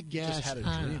 I guess. Just had a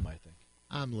dream, I think.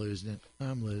 I'm losing it.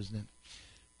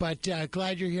 But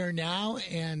glad you're here now,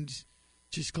 and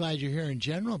just glad you're here in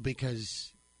general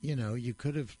because, you know, you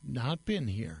could have not been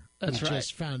here. That's we right.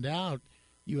 just found out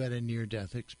you had a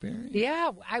near-death experience.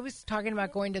 Yeah, I was talking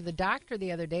about going to the doctor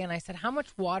the other day, and I said, how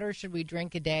much water should we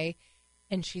drink a day?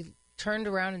 And she turned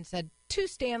around and said, 2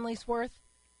 Stanley's worth.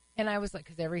 And I was like,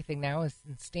 because everything now is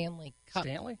in Stanley cup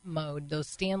mode. Those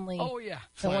Stanley, oh, yeah.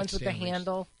 the Flat ones with Stanleys. the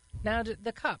handle. Now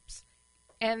the cups.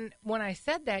 And when I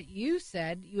said that, you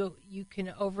said you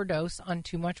can overdose on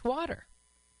too much water.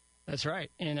 That's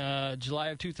right. In July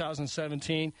of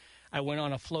 2017, I went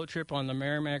on a float trip on the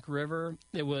Merrimack River.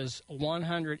 It was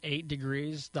 108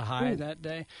 degrees, the high that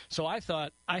day. So I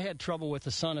thought I had trouble with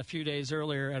the sun a few days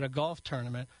earlier at a golf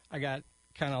tournament. I got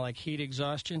kind of like heat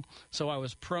exhaustion, so I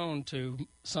was prone to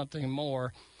something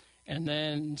more. And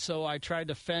then so I tried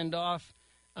to fend off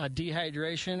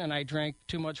dehydration, and I drank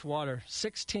too much water.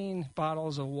 16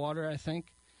 bottles of water, I think.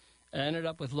 I ended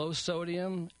up with low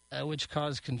sodium, which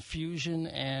caused confusion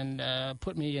and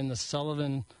put me in the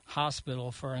Sullivan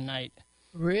Hospital for a night.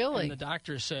 Really? And the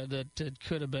doctor said that it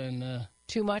could have been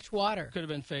too much water. Could have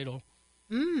been fatal.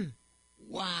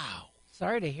 Wow.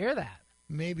 Sorry to hear that.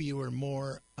 Maybe you were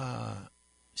more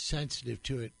sensitive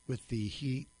to it with the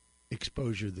heat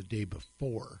exposure the day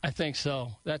before. I think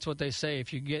so. That's what they say.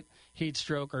 If you get heat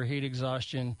stroke or heat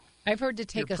exhaustion, I've heard to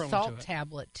take you're a prone salt to it.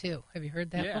 tablet, too. Have you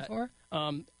heard that before?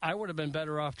 I would have been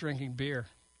better off drinking beer.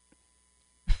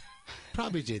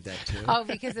 Probably did that, too. Oh,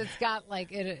 because it's got,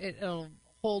 like, it'll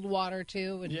hold water,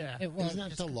 too. And Yeah. It won't Isn't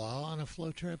that the law on a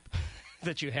float trip?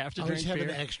 That you have to Always drink have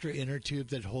beer? an extra inner tube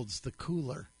that holds the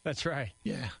cooler. That's right.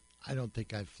 Yeah. I don't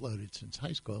think I've floated since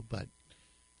high school, but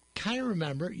kind of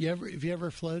remember. Have you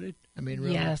ever floated? I mean,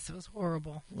 really? Yes, it was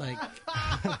horrible. Like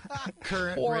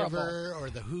Current Horrible. River or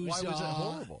the Who's Why was it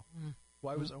horrible?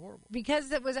 Why was it horrible?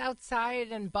 Because it was outside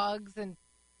and bugs and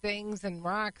things and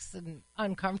rocks and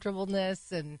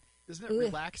uncomfortableness and... Isn't it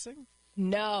relaxing?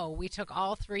 No, we took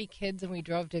all 3 kids and we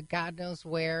drove to God knows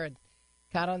where and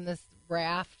got on this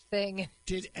raft thing.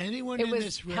 Did anyone It in was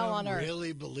this hell room on earth.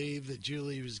 really believe that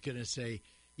Julie was going to say,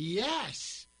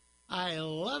 yes, I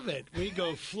love it. We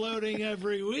go floating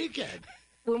every weekend.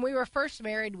 When we were first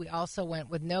married, we also went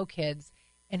with no kids.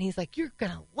 And he's like, you're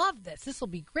going to love this. This will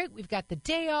be great. We've got the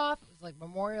day off. It was like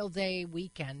Memorial Day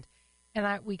weekend.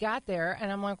 And we got there,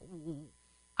 and I'm like,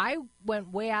 I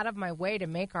went way out of my way to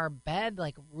make our bed,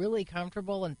 like, really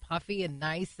comfortable and puffy and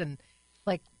nice. And,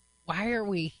 like, why are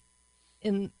we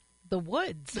in the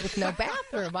woods with no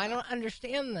bathroom? I don't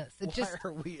understand this. Why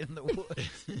are we in the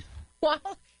woods?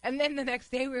 Well, and then the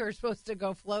next day we were supposed to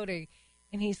go floating.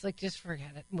 And he's like, just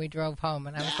forget it. And we drove home.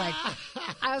 And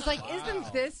I was like,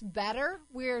 isn't this better?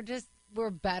 We're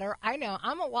better. I know.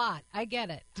 I'm a lot. I get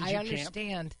it. Did I you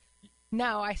understand.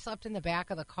 No, I slept in the back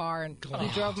of the car, and he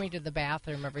drove me to the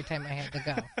bathroom every time I had to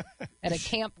go at a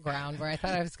campground where I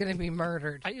thought I was going to be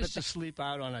murdered. I used to sleep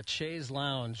out on a chaise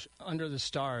lounge under the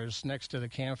stars next to the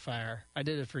campfire. I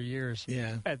did it for years.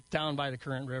 Yeah. Down by the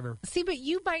Current River. See, but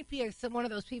you might be one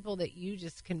of those people that you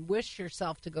just can wish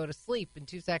yourself to go to sleep in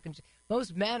 2 seconds.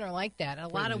 Most men are like that. A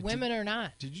lot of women are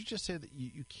not. Did you just say that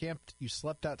you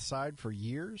slept outside for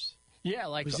years? Yeah,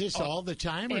 like was this all the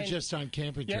time or just on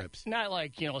camping trips? Not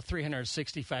like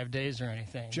 365 days or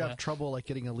anything. Did you have trouble like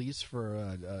getting a lease for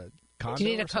a condo? Do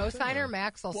you need a co-signer?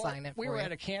 Max will sign it. We were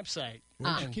at a campsite.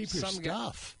 Where'd you keep your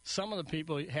stuff? Some of the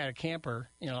people had a camper,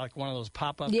 like one of those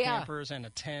pop-up campers and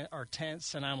a tent or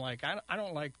tents, and I'm like, I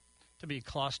don't like to be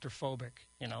claustrophobic,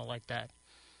 like that.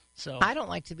 So I don't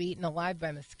like to be eaten alive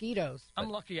by mosquitoes.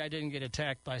 I'm lucky I didn't get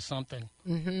attacked by something.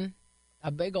 Mm-hmm. A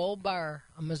big old bar,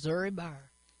 a Missouri bar.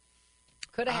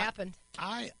 Could have happened.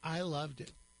 I loved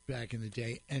it back in the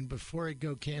day. And before I'd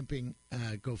go camping,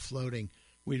 go floating,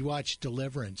 we'd watch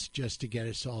Deliverance just to get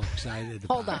us all excited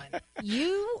about Hold on.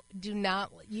 You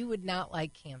would not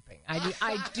like camping.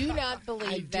 I do not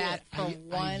believe that for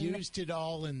one. I used it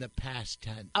all in the past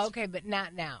tense. Okay, but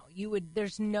not now.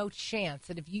 There's no chance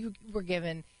that if you were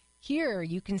given, here,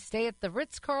 you can stay at the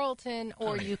Ritz-Carlton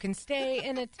or you can stay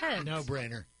in a tent.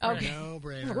 No-brainer. Okay.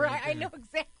 No-brainer. Right, I know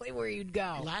exactly where you'd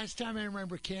go. Last time I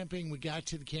remember camping, we got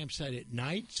to the campsite at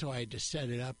night, so I had to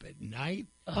set it up at night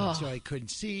so I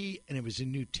couldn't see, and it was a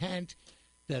new tent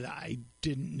that I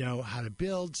didn't know how to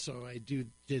build, so I did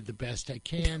the best I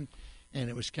can, and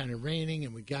it was kind of raining,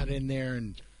 and we got in there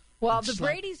and Well, the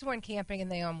Bradys went camping,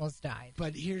 and they almost died.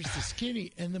 But here's the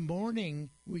skinny. In the morning,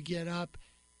 we get up,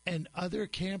 and other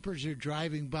campers are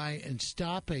driving by and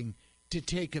stopping to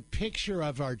take a picture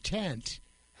of our tent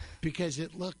because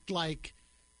it looked like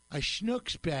a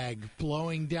Schnucks bag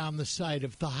blowing down the side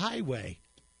of the highway.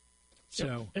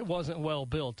 So it wasn't well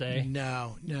built, eh?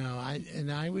 No.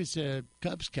 I was a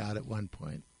Cub Scout at one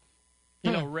point.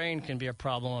 Rain can be a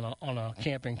problem on a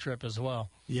camping trip as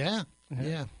well. Yeah,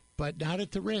 but not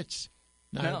at the Ritz.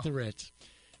 Not at the Ritz.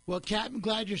 Well, Cap, I'm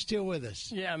glad you're still with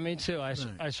us. Yeah, me too. I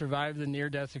survived the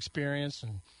near-death experience.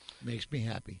 And makes me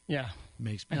happy. Yeah.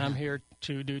 Makes me happy. happy. I'm here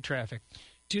to do traffic.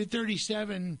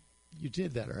 237, you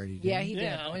did that already, didn't you? Yeah, he did.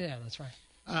 Yeah, that's right.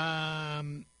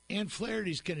 Ann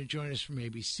Flaherty's going to join us from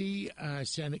ABC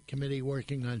Senate Committee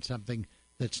working on something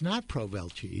that's not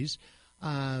Provel cheese,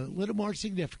 a little more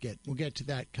significant. We'll get to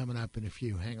that coming up in a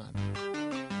few. Hang on.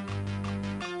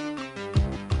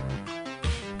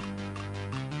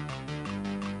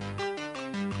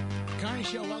 Carney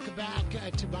Show, welcome back.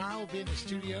 Tomorrow we'll be in the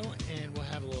studio, and we'll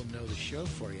have a little Know the Show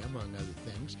for you, among other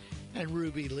things. And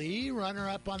Ruby Lee,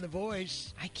 runner-up on The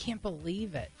Voice. I can't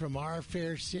believe it. From our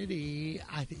fair city.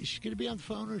 I think she's going to be on the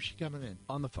phone, or is she coming in?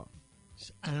 On the phone.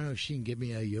 I don't know if she can give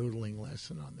me a yodeling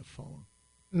lesson on the phone.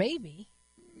 Maybe.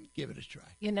 Give it a try.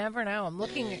 You never know.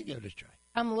 Give it a try.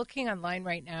 I'm looking online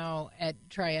right now at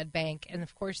Triad Bank, and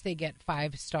of course they get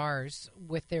 5 stars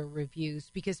with their reviews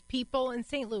because people in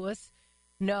St. Louis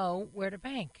know where to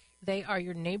bank. They are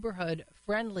your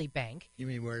neighborhood-friendly bank. You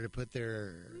mean where to put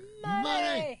their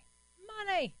money?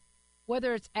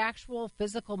 Whether it's actual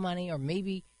physical money or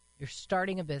maybe you're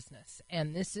starting a business.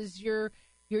 And this is your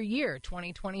year.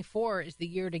 2024 is the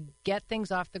year to get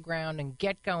things off the ground and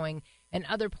get going. And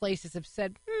other places have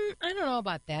said, I don't know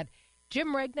about that.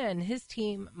 Jim Regna and his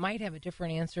team might have a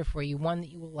different answer for you, one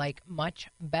that you will like much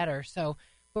better. So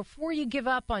before you give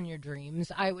up on your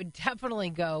dreams, I would definitely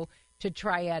go to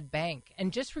Triad Bank.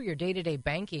 And just for your day-to-day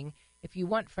banking, if you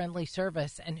want friendly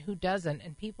service, and who doesn't,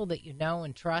 and people that you know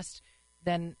and trust,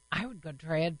 then I would go to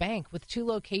Triad Bank with 2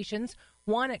 locations,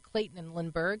 one at Clayton and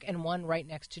Lindbergh and one right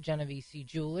next to Genovese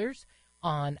Jewelers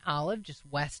on Olive, just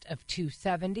west of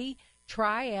 270,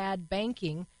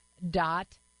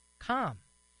 triadbanking.com.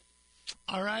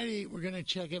 All righty, we're going to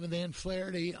check in with Ann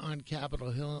Flaherty on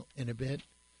Capitol Hill in a bit.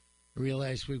 I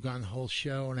realize we've gone the whole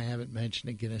show, and I haven't mentioned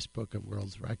the Guinness Book of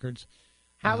World Records.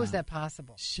 How is that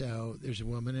possible? So there's a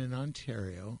woman in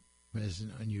Ontario who has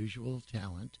an unusual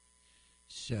talent.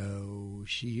 So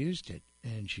she used it,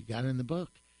 and she got in the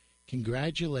book.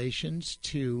 Congratulations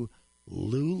to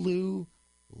Lulu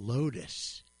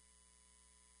Lotus.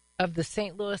 Of the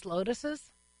St. Louis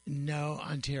Lotuses? No,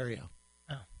 Ontario.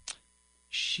 Oh.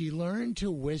 She learned to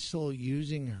whistle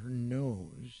using her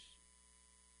nose,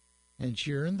 and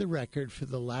she earned the record for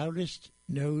the loudest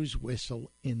nose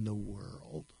whistle in the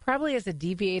world. Probably has a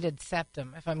deviated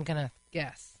septum, if I'm going to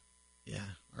guess.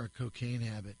 Yeah, or a cocaine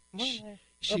habit. Well,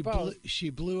 She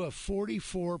blew a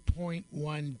 44.1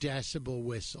 decibel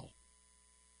whistle.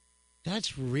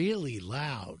 That's really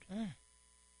loud.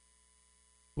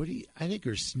 I think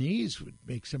her sneeze would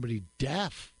make somebody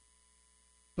deaf.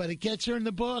 But it gets her in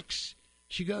the books.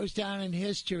 She goes down in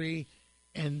history,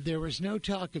 and there was no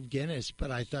talk of Guinness, but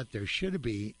I thought there should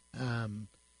be.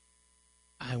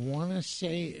 I want to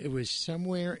say it was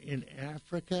somewhere in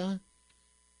Africa,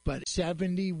 but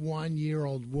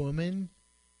 71-year-old woman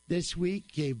this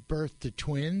week gave birth to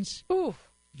twins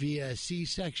via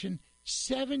C-section.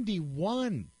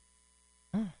 71.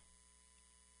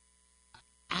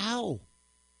 Ow.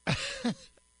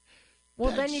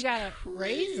 Well, then you got to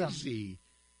raise them.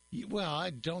 Well,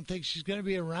 I don't think she's going to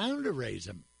be around to raise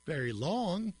them very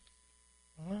long.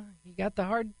 Well, you got the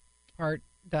hard part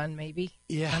done, maybe.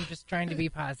 Yeah. I'm just trying to be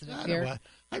positive here.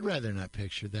 I'd rather not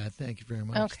picture that. Thank you very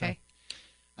much. Okay.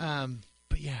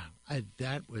 But yeah,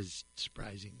 that was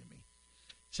surprising to me.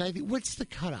 So I think, what's the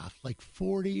cutoff? Like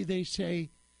 40, they say,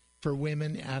 for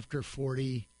women after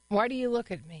 40. Why do you look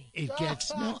at me? It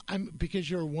gets because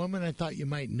you're a woman. I thought you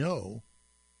might know.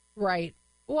 Right.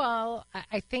 Well,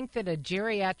 I think that a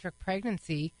geriatric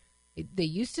pregnancy, they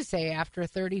used to say after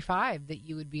 35 that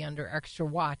you would be under extra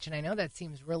watch. And I know that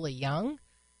seems really young,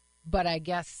 but I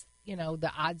guess,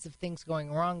 the odds of things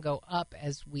going wrong go up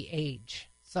as we age.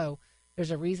 So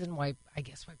there's a reason why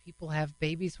people have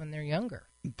babies when they're younger.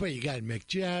 But you got Mick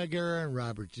Jagger and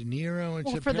Robert De Niro. And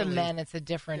well, for the men, it's a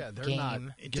different game. Not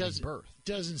it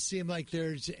doesn't seem like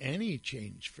there's any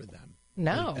change for them.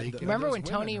 No. Remember when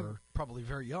Tony were probably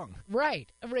very young.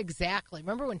 Right. Exactly.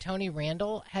 Remember when Tony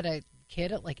Randall had a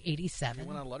kid at like 87? He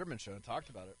went on Letterman show and talked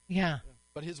about it. Yeah.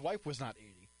 But his wife was not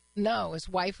 80. No, his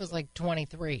wife was like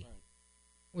 23,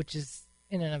 which is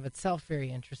in and of itself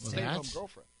very interesting. Stay-at-home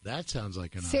girlfriend. That sounds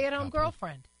like an odd Stay-at-home couple.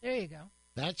 girlfriend. There you go.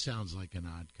 That sounds like an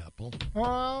odd couple.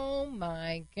 Oh,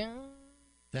 my God.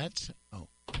 All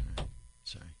right.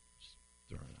 Sorry. Just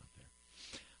throwing it out there.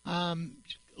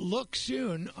 Look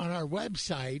soon on our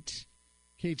website,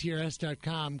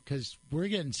 ktrs.com, because we're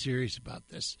getting serious about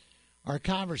this. Our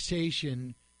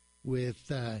conversation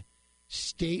with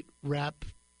State Rep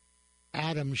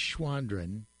Adam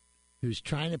Schwadron, who's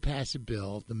trying to pass a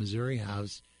bill at the Missouri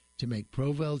House to make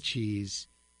Provel cheese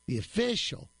the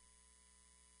official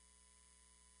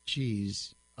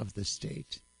cheese of the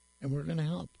state. And we're going to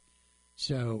help.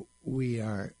 So we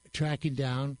are tracking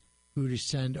down who to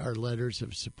send our letters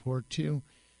of support to.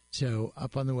 So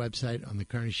up on the website, on the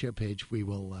Carney Show page, we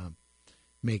will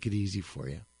make it easy for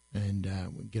you. And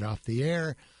we'll get off the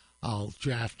air. I'll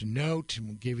draft a note, and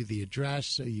we'll give you the address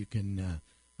so you can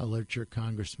alert your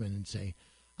congressman and say,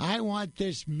 I want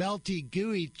this melty,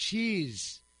 gooey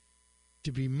cheese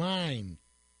to be mine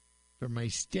for my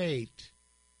state.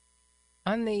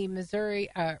 On the Missouri,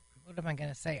 what am I going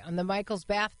to say? On the Michael's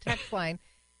Bath text line,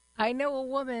 I know a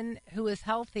woman who is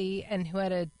healthy and who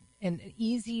had an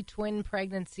easy twin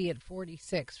pregnancy at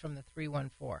 46 from the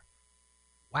 314.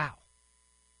 Wow.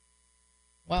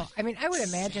 Well, I mean, I would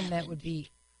imagine that would be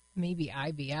maybe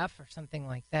IVF or something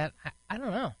like that. I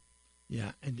don't know.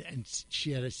 Yeah, and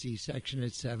she had a C-section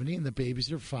at 70, and the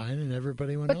babies are fine, and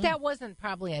everybody went on. But that wasn't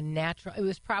probably a natural. It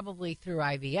was probably through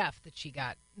IVF that she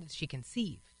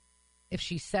conceived. If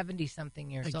she's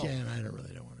 70-something years old. Again, I don't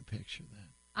want to picture that.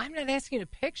 I'm not asking you to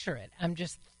picture it. I'm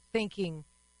just thinking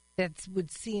that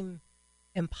would seem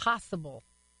impossible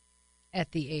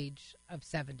at the age of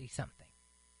 70-something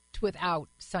without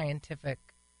scientific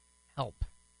help.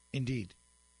 Indeed.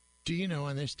 Do you know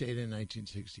on this date in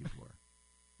 1964,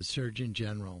 the Surgeon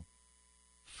General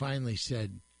finally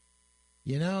said,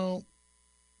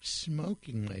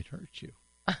 smoking might hurt you.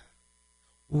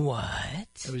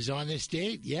 What? It was on this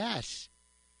date, yes.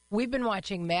 We've been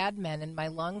watching Mad Men, and my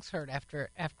lungs hurt after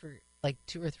like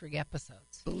 2 or 3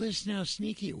 episodes. But listen how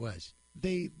sneaky it was.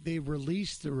 They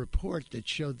released the report that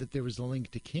showed that there was a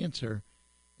link to cancer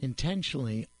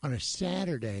intentionally on a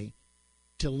Saturday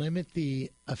to limit the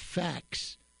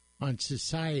effects on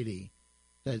society,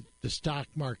 that the stock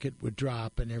market would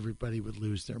drop and everybody would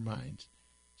lose their minds.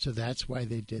 So that's why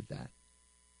they did that.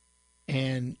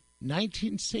 And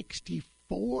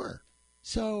 1964,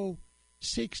 so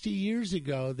 60 years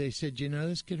ago, they said,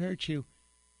 this could hurt you.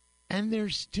 And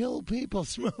there's still people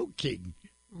smoking.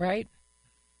 Right.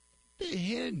 The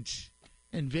hint.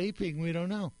 And vaping, we don't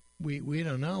know. We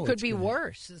don't know. Could be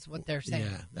worse, is what they're saying.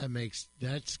 Yeah,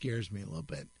 that scares me a little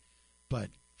bit.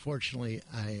 But fortunately,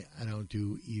 I don't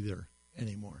do either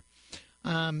anymore.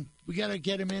 We got to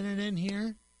get him in and in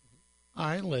here. All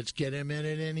right, let's get him in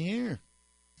and in here.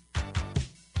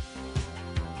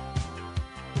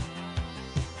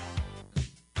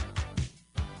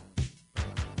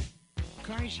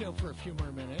 Carney Show for a few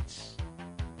more minutes.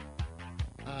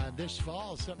 This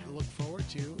fall, something to look forward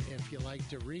to if you like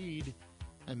to read.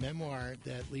 a memoir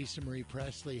that Lisa Marie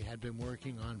Presley had been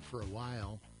working on for a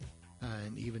while,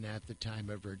 and even at the time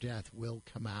of her death, will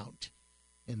come out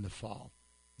in the fall.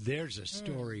 There's a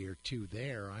story or two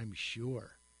there, I'm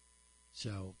sure.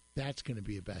 So that's going to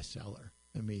be a bestseller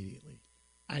immediately.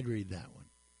 I'd read that one.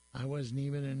 I wasn't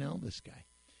even an Elvis guy.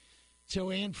 So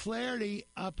Ann Flaherty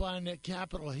up on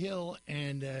Capitol Hill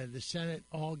and the Senate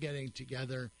all getting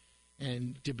together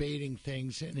and debating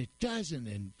things, and it doesn't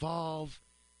involve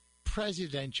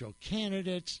presidential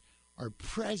candidates or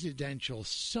presidential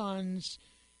sons.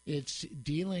 It's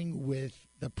dealing with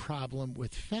the problem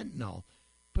with fentanyl.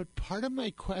 But part of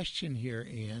my question here,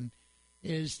 Ann,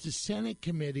 is the Senate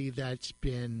committee that's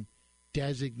been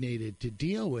designated to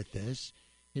deal with this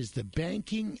is the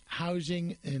Banking,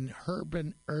 Housing, and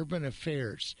Urban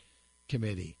Affairs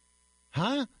Committee.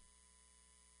 Huh?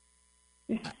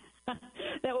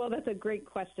 Well, that's a great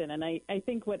question. And I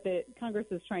think what the Congress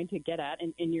is trying to get at,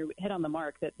 and you hit on the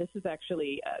mark, that this is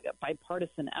actually a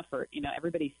bipartisan effort. You know,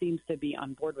 everybody seems to be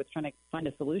on board with trying to find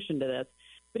a solution to this.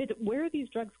 But it's where are these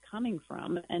drugs coming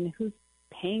from and who's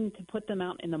paying to put them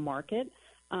out in the market?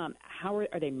 How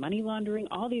are they money laundering?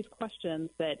 All these questions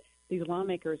that these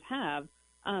lawmakers have.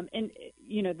 And,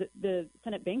 you know, the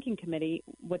Senate Banking Committee,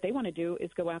 what they want to do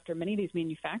is go after many of these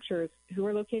manufacturers who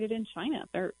are located in China.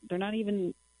 They're not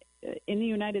even in the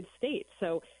United States.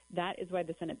 So that is why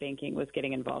the Senate Banking was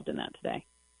getting involved in that today.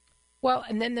 Well,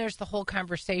 and then there's the whole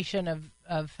conversation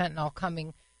of fentanyl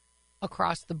coming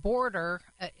across the border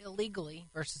illegally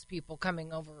versus people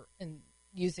coming over and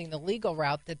using the legal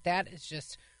route. That is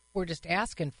just, we're just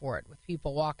asking for it with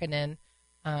people walking in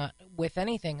with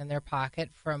anything in their pocket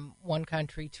from one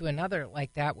country to another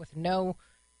like that with no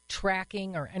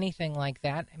tracking or anything like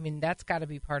that. I mean, that's got to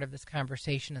be part of this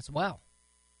conversation as well.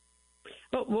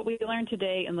 But what we learned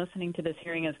today in listening to this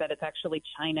hearing is that it's actually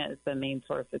China is the main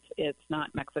source. It's not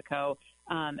Mexico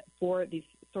for these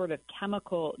sort of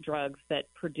chemical drugs that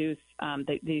produce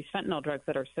these fentanyl drugs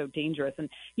that are so dangerous. And,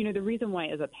 you know, the reason why,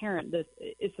 as a parent, this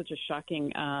is such a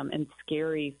shocking and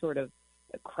scary sort of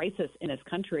crisis in this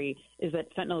country is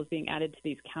that fentanyl is being added to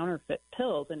these counterfeit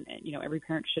pills. And you know, every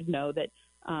parent should know that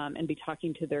and be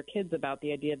talking to their kids about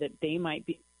the idea that they might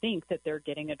think that they're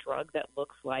getting a drug that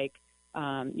looks like,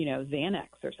 you know, Xanax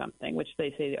or something, which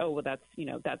they say, oh, well, that's, you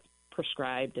know, that's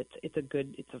prescribed. It's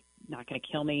not going to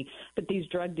kill me. But these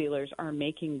drug dealers are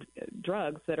making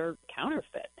drugs that are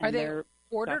counterfeit. Are they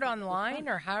ordered online,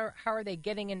 or how are they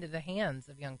getting into the hands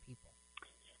of young people?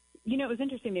 You know, it was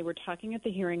interesting. They were talking at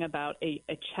the hearing about a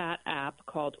chat app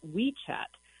called WeChat,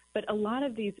 but a lot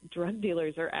of these drug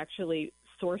dealers are actually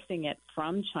sourcing it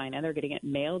from China. They're getting it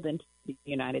mailed into the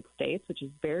United States, which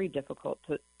is very difficult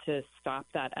to stop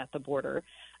that at the border.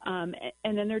 And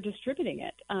then they're distributing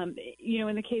it. You know,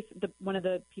 in the case, one of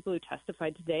the people who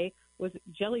testified today was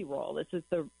Jelly Roll. This is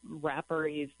the rapper.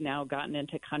 He's now gotten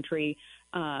into country.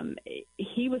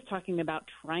 He was talking about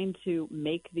trying to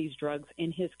make these drugs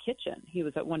in his kitchen. He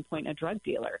was at one point a drug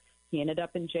dealer. He ended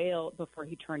up in jail before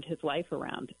he turned his life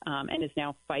around and is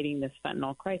now fighting this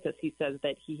fentanyl crisis. He says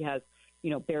that he has, you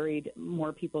know, buried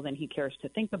more people than he cares to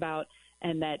think about,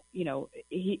 and that, you know,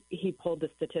 he pulled the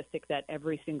statistic that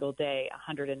every single day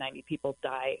 190 people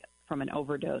die from an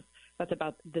overdose. That's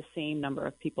about the same number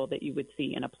of people that you would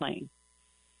see in a plane.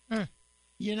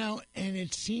 You know, and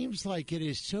it seems like it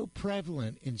is so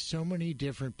prevalent in so many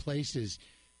different places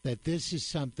that this is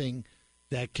something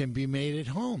that can be made at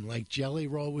home, like Jelly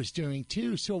Roll was doing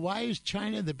too. So why is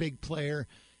China the big player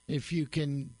if you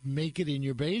can make it in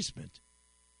your basement?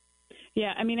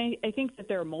 Yeah, I mean, I think that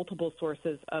there are multiple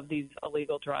sources of these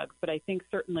illegal drugs, but I think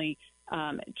certainly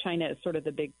China is sort of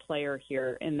the big player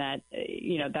here in that,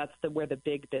 you know, that's where the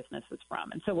big business is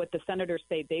from. And so what the senators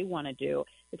say they want to do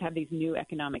is have these new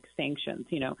economic sanctions.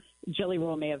 You know, Jelly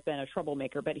Roll may have been a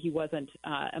troublemaker, but he wasn't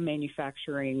a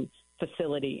manufacturing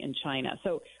facility in China.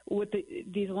 So what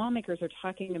these lawmakers are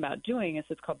talking about doing is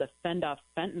it's called the Fend Off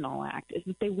Fentanyl Act, is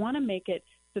that they want to make it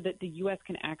so that the U.S.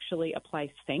 can actually apply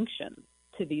sanctions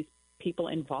to these people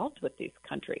involved with these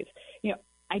countries. You know,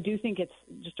 I do think it's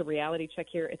just a reality check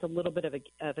here. It's a little bit of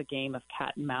a game of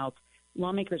cat and mouse.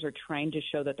 Lawmakers are trying to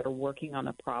show that they're working on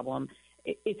the problem.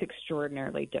 It's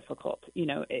extraordinarily difficult. You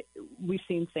know, we've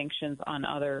seen sanctions on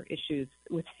other issues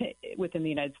within the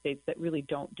United States that really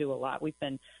don't do a lot. We've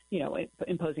been, you know,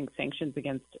 imposing sanctions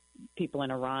against people in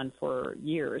Iran for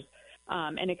years,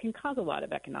 and it can cause a lot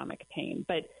of economic pain.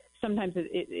 But sometimes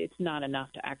it's not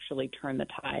enough to actually turn the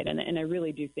tide. And I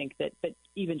really do think that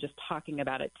even just talking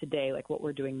about it today, like what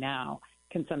we're doing now,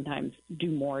 can sometimes do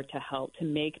more to help to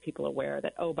make people aware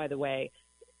that, oh, by the way,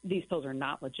 these pills are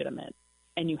not legitimate,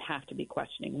 and you have to be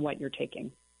questioning what you're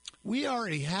taking. We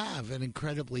already have an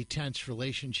incredibly tense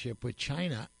relationship with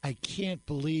China. I can't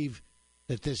believe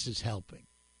that this is helping.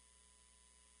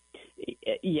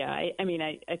 Yeah,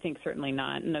 I think certainly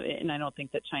not, and I don't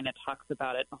think that China talks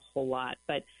about it a whole lot.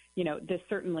 But this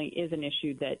certainly is an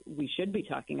issue that we should be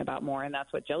talking about more, and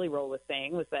that's what Jelly Roll was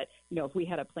saying, was that if we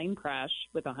had a plane crash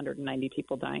with 190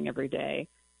 people dying every day,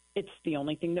 it's the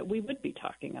only thing that we would be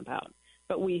talking about.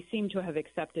 But we seem to have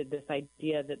accepted this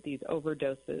idea that these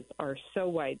overdoses are so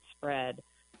widespread,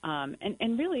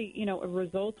 and really, a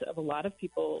result of a lot of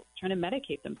people trying to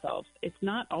medicate themselves. It's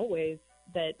not always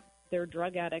that they're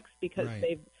drug addicts because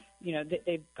they've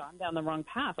gone down the wrong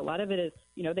path. A lot of it is,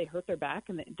 they hurt their back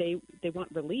and they want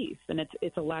relief, and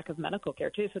it's a lack of medical care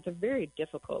too. So it's a very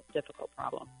difficult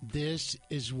problem. This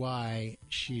is why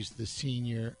she's the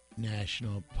senior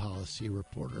national policy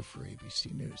reporter for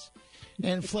ABC News.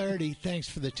 And Flaherty, thanks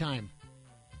for the time.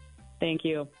 Thank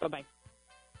you. Bye-bye.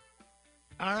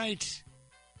 All right.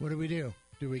 What do we do?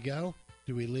 Do we go?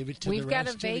 Do we leave it to We've the got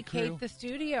rest to of the crew? vacate the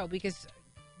studio because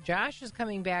Josh is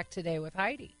coming back today with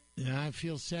Heidi. Yeah, I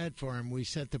feel sad for him. We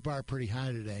set the bar pretty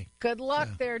high today. Good luck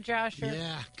there, Joshua.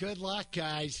 Yeah, good luck,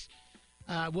 guys.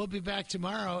 We'll be back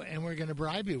tomorrow, and we're going to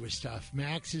bribe you with stuff.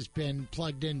 Max has been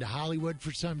plugged into Hollywood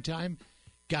for some time.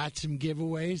 Got some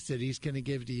giveaways that he's going to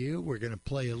give to you. We're going to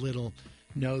play a little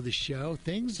Know the Show.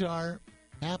 Things are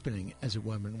happening, as a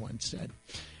woman once said.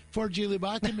 For Julie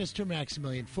Bach and Mr.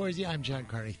 Maximilian Forzi, I'm John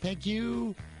Carney. Thank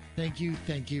you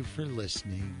for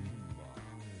listening.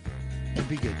 And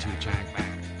be good to each other.